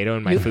fucking tomato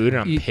in my You- food,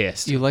 and I'm you-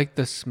 pissed. You like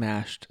the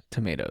smashed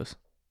tomatoes?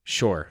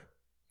 Sure.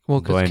 Well,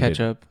 because Blended.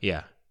 ketchup.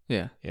 Yeah.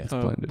 Yeah. Yeah. It's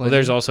blended. Well,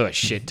 there's also a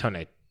shit ton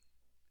of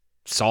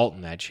salt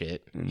in that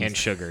shit And and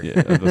sugar.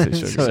 yeah, I was gonna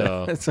say sugar.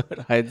 So- so it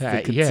hides the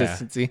yeah.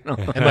 consistency.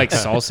 And like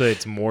salsa,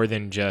 it's more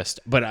than just.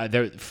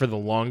 But for the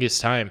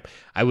longest time,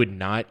 I would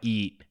not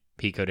eat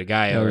pico de I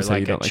gallo or would say you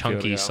like a don't like pico de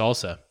chunky gallo.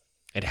 salsa.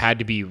 It had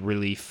to be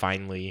really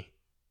finely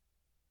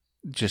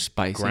Just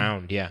spicy.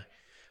 ground. Yeah,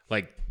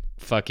 like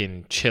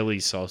fucking chili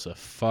salsa.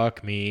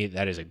 Fuck me,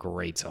 that is a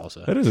great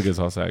salsa. That is a good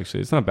salsa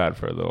actually. It's not bad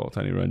for a little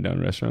tiny rundown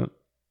restaurant,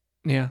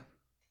 Yeah.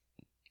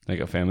 like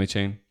a family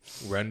chain.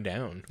 Run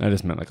down. I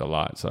just meant like a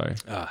lot. Sorry.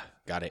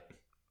 Got it.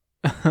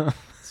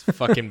 It's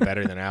fucking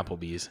better than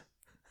Applebee's.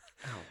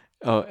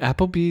 Oh,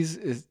 Applebee's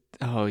is.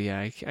 Oh yeah,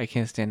 I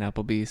can't stand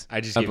Applebee's.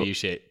 I just give Apple- you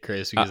shit,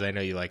 Chris, because I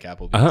know you like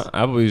Applebee's.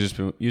 Applebee's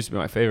used to be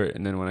my favorite,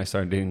 and then when I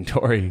started dating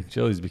Tori,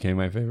 Chili's became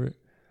my favorite.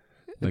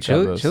 Like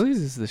Chili's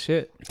is the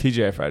shit.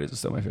 TGI Fridays is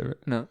still my favorite.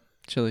 No,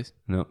 Chili's.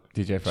 No,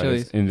 TGI Fridays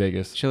Chili's. in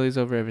Vegas. Chili's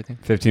over everything.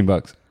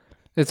 $15.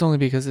 It's only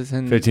because it's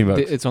in. $15.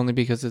 It's only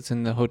because it's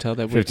in the hotel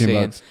that we're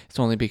staying. $15. It's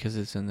only because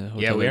it's in the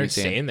hotel. Yeah, we that aren't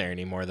stay in. staying there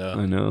anymore though.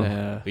 I know.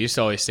 Yeah. We used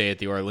to always stay at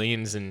the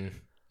Orleans, and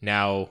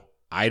now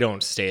I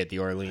don't stay at the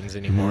Orleans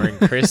anymore, and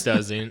Chris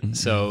doesn't.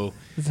 So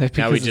Is that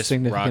now we because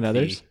of just rock significant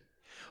others?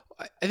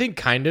 I think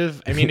kind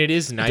of. I mean, it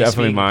is nice.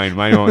 Definitely being, mine.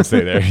 Mine won't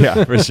stay there.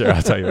 Yeah, for sure.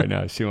 I'll tell you right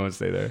now. She won't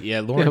stay there. Yeah, Yeah,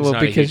 Lauren's well,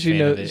 not a because huge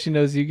fan of it. she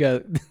knows you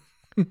got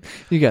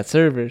you got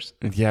servers.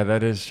 Yeah,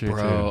 that is true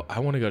Bro, too. I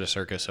want to go to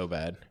Circa so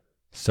bad.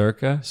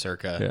 Circa?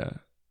 Circa. Yeah.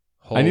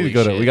 Holy I need to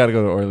go shit. to. We got to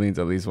go to Orleans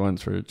at least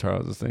once for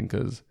Charles's thing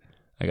because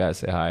I gotta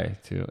say hi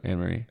to Anne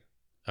Marie.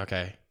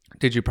 Okay.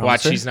 Did you promise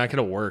Watch, her? she's not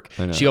gonna work.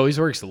 I know. She always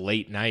works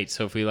late night,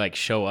 so if we like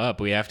show up,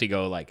 we have to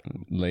go like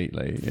Late.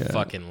 Yeah.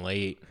 fucking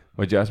late.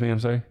 What'd you ask me? I'm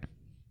sorry.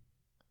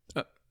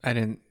 I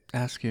didn't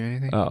ask you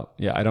anything. Oh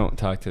yeah, I don't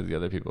talk to the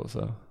other people,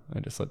 so I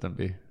just let them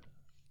be.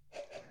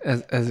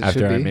 As it After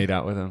should I be. made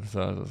out with them,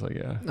 so I was just like,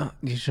 yeah. No,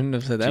 you shouldn't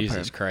have said that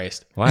Jesus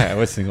Christ. Why? I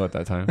was single at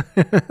that time.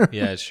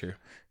 Yeah, it's true.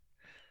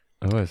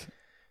 I was.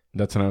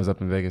 That's when I was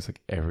up in Vegas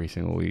like every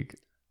single week.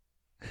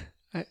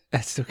 part. I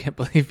still can't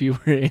believe you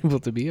were able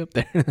to be up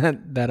there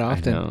that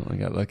often. I know. I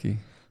got lucky.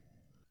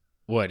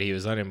 What? He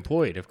was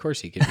unemployed. Of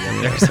course he could be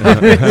up there. So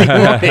he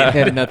I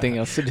had nothing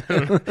else to do.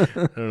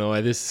 I don't know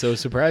why this is so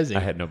surprising. I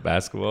had no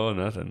basketball,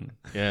 nothing.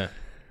 Yeah.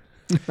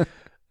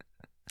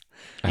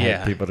 I Yeah.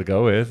 had people to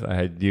go with. I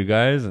had you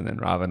guys, and then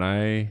Rob and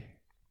I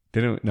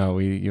didn't. No,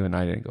 you and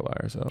I didn't go by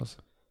ourselves.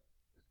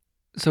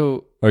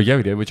 So Or yeah,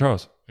 we did with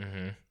Charles.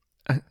 hmm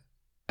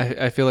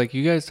I feel like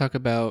you guys talk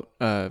about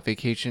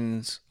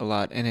vacations a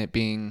lot and it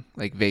being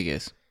like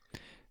Vegas.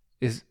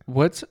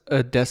 what's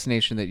a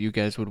destination that you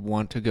guys would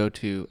want to go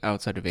to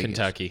outside of Vegas?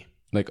 Kentucky.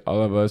 Like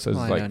all of us as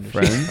Well, I like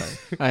understand friends,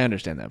 that part. I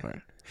understand that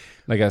part.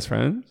 like as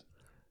friends.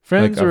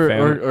 Friends Like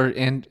our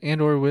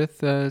or with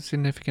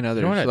significant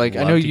others. You know what I'd like I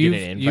love know to get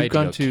an you've invite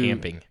gone to go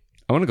camping.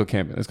 I want to go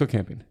camping. Let's go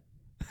camping.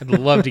 I'd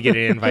love to get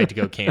an invite to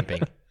go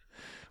camping.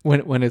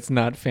 when it's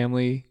not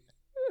family.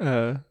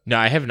 No,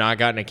 I have not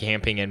gotten a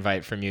camping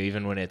invite from you,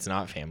 even when it's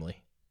not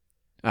family.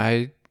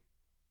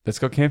 Let's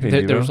go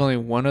camping. There was only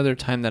one other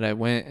time that I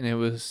went, and it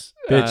was.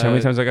 Bitch, how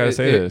many times I gotta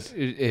say this?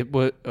 It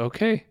was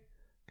okay.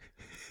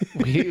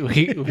 we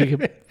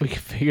can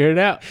figure it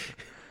out.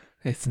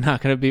 It's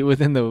not gonna be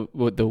within the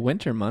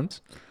winter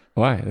months.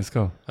 Why? Let's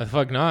go. Why the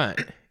fuck not?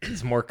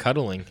 It's more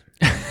cuddling,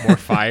 more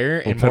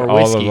fire, We'll and put more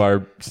all whiskey.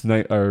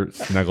 of our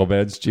snuggle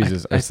beds.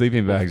 Jesus, our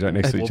sleeping bags right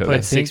next to We'll each other.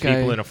 put 6 think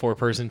people I- in a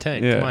 4-person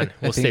tent. Yeah. Come on,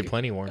 we'll stay think-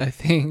 plenty warm. I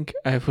think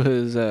I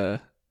was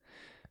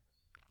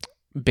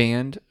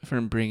banned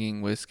from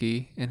bringing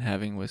whiskey and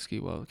having whiskey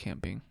while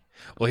camping.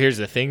 Well, here's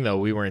the thing, though.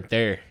 We weren't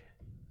there.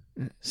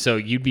 So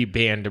you'd be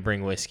banned to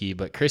bring whiskey,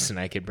 but Chris and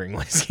I could bring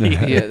whiskey.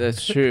 Yeah,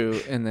 that's true.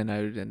 And then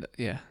I would end up,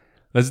 yeah.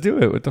 Let's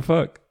do it. What the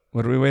fuck?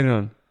 What are we waiting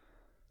on?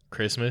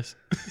 Christmas.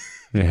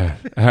 Yeah.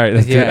 All right.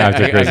 Let's do it Yeah,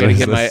 after I gotta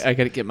Christmas. I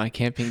gotta get my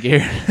camping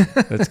gear.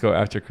 Let's go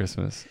after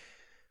Christmas.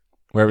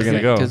 Where are we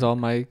gonna go? Because all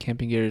my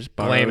camping gear is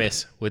borrowed.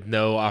 Glamis with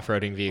no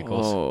off-roading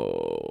vehicles.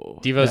 Oh,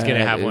 Devo's going to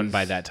that have one is-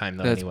 by that time,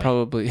 though, That's anyway.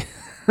 probably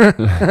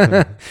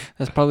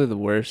that's probably the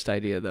worst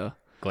idea, though.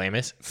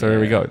 Glamis. So where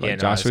we go? Like Yeah,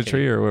 no, I was Joshua kidding.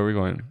 Tree, or where are we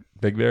going?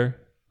 Big Bear?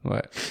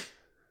 What?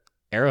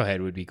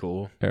 Arrowhead would be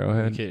cool.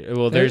 Arrowhead?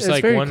 Well, there's It's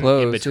like very one in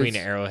close. between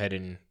It's- Arrowhead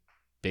and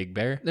Big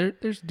Bear.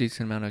 There's a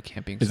decent amount of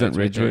camping. Is that sites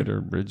right Ridgewood there. or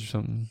Ridge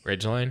something?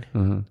 Ridgeline.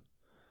 Uh-huh.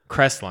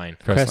 Crestline.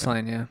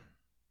 Crestline? Yeah.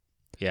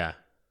 Yeah.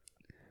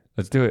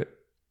 Let's do it.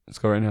 Let's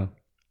go right now.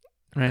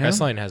 Right now?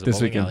 Crestline has a This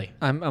bowling weekend. alley.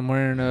 I'm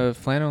wearing a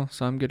flannel,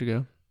 so I'm good to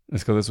go.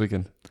 Let's go this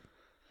weekend.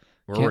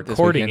 We're Can't this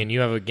recording weekend. and you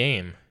have a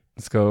game.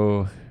 Let's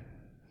go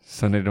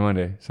Sunday to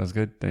Monday. Sounds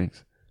good.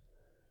 Thanks.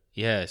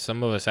 Yeah,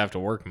 some of us have to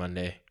work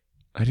Monday.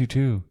 I do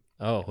too.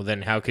 Oh, well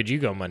then how could you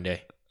go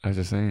Monday? I was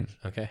just saying.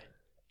 Okay.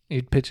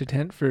 You'd pitch a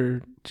tent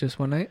for just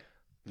one night?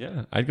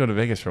 Yeah. I'd go to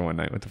Vegas for one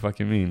night. What the fuck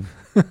you mean?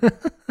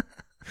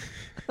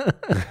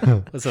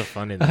 What's so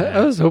fun in I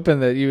that? was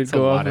hoping that you would It's a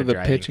go lot off of of the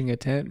driving. pitching a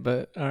tent,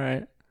 but all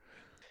right.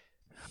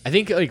 I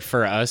think like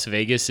for us,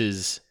 Vegas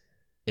is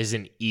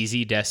an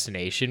easy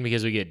destination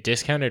because we get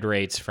discounted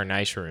rates for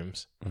nice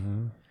rooms,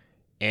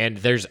 and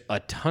there's a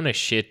ton of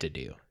shit to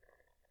do.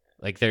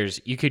 Like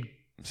you could.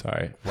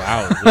 Sorry.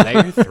 Wow, was that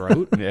your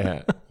throat?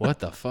 Yeah. What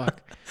the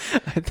fuck? I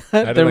I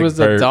thought had there to, like, was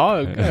burp. a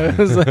dog. I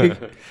was like,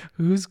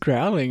 who's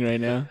growling right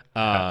now?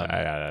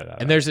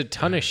 And there's a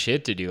ton of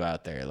shit to do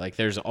out there. Like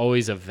there's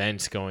always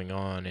events going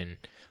on, and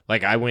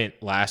like I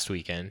went last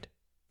weekend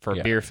for a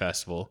Yeah. beer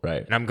festival,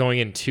 Right. and I'm going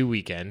in 2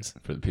 weekends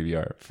For the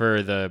PBR.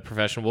 for the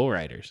professional bull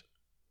riders.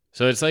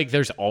 So it's like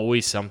there's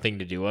always something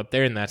to do up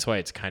there, and that's why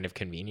it's kind of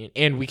convenient.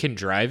 And we can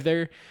drive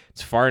there.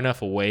 It's far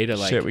enough away to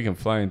like Shit, we can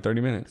fly in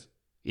 30 minutes.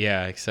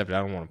 yeah, except I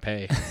don't want to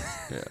pay.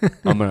 Yeah.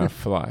 I'm going to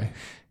fly.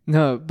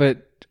 No,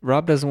 but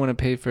Rob doesn't want to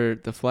pay for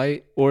the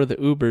flight or the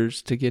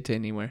Ubers to get to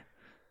anywhere.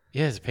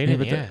 Yeah, it's a pain Yeah, in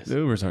the but ass. the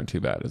Ubers aren't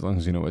too bad as long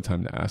as you know what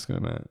time to ask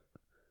them at.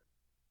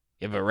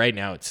 Yeah, but right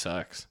now it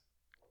sucks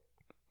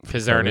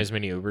because there aren't COVID. as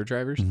many Uber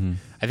drivers. Mm-hmm.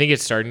 I think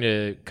it's starting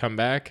to come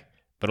back,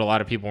 but a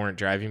lot of people weren't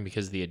driving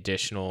because of the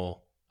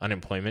additional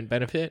unemployment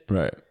benefit.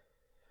 Right.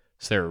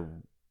 So they're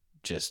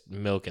just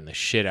milking the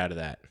shit out of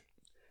that.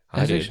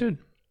 As they should.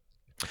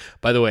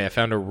 By the way, I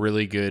found a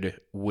really good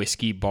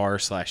whiskey bar /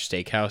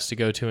 steakhouse to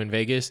go to in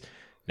Vegas.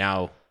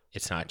 Now,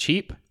 it's not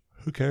cheap,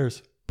 Who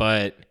cares?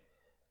 but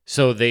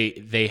so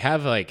they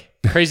have like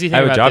crazy I thing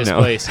have a about job this now.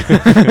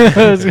 place.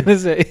 I was gonna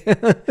say.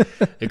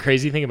 The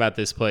crazy thing about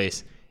this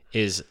place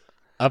is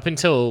up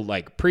until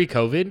like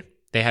pre-COVID,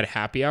 they had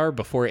happy hour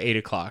before 8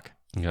 o'clock.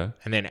 Okay.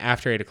 And then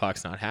after 8 o'clock,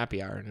 it's not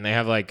happy hour. And they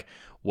have like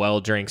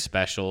drink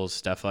specials,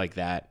 stuff like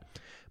that.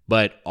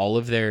 But all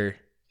of their,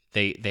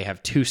 they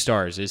have 2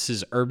 stars. This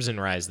is Herbs and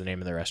Rye, the name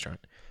of the restaurant.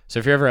 So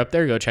if you're ever up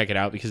there, go check it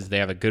out because they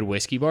have a good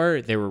whiskey bar.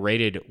 They were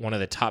rated one of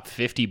the top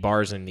 50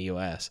 bars in the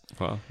U.S.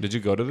 Wow. Did you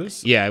go to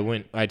this? Yeah,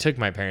 I took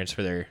my parents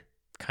for their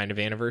kind of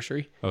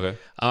anniversary. Okay.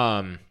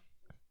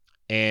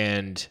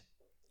 And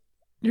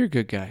You're a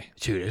good guy.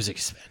 dude, it was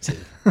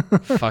expensive.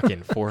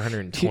 Fucking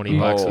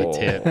 $420 with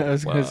tip. I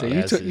was gonna Wow. say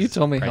Yeah, you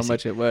told me how pricey.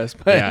 much it was,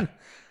 but Yeah.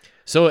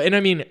 So, and I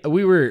mean,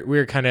 we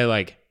were kind of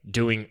like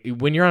doing,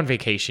 when you're on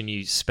vacation,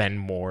 you spend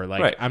more.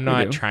 Like, Right, I'm we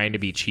not do. trying to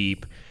be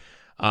cheap.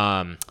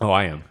 Oh,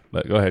 I am.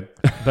 But go ahead.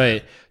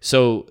 But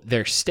so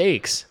their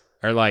steaks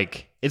are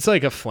like, it's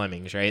like a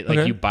Fleming's, right? Like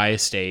Okay. you buy a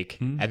steak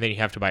and then you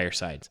have to buy your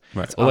sides.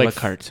 Right. Well, a la like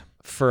carte.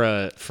 for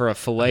a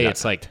fillet, La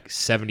it's like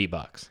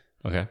 $70.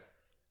 Okay.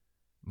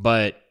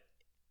 But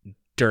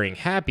during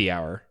happy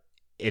hour,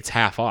 it's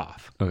half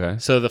off. Okay.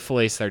 So the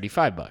fillet's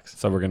 $35.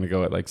 So we're going to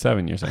go at like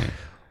 7, you're saying?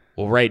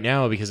 Well, right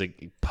now, because of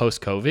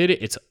post-COVID,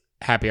 it's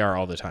happy hour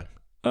all the time.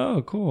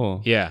 Oh,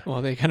 cool. Yeah.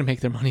 Well, they gotta make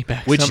their money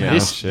back Which somehow.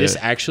 this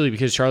actually,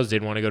 because Charles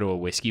did want to go to a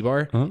whiskey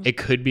bar, it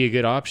could be a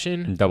good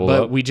option. Double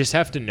but up. we just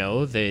have to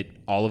know that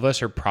all of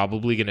us are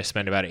probably going to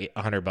spend about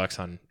 $100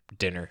 on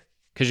dinner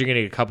because you're going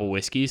to get a couple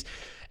whiskeys,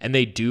 and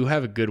they do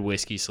have a good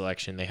whiskey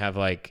selection. They have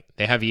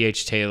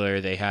E.H. Taylor.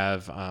 They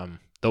have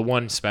the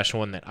one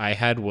special one that I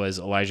had was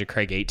Elijah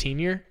Craig 18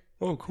 year.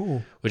 Oh,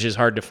 cool. Which is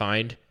hard to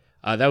find.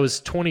 That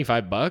was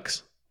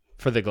 $25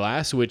 for the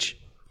glass, which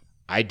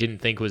I didn't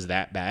think was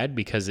that bad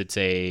because it's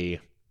I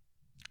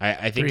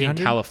think in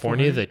 300?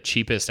 California 400? the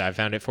cheapest I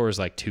found it for was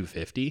like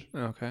 $250.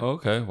 Okay.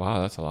 Okay.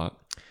 Wow, that's a lot.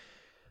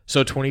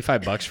 So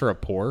 $25 for a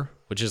pour,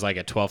 which is like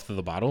a 1/12 of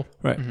the bottle.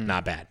 Right.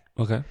 Not bad.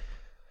 Okay.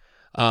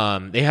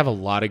 They have a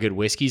lot of good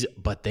whiskeys,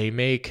 but they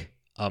make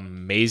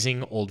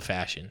amazing old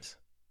fashions.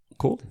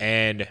 Cool.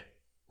 And a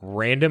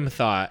random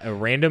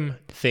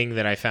thing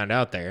that I found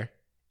out there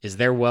is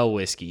their well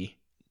whiskey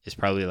is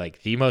probably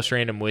like the most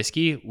random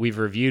whiskey. We've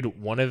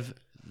reviewed one of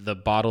the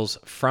bottles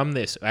from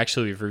this.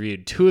 Actually, we've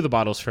reviewed 2 of the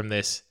bottles from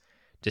this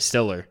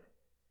distiller.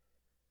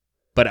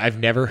 But I've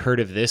never heard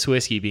of this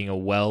whiskey being a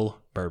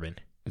well bourbon.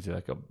 Is it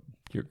like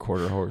your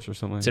quarter horse or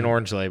something? It's an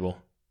orange label.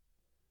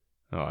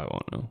 Oh, I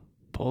won't know.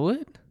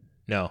 Bullet?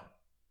 No.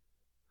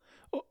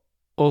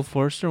 Old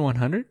Forester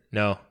 100?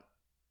 No.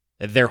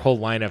 Their whole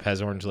lineup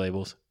has orange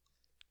labels.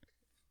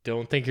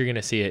 Don't think you're going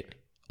to see it.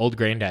 Old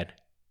Granddad.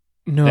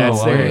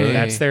 No way.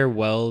 That's their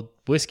well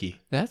whiskey.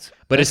 But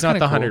It's not the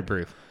cool. 100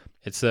 proof.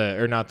 It's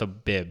not the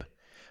bib.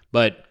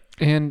 But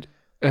And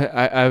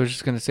I was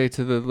just going to say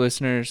to the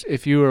listeners,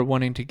 if you are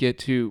wanting to get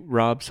to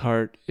Rob's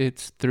heart,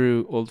 it's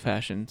through Old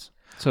Fashions.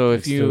 So if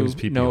It's through you his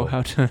pee-pee know hole.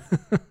 how to,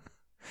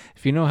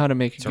 if you know how to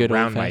make it's a good old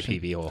around my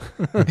fashioned, PB hole.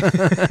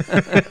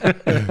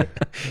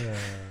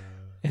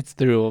 it's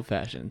through Old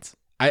Fashions.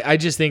 I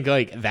just think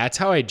like that's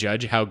how I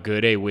judge how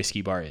good a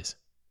whiskey bar is.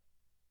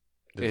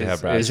 Did they Is- have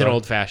is Bradshaw? Is an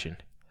old fashioned.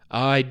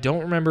 I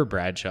don't remember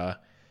Bradshaw.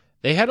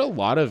 They had a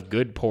lot of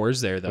good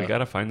pours there though. We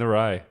gotta find the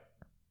rye.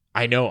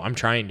 I know. I'm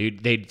trying,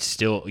 dude. You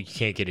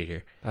can't get it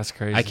here. That's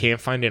crazy. I can't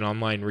find an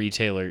online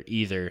retailer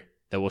either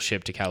that will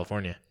ship to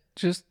California.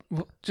 Just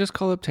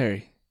call up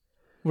Terry.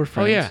 We're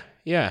friends. Oh yeah,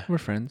 yeah. We're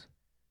friends.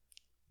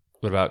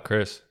 What about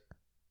Chris?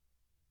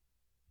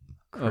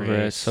 Over at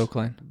Chris.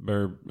 Soakline.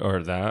 Or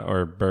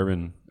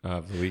bourbon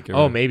of the week? Or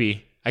Oh,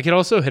 maybe. I could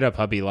also hit up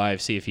Hubby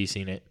Live, see if he's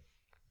seen it.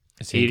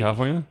 Is he in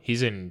California?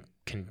 He's in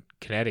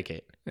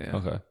Connecticut. Yeah.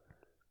 Okay.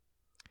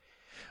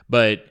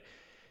 But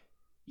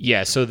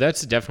yeah, so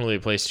that's definitely a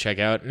place to check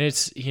out. And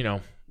it's,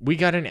 we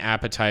got an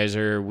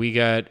appetizer. We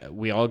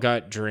all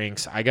got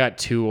drinks. I got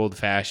 2 old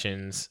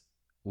fashions.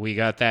 We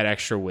got that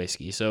extra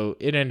whiskey. So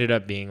it ended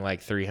up being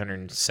like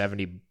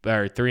 $370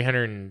 or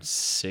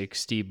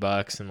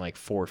 $360 and like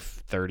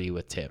 $430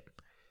 with tip.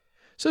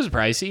 So it was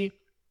pricey,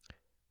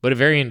 but a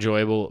very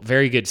enjoyable,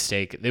 very good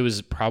steak. It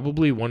was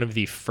probably one of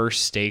the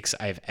first steaks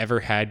I've ever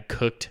had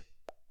cooked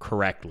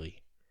correctly.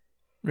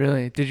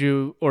 Really? Did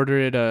you order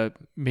it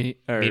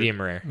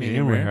Medium rare.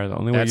 Medium rare. The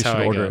only way you That's should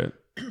how I order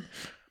go. it.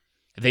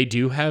 They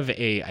do have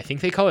I think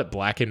they call it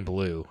black and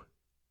blue.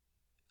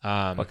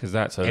 What is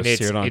that? So and it's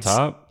seared on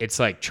top? It's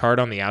like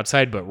charred on the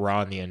outside, but raw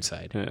on the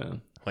inside. Yeah.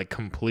 Like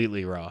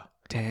completely raw.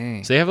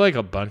 Dang. So they have like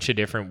a bunch of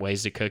different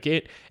ways to cook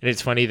it. And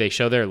it's funny, they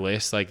show their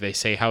list, like they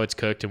say how it's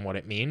cooked and what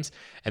it means.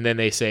 And then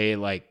they say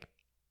like,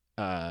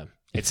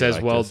 it says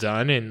like well this.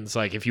 done. And it's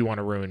like, if you want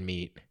to ruin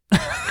meat.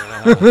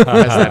 Has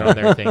that on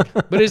their thing.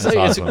 But it's That's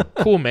like, it's awesome. a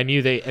cool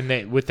menu.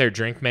 They with their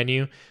drink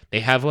menu, they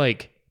have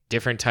like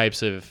different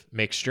types of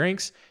mixed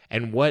drinks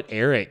and what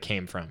era it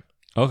came from.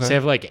 Okay. So they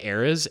have like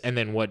eras and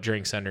then what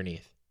drinks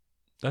underneath.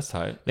 That's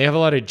tight. They have a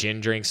lot of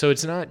gin drinks, so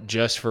it's not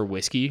just for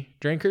whiskey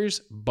drinkers,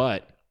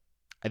 but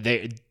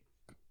they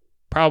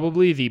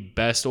probably the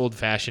best old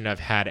fashioned I've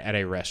had at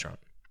a restaurant.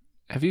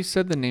 Have you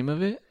said the name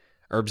of it?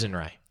 Herbs and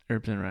Rye.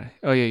 Herbs and Rye.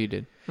 Oh yeah, you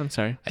did. I'm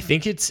sorry. I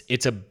think it's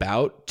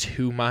about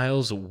 2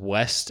 miles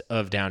west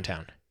of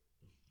downtown.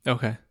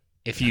 Okay.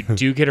 If you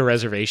do get a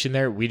reservation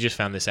there, we just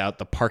found this out.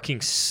 The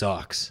parking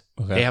sucks.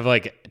 Okay. They have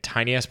like a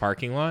tiny ass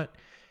parking lot,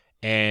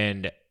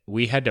 and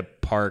we had to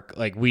park.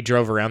 Like we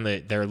drove around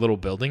their little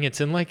building.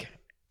 It's in like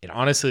it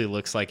honestly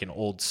looks like an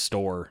old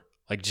store,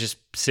 like just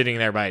sitting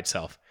there by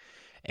itself.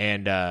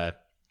 And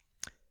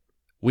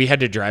we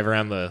had to drive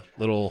around the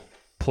little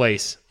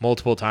place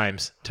multiple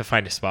times to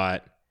find a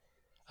spot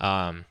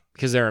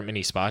because there aren't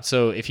many spots.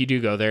 So if you do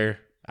go there,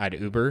 I'd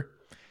Uber,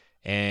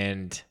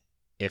 and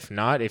if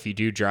not, if you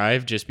do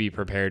drive, just be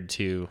prepared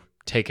to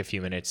take a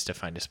few minutes to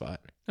find a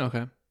spot.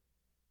 Okay.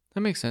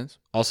 That makes sense.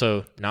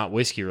 Also, not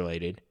whiskey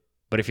related,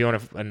 but if you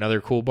want another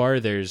cool bar,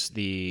 there's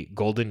the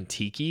Golden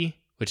Tiki,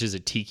 which is a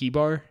tiki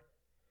bar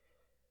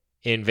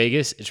in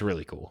Vegas. It's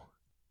really cool.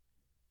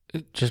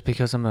 Just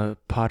because I'm a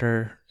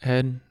Potter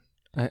head,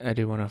 I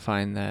do want to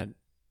find that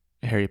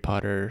Harry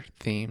Potter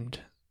themed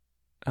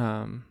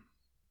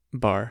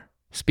bar.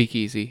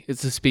 Speakeasy.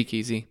 It's a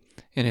speakeasy.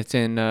 And it's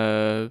in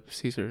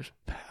Caesar's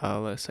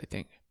Palace, I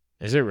think.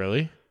 Is it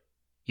really?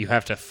 You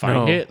have to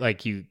find No. it?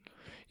 Like you...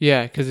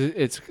 Yeah, because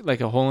it's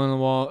like a hole in the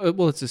wall.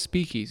 Well, it's a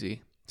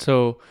speakeasy.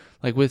 So,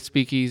 like with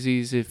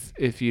speakeasies,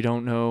 if you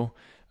don't know,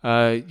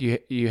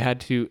 you had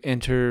to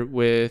enter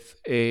with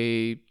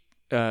a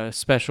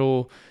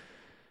special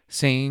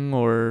saying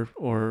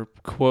or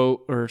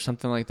quote or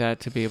something like that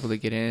to be able to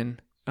get in.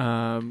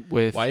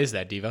 With Why is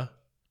that, Diva?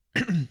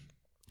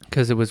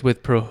 because it was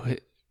with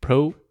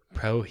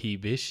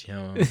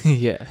Prohibition.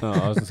 yeah. Oh,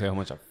 I was gonna say how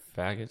much a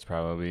faggot's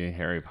probably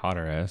Harry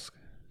Potter-esque.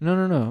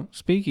 No.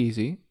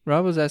 Speakeasy.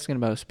 Rob was asking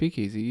about a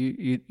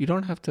speakeasy. You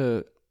don't have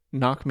to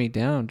knock me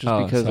down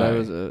just because I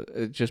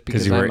was just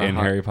because you were I'm in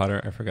Harry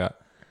Potter. I forgot.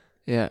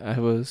 Yeah, I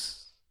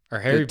was. Are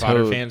Harry The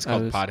Potter Toad, fans I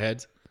called was-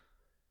 potheads?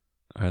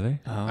 Are they?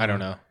 I don't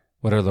know.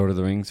 What are Lord of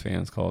the Rings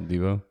fans called,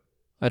 Devo?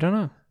 I don't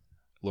know.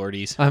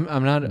 Lordies. I'm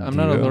not a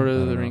Divo? Lord I of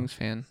don't the know. Rings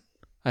fan.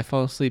 I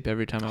fall asleep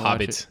every time I watch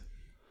Hobbits.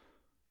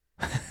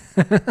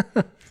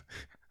 it.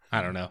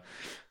 I don't know.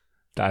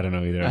 I don't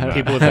know either. I don't-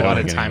 People with a I lot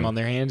don't of time on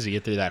their hands to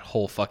get through that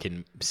whole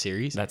fucking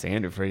series. That's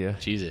Andrew for you.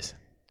 Jesus.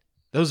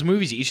 Those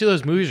movies, each of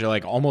those movies are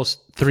like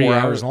almost 3 4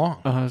 hours. hours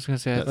long. Oh, I was gonna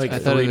say I, Like I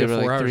thought 3 they to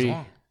were 4 like hours 3.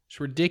 long. It's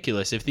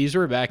ridiculous. If these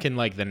were back in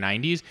like the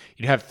 90s,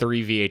 you'd have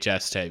 3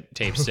 VHS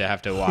tapes to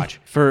have to watch.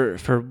 For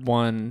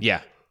one.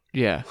 Yeah.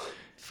 Yeah.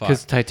 Fuck.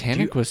 Because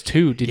Titanic was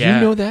 2. Did Yeah.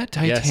 you know that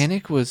Yes.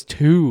 Titanic was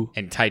 2?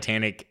 And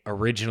Titanic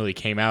originally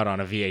came out on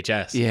a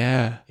VHS.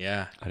 Yeah.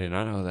 Yeah. I did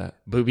not know that.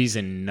 Boobies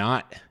and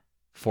not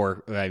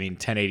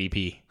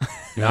 1080p.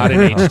 Not in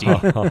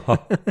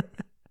HD.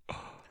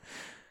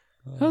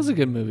 That was a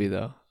good movie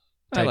though.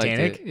 I liked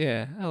Titanic? it.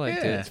 Yeah, I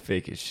liked Yeah. It's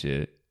fake as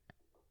shit.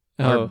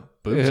 it. Our Oh,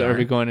 boobs are we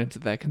aren't. going into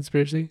that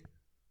conspiracy?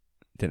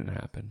 Didn't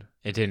happen.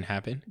 It didn't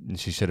happen. And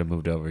she should have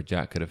moved over.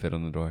 Jack could have fit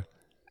on the door.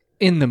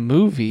 In the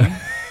movie,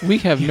 we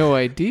have no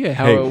idea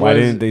how Hey, it was. why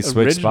didn't they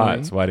switch originally.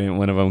 spots? Why didn't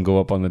one of them go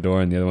up on the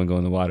door and the other one go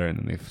in the water and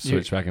then they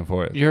switch back and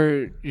forth?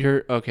 You're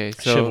okay.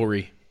 So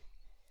Chivalry.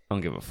 I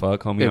don't give a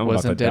fuck, homie. it I'm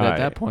wasn't about to dead die. at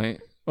that point,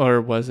 or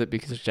was it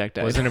because Jack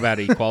died? Wasn't about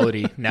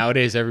equality.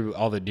 Nowadays,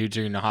 all the dudes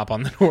are gonna hop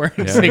on the door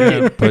and Yeah,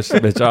 sing push the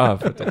bitch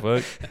off. What the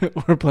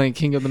fuck? We're playing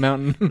King of the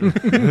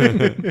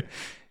Mountain.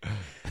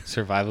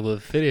 survival of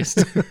the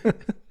fittest.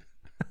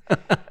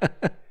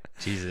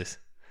 Jesus.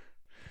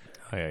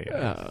 Oh,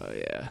 yeah. Oh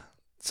yeah.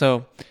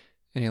 So,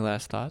 any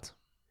last thoughts?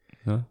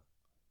 No?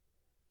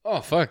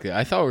 Oh fuck!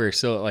 I thought we were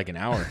still at like an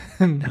hour.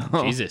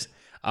 No. Jesus.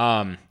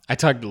 I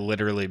talked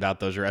literally about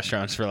those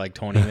restaurants for like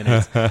 20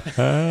 minutes.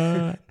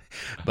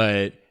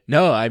 But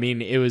no, I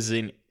mean, it was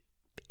an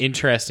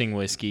interesting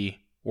whiskey,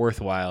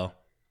 worthwhile.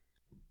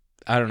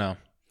 I don't know.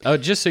 Oh,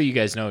 just so you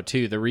guys know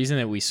too, the reason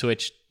that we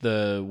switched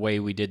the way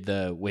we did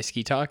the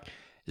whiskey talk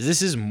is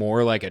this is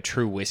more like a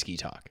true whiskey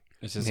talk.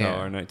 It's just Yeah. how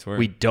our nights work.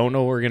 We don't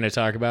know what we're going to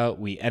talk about.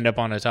 We end up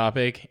on a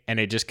topic and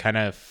it just kind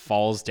of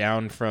falls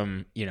down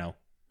from,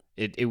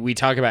 we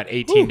talk about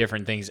 18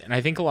 different things. And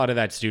I think a lot of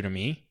that's due to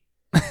me.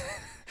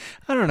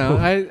 I don't know.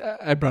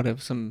 I brought up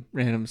some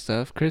random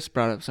stuff. Chris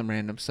brought up some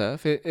random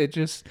stuff. It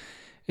just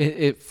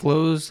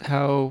flows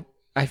how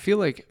I feel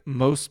like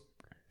most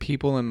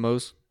people in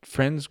most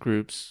friends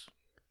groups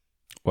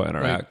What like,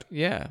 interact?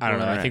 yeah. I don't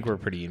know. I interact. think we're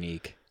pretty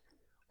unique.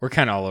 We're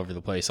kind of all over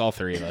the place, all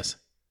three of us.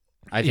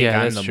 I think Yeah,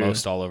 I'm that's the true.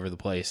 most all over the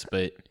place,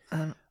 but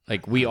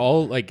like we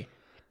all like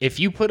if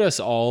you put us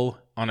all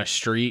on a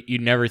street,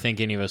 you'd never think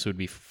any of us would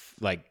be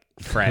like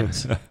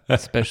friends.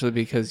 Especially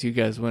because you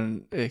guys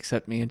wouldn't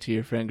accept me into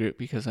your friend group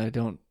because I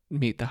don't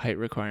meet the height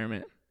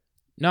requirement.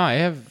 No, I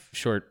have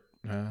short.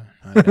 I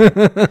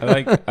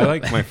I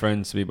like my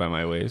friends to be by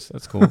my waist.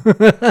 That's cool.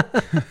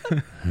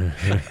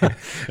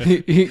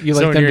 You So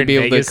like when them you're to in be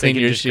able Vegas, to they clean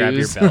can your just grab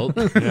your shoes. belt.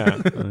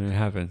 Yeah, I mean, it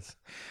happens.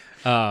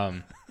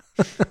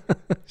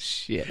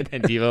 Shit.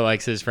 And Devo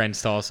likes his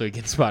friends tall so he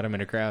can spot him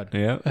in a crowd.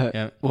 Yeah.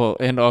 Yeah. Well,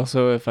 and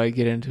also if I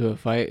get into a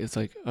fight, it's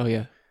like, oh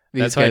yeah,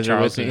 these That's why guys are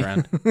Charles with is me.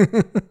 around.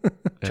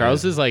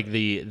 Charles is like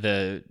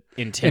the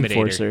intimidator.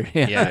 Enforcer.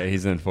 Yeah. Yeah,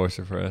 he's an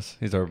enforcer for us.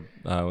 He's our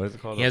what is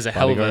it called? He has a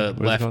hell of Bodyguard? a What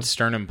is it left called?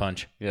 sternum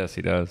punch. Yes,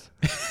 he does.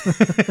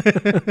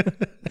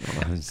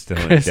 I'm still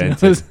Chris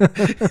indented. knows.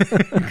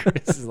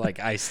 Chris is like,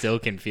 I still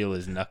can feel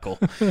his knuckle.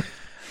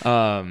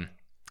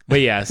 But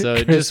yeah, so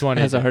Chris just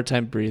wanted has a to, hard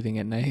time breathing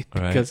at night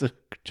Right. because of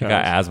I Charles.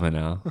 got asthma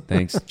now.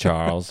 Thanks,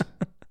 Charles.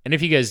 and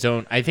if you guys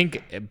don't, I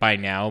think by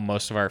now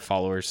most of our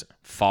followers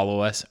follow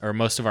us, or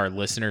most of our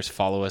listeners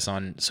follow us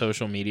on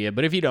social media.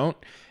 But if you don't,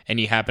 and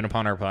you happen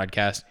upon our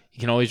podcast, you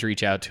can always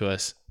reach out to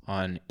us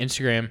on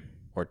Instagram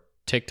or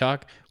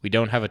TikTok. We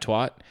don't have a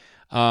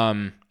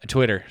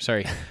Twitter.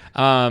 Sorry.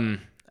 I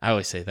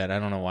always say that. I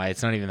don't know why.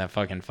 It's not even that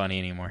fucking funny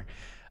anymore.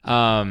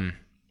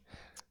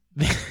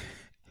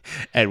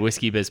 At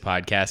Whiskey Biz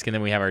Podcast, and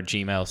then we have our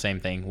Gmail, same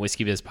thing,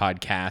 Whiskey Biz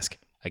Podcast,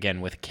 again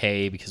with a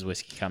K because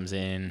whiskey comes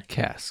in.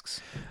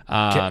 casks.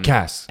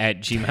 Cass.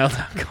 At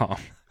gmail.com.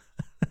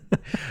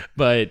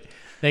 But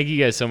thank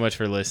you guys so much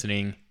for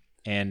listening.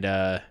 And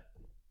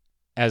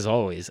as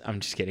always, I'm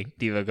just kidding.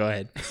 Devo, go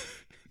ahead.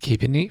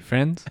 Keep it neat,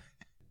 friends.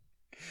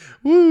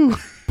 Woo!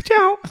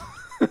 Ciao.